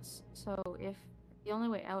hermit's house. So if the only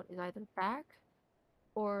way out is either back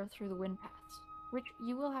or through the wind paths, which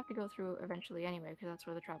you will have to go through eventually anyway, because that's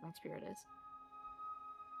where the traveling spirit is.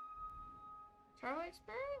 Traveling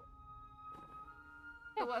Spirit?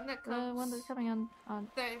 Yeah, The one that comes... The one that's coming on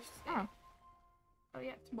Thursday. Oh. Oh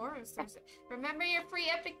yeah, tomorrow's Thursday. Remember your free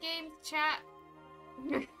Epic Games chat?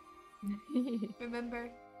 Remember?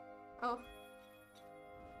 Oh.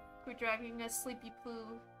 We're dragging a sleepy poo.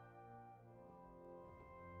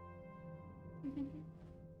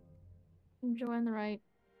 Enjoying the ride.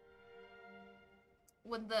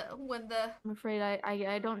 when the I'm afraid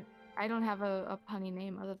I don't have a punny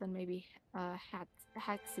name other than maybe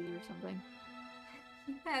Hatsy or something.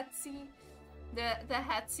 Hatsy, the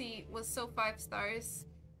Hatsy was so 5 stars.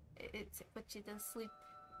 It put you to sleep.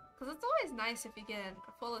 Cause it's always nice if you get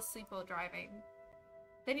full asleep while driving.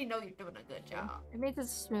 Then you know you're doing a good job. It makes it a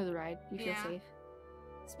smooth ride. You feel Yeah. safe.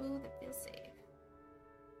 Smooth and feel safe.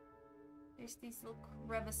 There's these little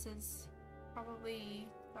crevices. Probably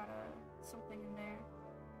got something in there.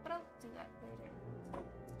 But I'll do that later.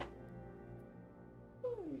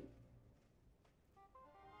 Ooh.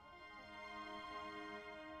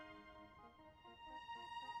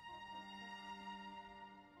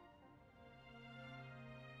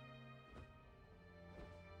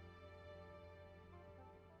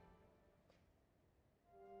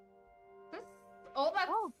 This all that.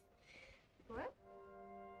 Oh, What?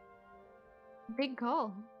 big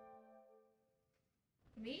call.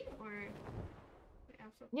 Me or?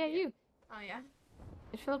 Yeah, you. Oh yeah.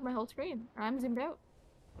 It filled my whole screen. I'm zoomed out.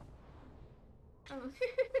 Oh.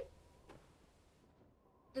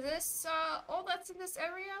 Is this all that's in this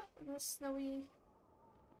area? In this snowy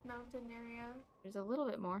mountain area? There's a little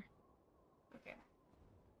bit more, Okay.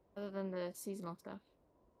 other than the seasonal stuff.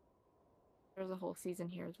 There's a whole season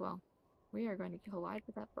here as well. We are going to collide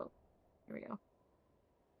with that boat. Here we go.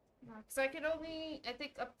 No, because I can only, I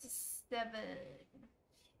think, up to 7.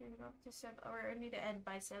 Here we go, up to 7. Or I need to end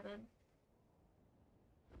by 7.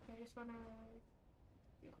 I just want to...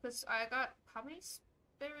 Because I got, how many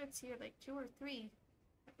spirits here? Like 2 or 3,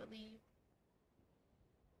 I believe.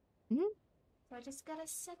 Mhm. So I just gotta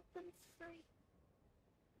set them free.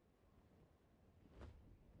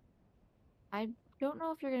 I don't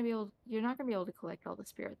know if you're gonna be able. You're not gonna be able to collect all the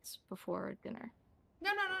spirits before dinner.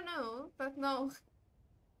 No. But no.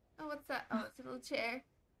 Oh, what's that? Oh, it's a little chair.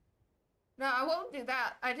 No, I won't do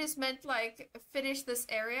that. I just meant, like, finish this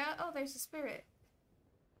area. Oh, there's a spirit.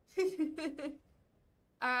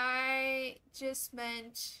 I just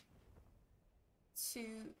meant to,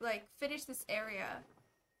 like, finish this area.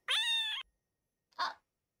 Ah!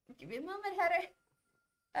 Give me a moment, Heather.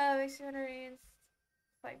 Oh, make sure to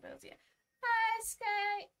like those, yeah. Hi,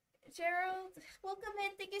 Sky. Gerald, welcome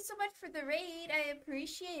in. Thank you so much for the raid. I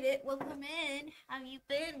appreciate it. Welcome in. How you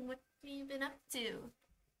been? What have you been up to?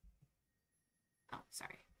 Oh,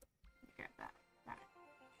 sorry. Let me grab that.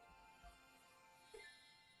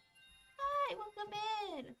 Hi, welcome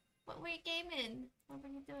in. What were you gaming? What were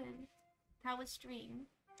you doing? How was stream?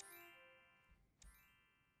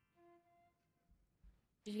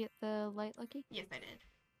 Did you get the light, Lucky? Yes, I did.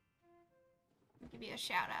 I'll give you a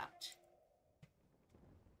shout out.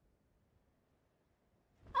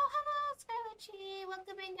 Oh, hello, Scarlet Chi.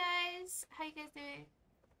 Welcome in, guys. How you guys doing?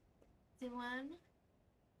 Doing?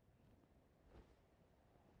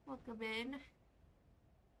 Welcome in.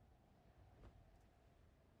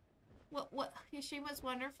 What? Your stream was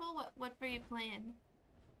wonderful. What were you playing?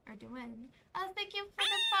 Or doing? Oh, thank you for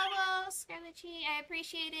the follow, Scarlet Chi. I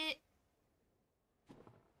appreciate it.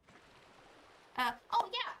 Oh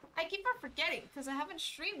yeah, I keep on forgetting because I haven't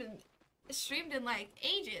streamed in like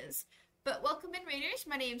ages. But welcome in, Raiders.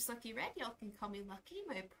 My name's Lucky Red. Y'all can call me Lucky.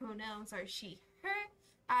 My pronouns are she, her.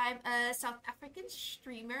 I'm a South African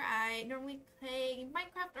streamer. I normally play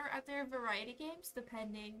Minecraft or other variety games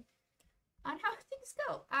depending on how things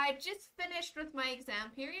go. I just finished with my exam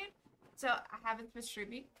period, so I haven't been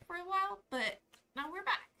streaming for a while, but now we're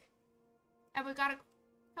back. And we got a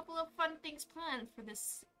couple of fun things planned for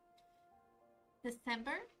this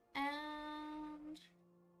December, and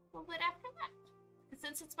a little bit after that,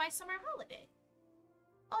 since it's my summer holiday.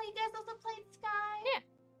 Oh, you guys also played Sky? Yeah.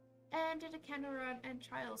 And did a candle run and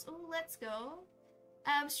trials. Oh, let's go.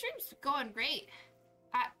 Stream's going great.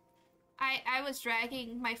 I was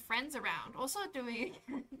dragging my friends around, also doing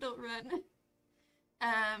a candle run.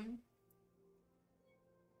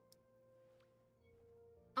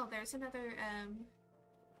 Oh, there's another,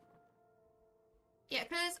 yeah,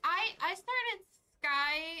 because I started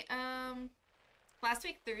Sky, last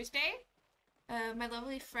week, Thursday. My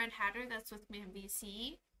lovely friend Hatter, that's with me in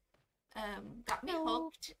BC, got me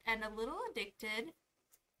hooked and a little addicted.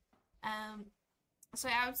 So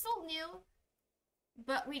yeah, I'm still new,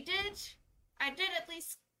 but I did at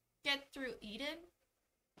least get through Eden.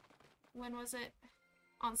 When was it?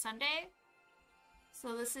 On Sunday.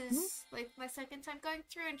 So this is like my second time going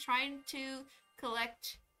through and trying to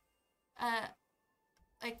collect,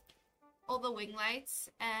 like all the wing lights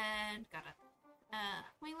and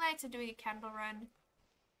wing lights and doing a candle run.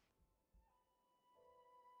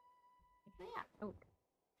 So yeah. Oh,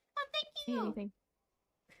 thank you. Anything.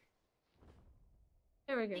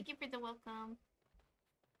 There we go. Thank you for the welcome.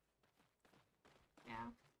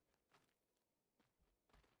 Yeah.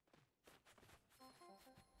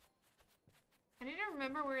 I need to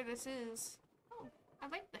remember where this is. Oh, I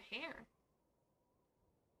like the hair.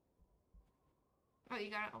 Oh, you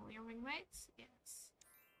got all your wing lights? Yes.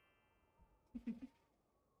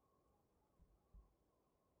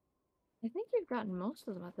 I think you've gotten most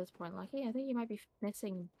of them at this point, Lucky. I think you might be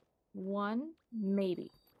missing one,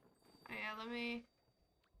 maybe. Oh, yeah, let me...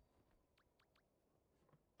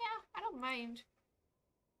 Yeah, I don't mind.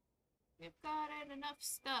 We've gotten enough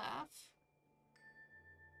stuff.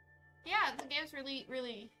 Yeah, the game's really,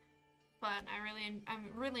 really fun.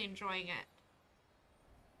 I'm really enjoying it.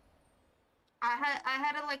 I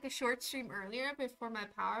had like a short stream earlier before my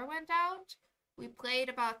power went out. We played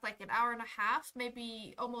about like an hour and a half,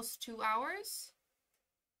 maybe almost 2 hours.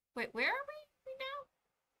 Wait, where are we now?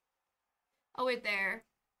 Oh, wait, there.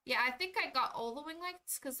 Yeah, I think I got all the wing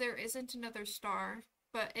lights because there isn't another star.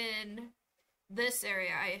 But in this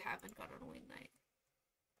area, I haven't gotten a wing light.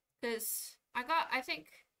 Because I got, I think,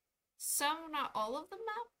 some, not all of the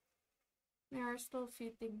map. There are still a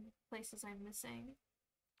few places I'm missing.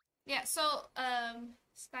 Yeah, so,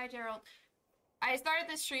 Sky Gerald, I started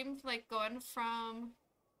this stream, like, going from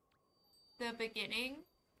the beginning.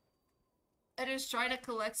 I just trying to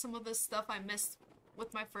collect some of the stuff I missed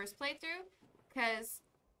with my first playthrough. Because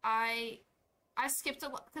I skipped a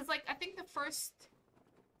lot. Because, like, I think the first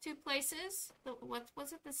 2 places, what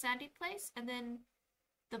was it? The sandy place? And then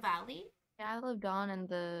the valley? Yeah, I lived on in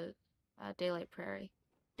the Daylight Prairie.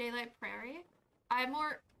 Daylight Prairie? I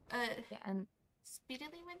more, yeah, and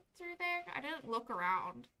speedily went through there. I didn't look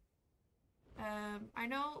around. I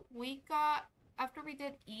know we got, after we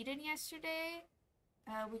did Eden yesterday,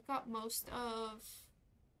 we got most of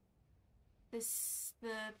this,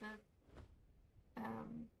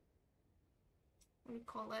 what do you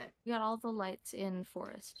call it? we got all the lights in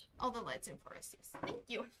Forest. All the lights in Forest, yes. Thank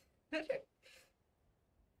you.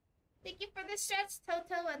 Thank you for the stretch,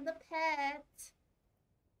 Toto and the pet.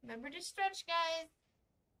 Remember to stretch, guys.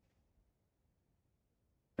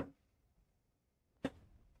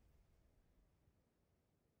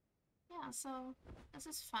 Yeah, so this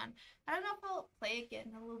is fun. I don't know if I'll play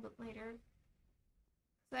again a little bit later.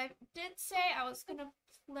 I did say I was gonna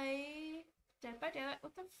play Dead by Daylight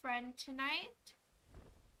with a friend tonight.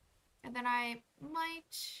 And then I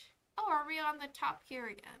might... Oh, are we on the top here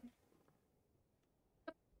again?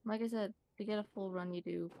 Like I said, to get a full run, you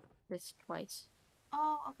do this twice.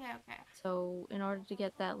 Oh, okay, okay. So, in order to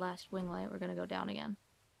get that last wing light, we're gonna go down again.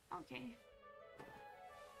 Okay.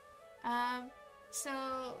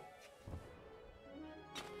 So...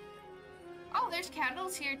 Oh, there's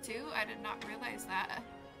candles here too. I did not realize that.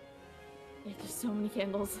 There's just so many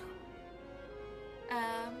candles.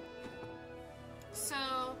 So...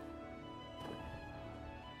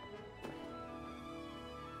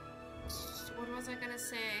 What was I gonna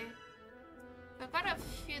say? I've got a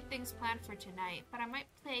few things planned for tonight, but I might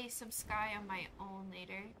play some Sky on my own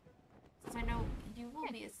later. Since I know you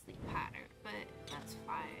will be asleep, Hatter, but that's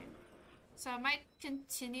fine. So I might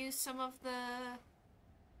continue some of the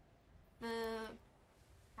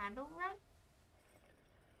candle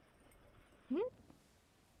run.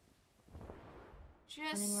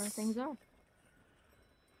 Just Depending where things are.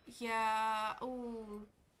 Yeah. Oh,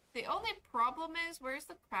 the only problem is where's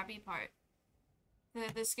the crabby part?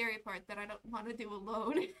 The scary part that I don't want to do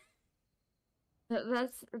alone.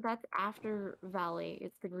 That's after Valley.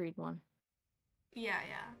 It's the green one. Yeah.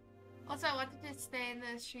 Also, I wanted to stay in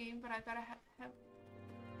the stream, but I gotta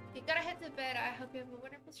you gotta head to bed. I hope you have a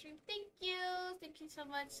wonderful stream. Thank you so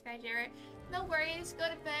much, Sky Jarrett. No worries. Go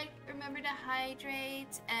to bed. Remember to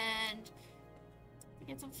hydrate and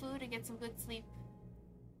get some food and get some good sleep.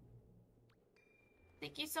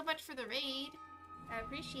 Thank you so much for the raid. I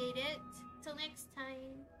appreciate it. Till next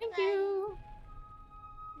time. Thank Bye. you.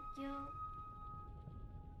 Thank you.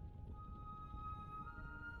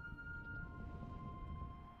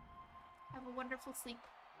 Have a wonderful sleep.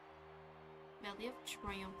 Belly of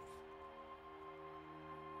Triumph.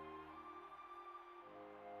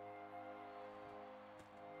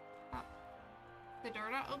 Oh. The door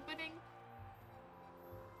not opening?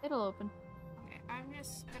 It'll open. Okay, I'm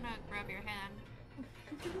just gonna grab your hand.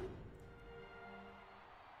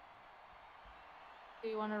 Do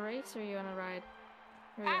you want to race or you want to ride?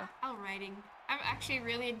 Here we go. I'm riding. I'm actually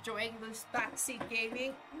really enjoying this backseat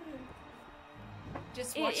gaming.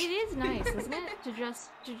 Just watch. It is nice, isn't it? To just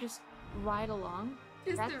ride along.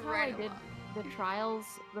 Just That's to how ride I did along. the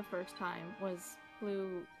trials the first time. Was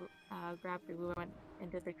Blue grabbed me. We went and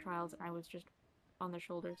did the trials, and I was just on their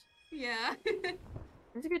shoulders. Yeah. It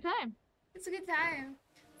was a good time. It's a good time.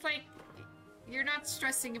 It's like you're not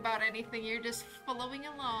stressing about anything. You're just following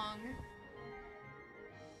along.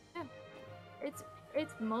 Yeah.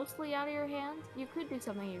 It's mostly out of your hands. You could do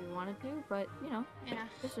something if you wanted to, but you know, Yeah.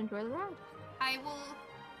 just enjoy the ride. I will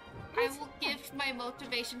give my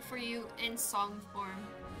motivation for you in song form.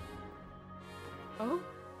 Oh?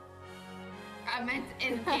 I meant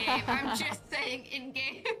in game. I'm just saying in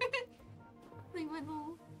game. Like my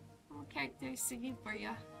little character singing for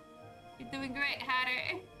you. You're doing great,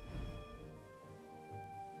 Hatter.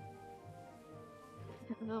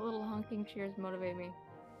 The little honking cheers motivate me.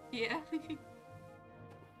 Yeah. Okay,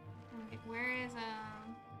 where is here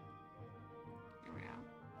we go.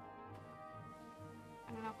 I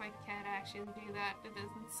don't know if I can actually do that. It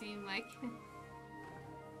doesn't seem like.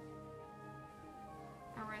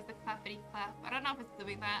 Or where's the clappity clap? I don't know if it's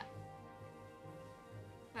doing that.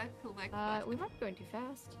 That collect button. We might be going too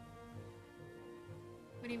fast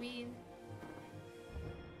What do you mean?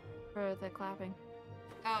 for the clapping.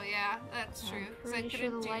 Oh yeah, that's true. I'm 'Cause I pretty sure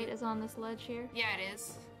the couldn't light do... is on this ledge here. Yeah, it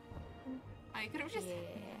is. Oh, you could have just... Yeah.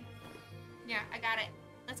 Yeah, I got it.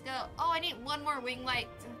 Let's go. Oh, I need one more wing light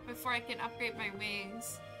before I can upgrade my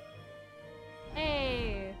wings.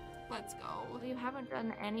 Hey! Let's go. Well, you haven't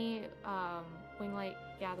done any winglight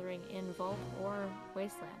gathering in Vault or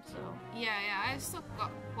Wasteland, so Yeah, I've still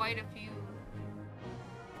got quite a few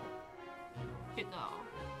to go.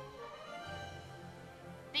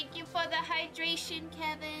 Thank you for the hydration,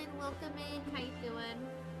 Kevin. Welcome in. How you doing?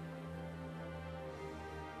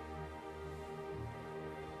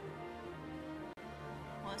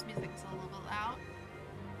 Well, this music's a little bit loud.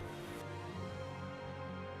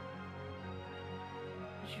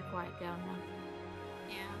 you should quiet down now.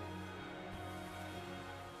 Yeah.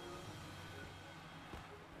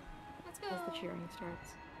 Let's go. As the cheering starts.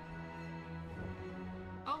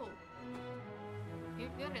 Oh. You're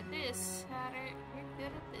good at this, Hatter. You're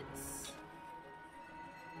good at this.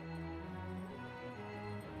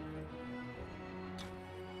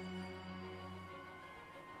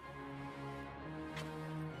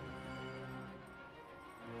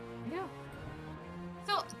 Yeah.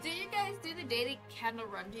 So, do you guys do the daily candle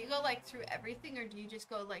run? Do you go like through everything, or do you just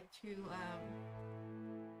go like to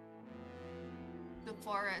the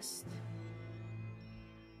forest?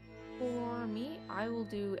 For me, I will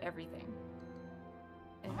do everything.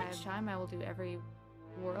 If I have time, I will do every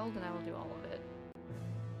world and I will do all of it.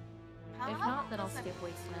 If not, then I'll skip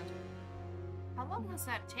Wasteland. How long does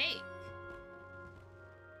that take?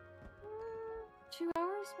 2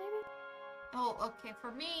 hours, maybe? Oh, okay.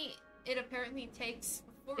 For me, it apparently takes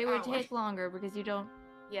 4 It hours. would take longer because you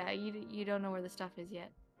Yeah, you don't know where the stuff is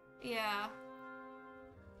yet. Yeah.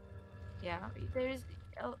 Yeah,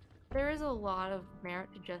 a, there is a lot of merit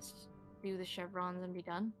to just do the chevrons and be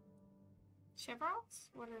done. Chevrons?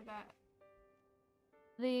 What are that?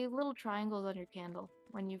 The little triangles on your candle,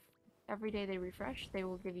 when you every day they refresh, they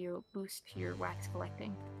will give you a boost to your wax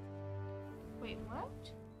collecting. Wait,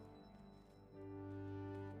 what?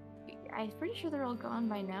 I'm pretty sure they're all gone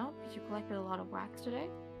by now because you collected a lot of wax today.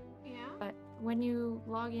 Yeah. But when you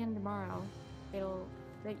log in tomorrow, you'll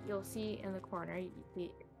see in the corner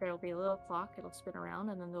there'll be a little clock. It'll spin around,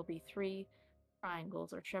 and then there'll be 3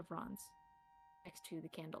 triangles or chevrons next to the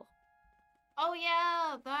candle. Oh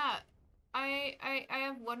yeah, that. I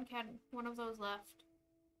have one of those left.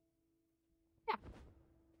 Yeah,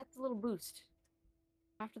 that's a little boost.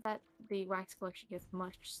 After that, the wax collection gets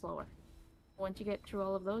much slower. Once you get through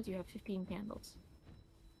all of those, you have 15 candles.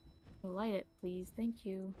 So light it, please. Thank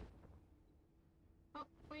you. Oh,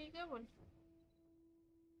 where you going?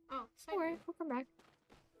 Oh, Don't worry, we'll come back.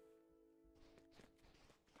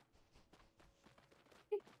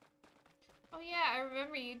 Oh yeah, I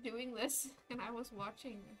remember you doing this, and I was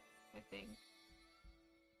watching, I think.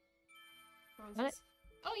 What?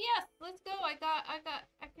 Oh yes, let's go. I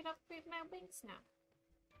can upgrade my wings now.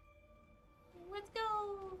 Let's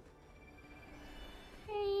go.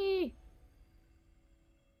 Hey!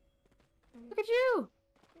 Look at you!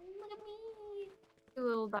 Look at me. 2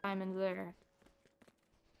 little diamonds there.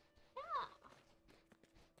 Yeah.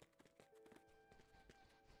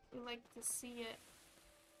 We like to see it.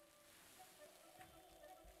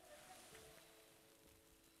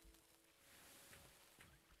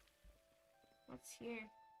 What's here?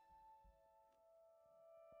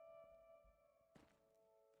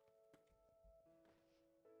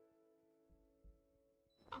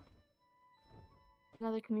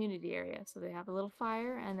 Another community area, so they have a little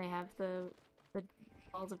fire and they have the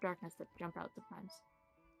balls of darkness that jump out sometimes.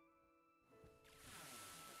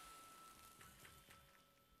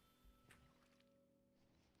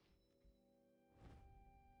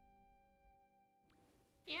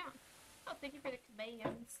 Yeah. Oh, thank you for the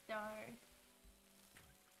command star.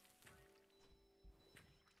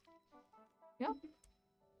 Yep.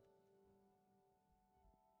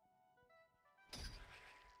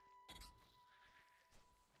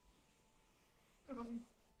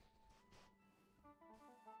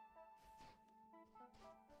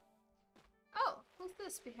 Oh, who's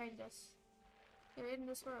this behind us? They're in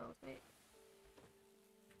this world, right?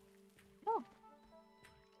 Oh.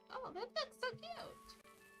 Oh, that looks so cute.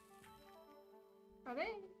 Are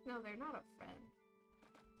they? No, they're not a friend.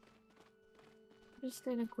 Just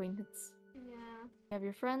an acquaintance. Yeah. You have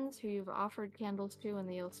your friends who you've offered candles to and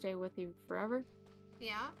they'll stay with you forever.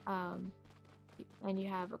 Yeah? And you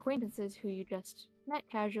have acquaintances who you just met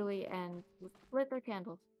casually and lit their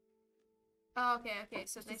candles. Oh, okay,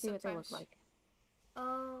 so just they to see what they look sometimes... like.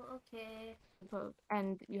 Oh, okay.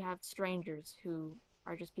 And you have strangers who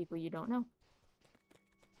are just people you don't know.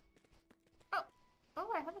 Oh,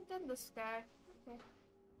 I haven't done this guy. Okay.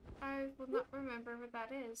 I will not remember what that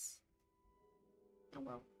is. Oh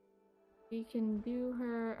well. We can do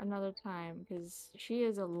her another time, because she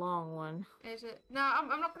is a long one. Is it? No, I'm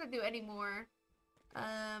not gonna do any more.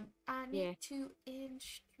 I need to end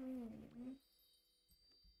stream.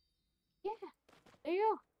 Yeah, there you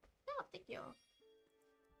go. Oh, thank you.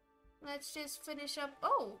 Let's just finish up.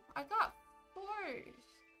 Oh, I got 4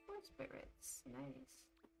 spirits. Nice.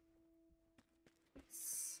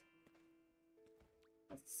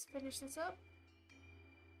 Let's finish this up.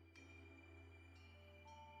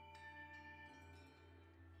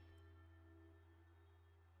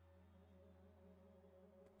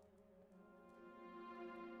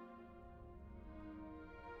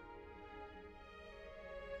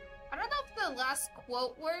 I don't know if the last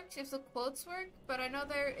quote works, if the quotes work, but I know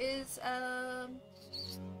there is, yeah,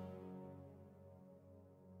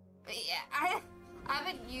 I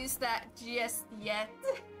haven't used that just yet.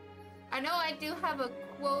 I know I do have a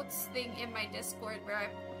quotes thing in my Discord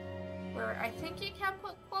where I think you can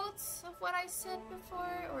put quotes of what I said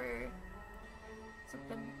before, or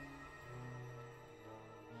something.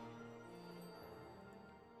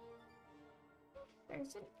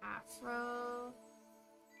 There's an afro.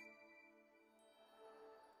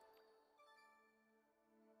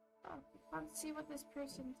 Oh, let's see what this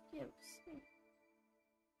person gives.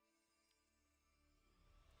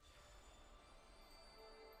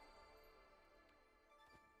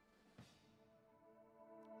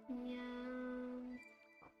 Yeah.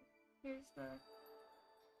 Here's the...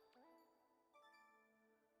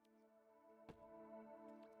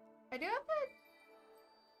 I do have a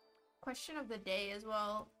question of the day as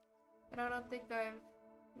well, but I don't think I've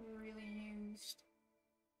really used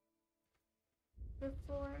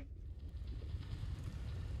before.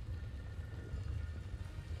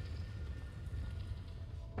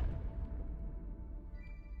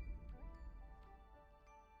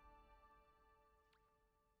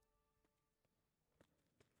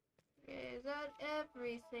 Is that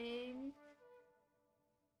everything?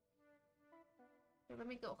 Okay, let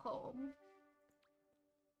me go home.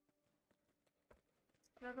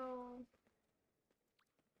 I don't know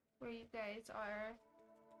where you guys are.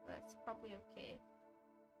 That's probably okay.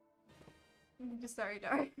 I'm just sorry,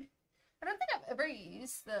 Dar. I don't think I've ever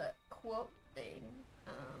used the quote thing.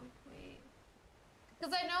 Wait.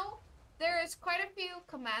 Because I know there is quite a few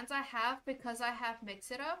commands I have because I have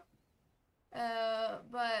Mix It Up.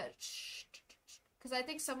 But because I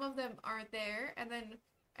think some of them aren't there, and then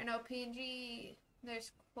I know PNG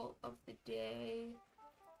there's quote of the day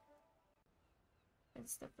and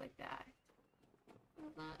stuff like that.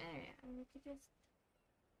 We could just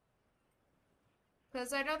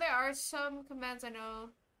because I know there are some commands I know.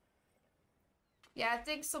 Yeah, I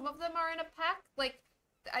think some of them are in a pack. Like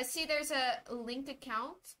I see there's a linked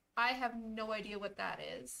account. I have no idea what that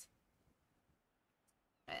is.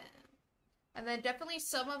 And then definitely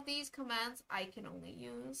some of these commands I can only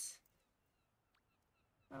use.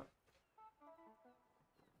 Oh.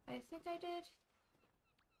 I think I did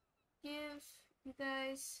give you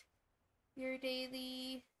guys your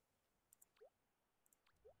daily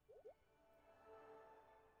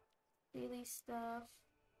stuff.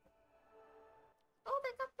 Oh,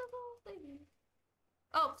 they got the little thing.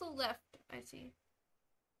 Oh, Plu left. I see.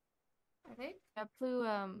 I think. Plu,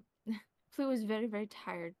 Plu was very, very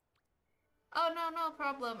tired. Oh, no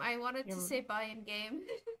problem. I wanted to say bye in game.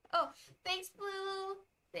 Oh, thanks, Plu.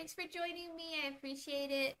 Thanks for joining me. I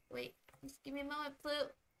appreciate it. Wait, just give me a moment, Plu.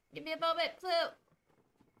 Give me a moment, Plu.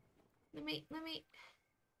 Let me.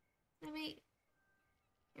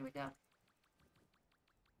 Here we go.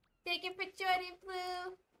 Thank you for joining,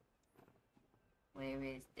 Plu. Where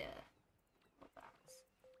is the box?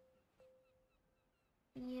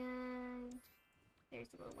 And there's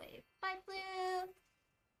a little wave. Bye, Plu.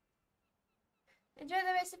 Enjoy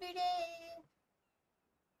the rest of your day.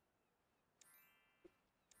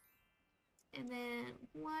 And then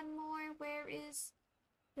one more. Where is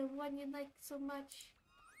the one you like so much?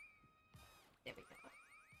 There we go.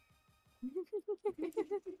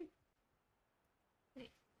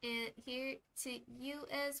 And here to you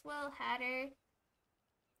as well, Hatter.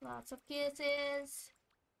 Lots of kisses.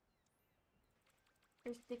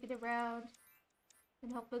 For sticking around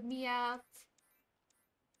and helping me out.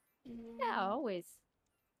 And Yeah, always.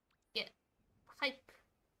 yeah, hype.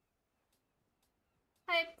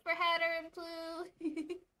 Hype for Hatter and Plu.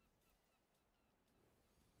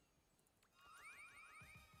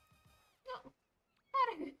 No,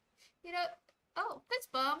 Hatter. You know, oh,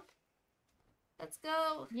 fist bump. Let's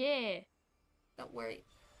go. Yeah. Don't worry.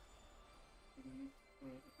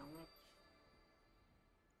 Wait, how much?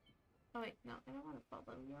 Oh wait, no, I don't want to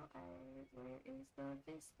follow your eyes. Where is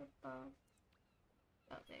the fist bump?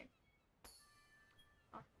 Oh, there.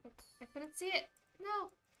 Oh, I couldn't see it. No.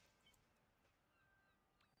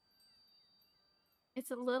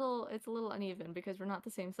 It's a little uneven because we're not the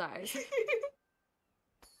same size.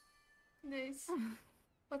 Nice.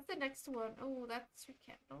 What's the next one? Oh, that's your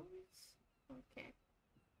candles. Okay.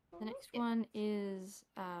 The next one is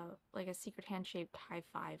like a secret handshake high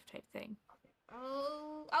five type thing.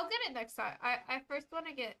 Oh, I'll get it next time. I first want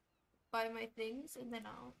to buy my things and then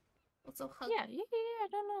I'll also hug. Yeah. I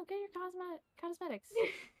don't know. Get your cosmetics.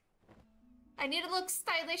 I need to look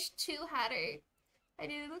stylish too, Hatter. I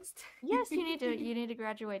need to look stylish. Yes, you need to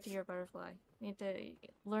graduate to your butterfly. You need to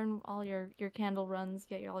learn all your candle runs,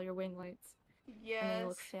 get all your wing lights. Yes. And then you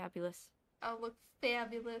look fabulous. I'll look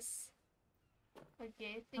fabulous.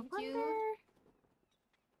 Okay, thank you.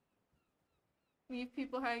 Leave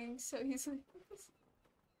people hanging so easily.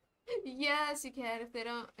 Yes, you can if they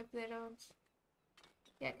don't.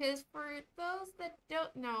 Yeah, because for those that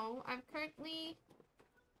don't know, I'm currently.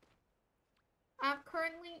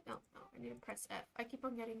 No, I need to press F. I keep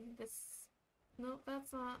on getting this. No,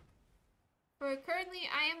 that's not. Currently,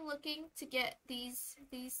 I am looking to get these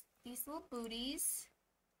little booties.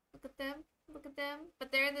 Look at them.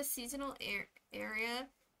 But they're in the seasonal area,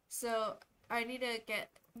 so I need to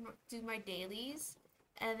do my dailies.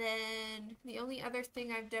 And then the only other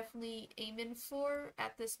thing I'm definitely aiming for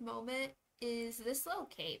at this moment is this little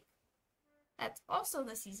cape. That's also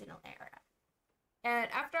the seasonal era.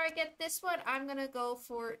 And after I get this one, I'm gonna go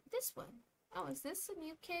for this one. Oh, is this a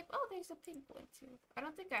new cape? Oh, there's a pink one too. I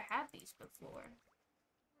don't think I had these before.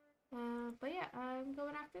 But yeah, I'm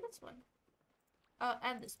going after this one.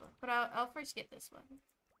 And this one. But I'll first get this one.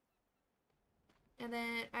 And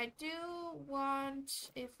then I do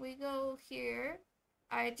want, if we go here,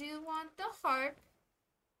 I do want the harp.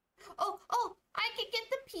 Oh, I can get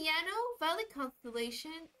the piano, Valley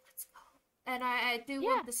Constellation. Let's go. And I do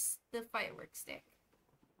want the fireworks stick.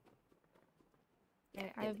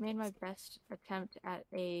 Yeah, I've made my best attempt at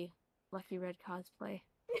a Lucky Red cosplay.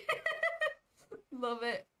 Love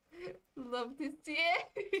it. Love to see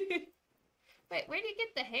it. Wait, where do you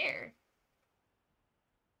get the hair?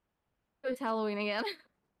 It was Halloween again.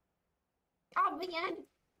 Oh man!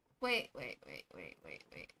 Wait. Where?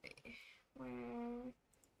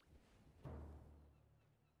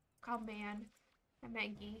 Oh man. I'm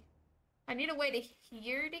Angie. I need a way to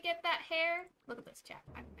here to get that hair. Look at this chat.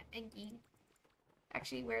 I'm Angie.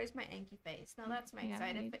 Actually, where's my Angie face? No, that's my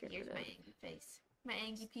excited, but here's my Angie face. My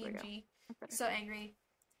Angie PNG. So angry.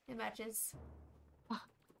 It matches.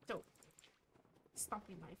 Don't.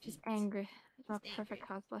 Stomping my feet. She's angry. It's a perfect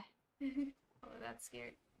cosplay. Oh, that's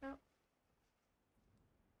scared. No.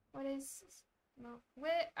 What is... No.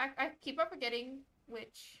 Wait, I keep on forgetting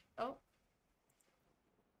which... Oh.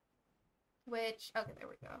 Which... Okay, there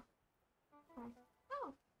we go. Oh.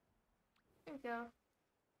 There we go.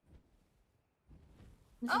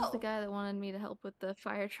 This is the guy that wanted me to help with the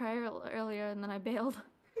fire trial earlier, and then I bailed.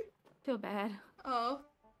 Feel bad. Oh.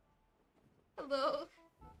 Hello.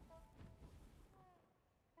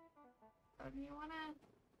 Oh, do you wanna...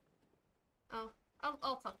 Oh,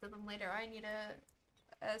 I'll talk to them later. I need to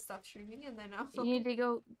stop streaming, and then I'll... You need to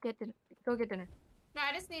go get dinner. Go get dinner. No,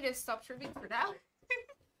 I just need to stop streaming for now.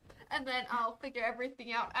 And then I'll figure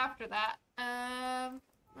everything out after that.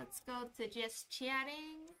 Let's go to just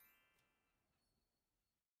chatting.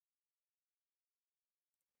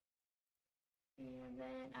 And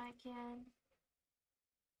then I can...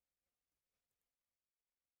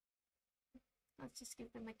 Let's just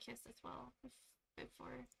give them a kiss as well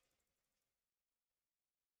before...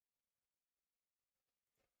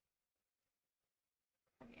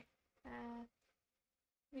 Okay.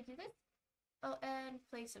 We do this? Oh, and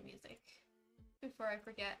play some music before I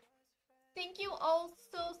forget. Thank you all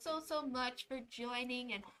so much for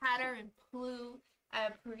joining, and Hatter and Plu. I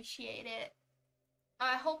appreciate it.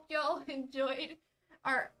 I hope y'all enjoyed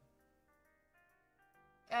our...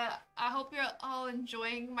 I hope you're all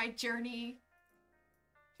enjoying my journey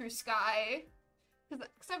through Sky,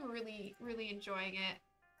 because I'm really enjoying it.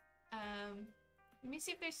 Let me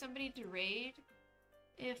see if there's somebody to raid.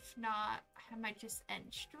 If not, I might just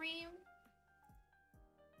end stream.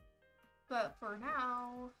 But for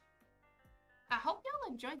now, I hope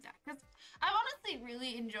y'all enjoyed that, because I'm honestly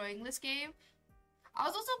really enjoying this game. I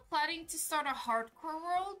was also planning to start a hardcore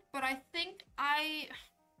world, but I think I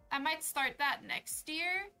might start that next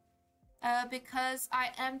year, because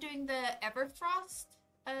I am doing the Everfrost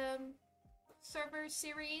server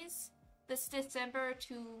series this December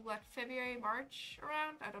to what, February, March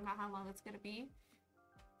around? I don't know how long it's gonna be.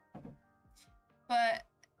 But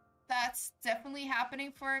that's definitely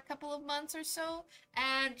happening for a couple of months or so,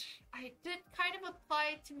 and I did kind of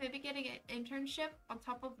apply to maybe getting an internship on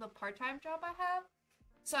top of the part-time job I have,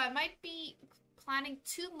 so I might be planning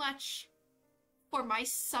too much for my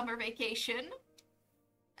summer vacation,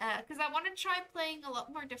 because I want to try playing a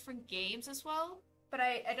lot more different games as well, but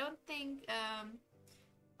I don't think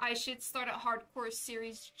I should start a hardcore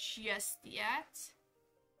series just yet.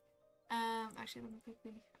 Actually, let me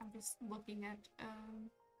quickly, I'm just looking at, I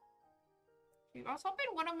was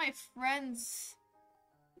hoping one of my friends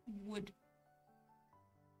would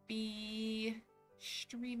be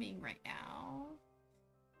streaming right now,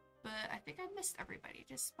 but I think I missed everybody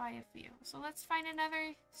just by a few. So let's find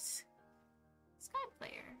another Sky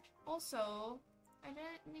player. Also, I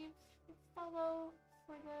didn't need to follow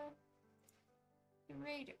for the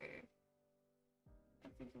raider. I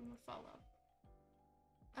think I'm gonna follow.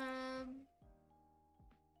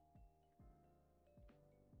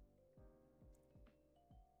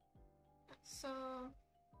 So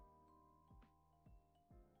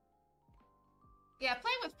yeah,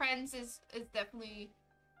 playing with friends is definitely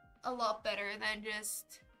a lot better than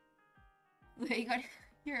just playing on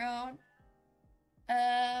your own.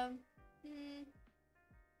 Oh,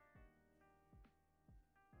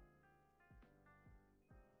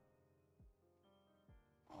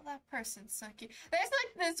 that person's so cute. There's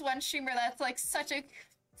like this one streamer that's like such a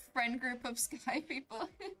friend group of Sky people.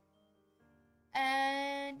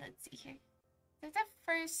 And let's see here. There's the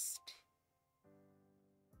first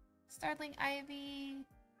Starling Ivy,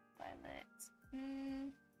 Violet.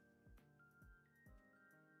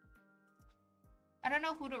 I don't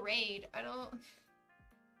know who to raid. I don't.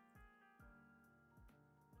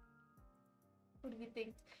 What do you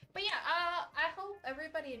think? But yeah, I hope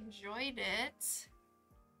everybody enjoyed it.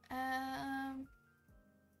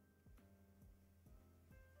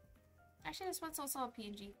 Actually, this one's also a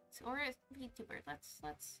PNG or a VTuber.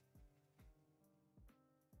 Let's.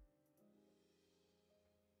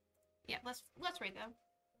 Yeah, let's rate them.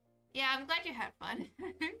 Yeah, I'm glad you had fun.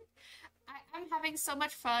 I'm having so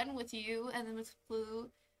much fun with you and then with Blue.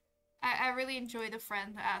 I really enjoy the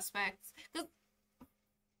friend aspect.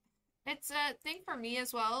 It's a thing for me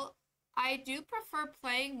as well. I do prefer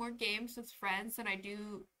playing more games with friends than I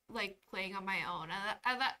do like playing on my own,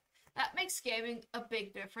 and that makes gaming a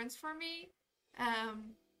big difference for me.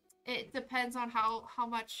 Um, it depends on how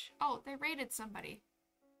much. Oh, they rated somebody,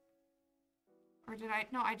 or did I?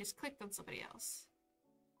 No, I just clicked on somebody else.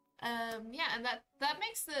 Yeah, and that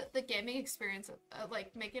makes the gaming experience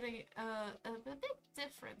like make it a big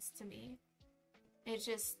difference to me. It's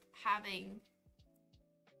just having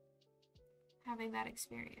that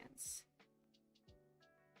experience.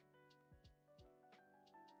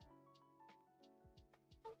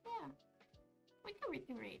 Oh, yeah, we can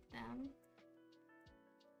reiterate them.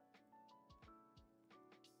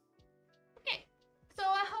 Okay, so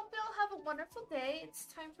I hope you'll have a wonderful day. It's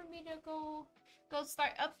time for me to go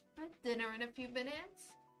start up for dinner in a few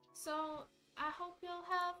minutes. So I hope you'll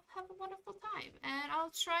have a wonderful time, and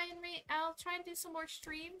I'll try and do some more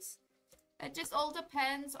streams. It just all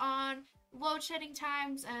depends on load shedding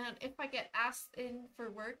times and if I get asked in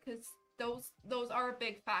for work, because those are a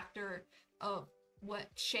big factor of what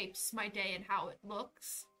shapes my day and how it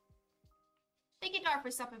looks. Thank you, Dar, for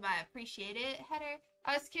stopping by. I appreciate it. Heather,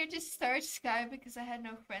 I was scared to start Sky because I had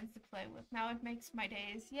no friends to play with. Now it makes my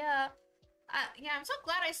days. Yeah. Yeah, I'm so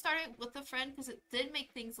glad I started with a friend because it did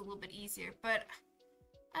make things a little bit easier. But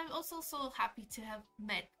I'm also so happy to have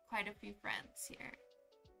met quite a few friends here.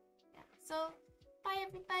 Yeah, so bye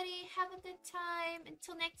everybody. Have a good time.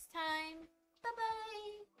 Until next time.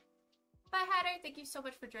 Bye-bye. Bye, Hatter. Thank you so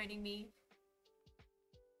much for joining me.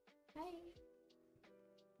 Bye.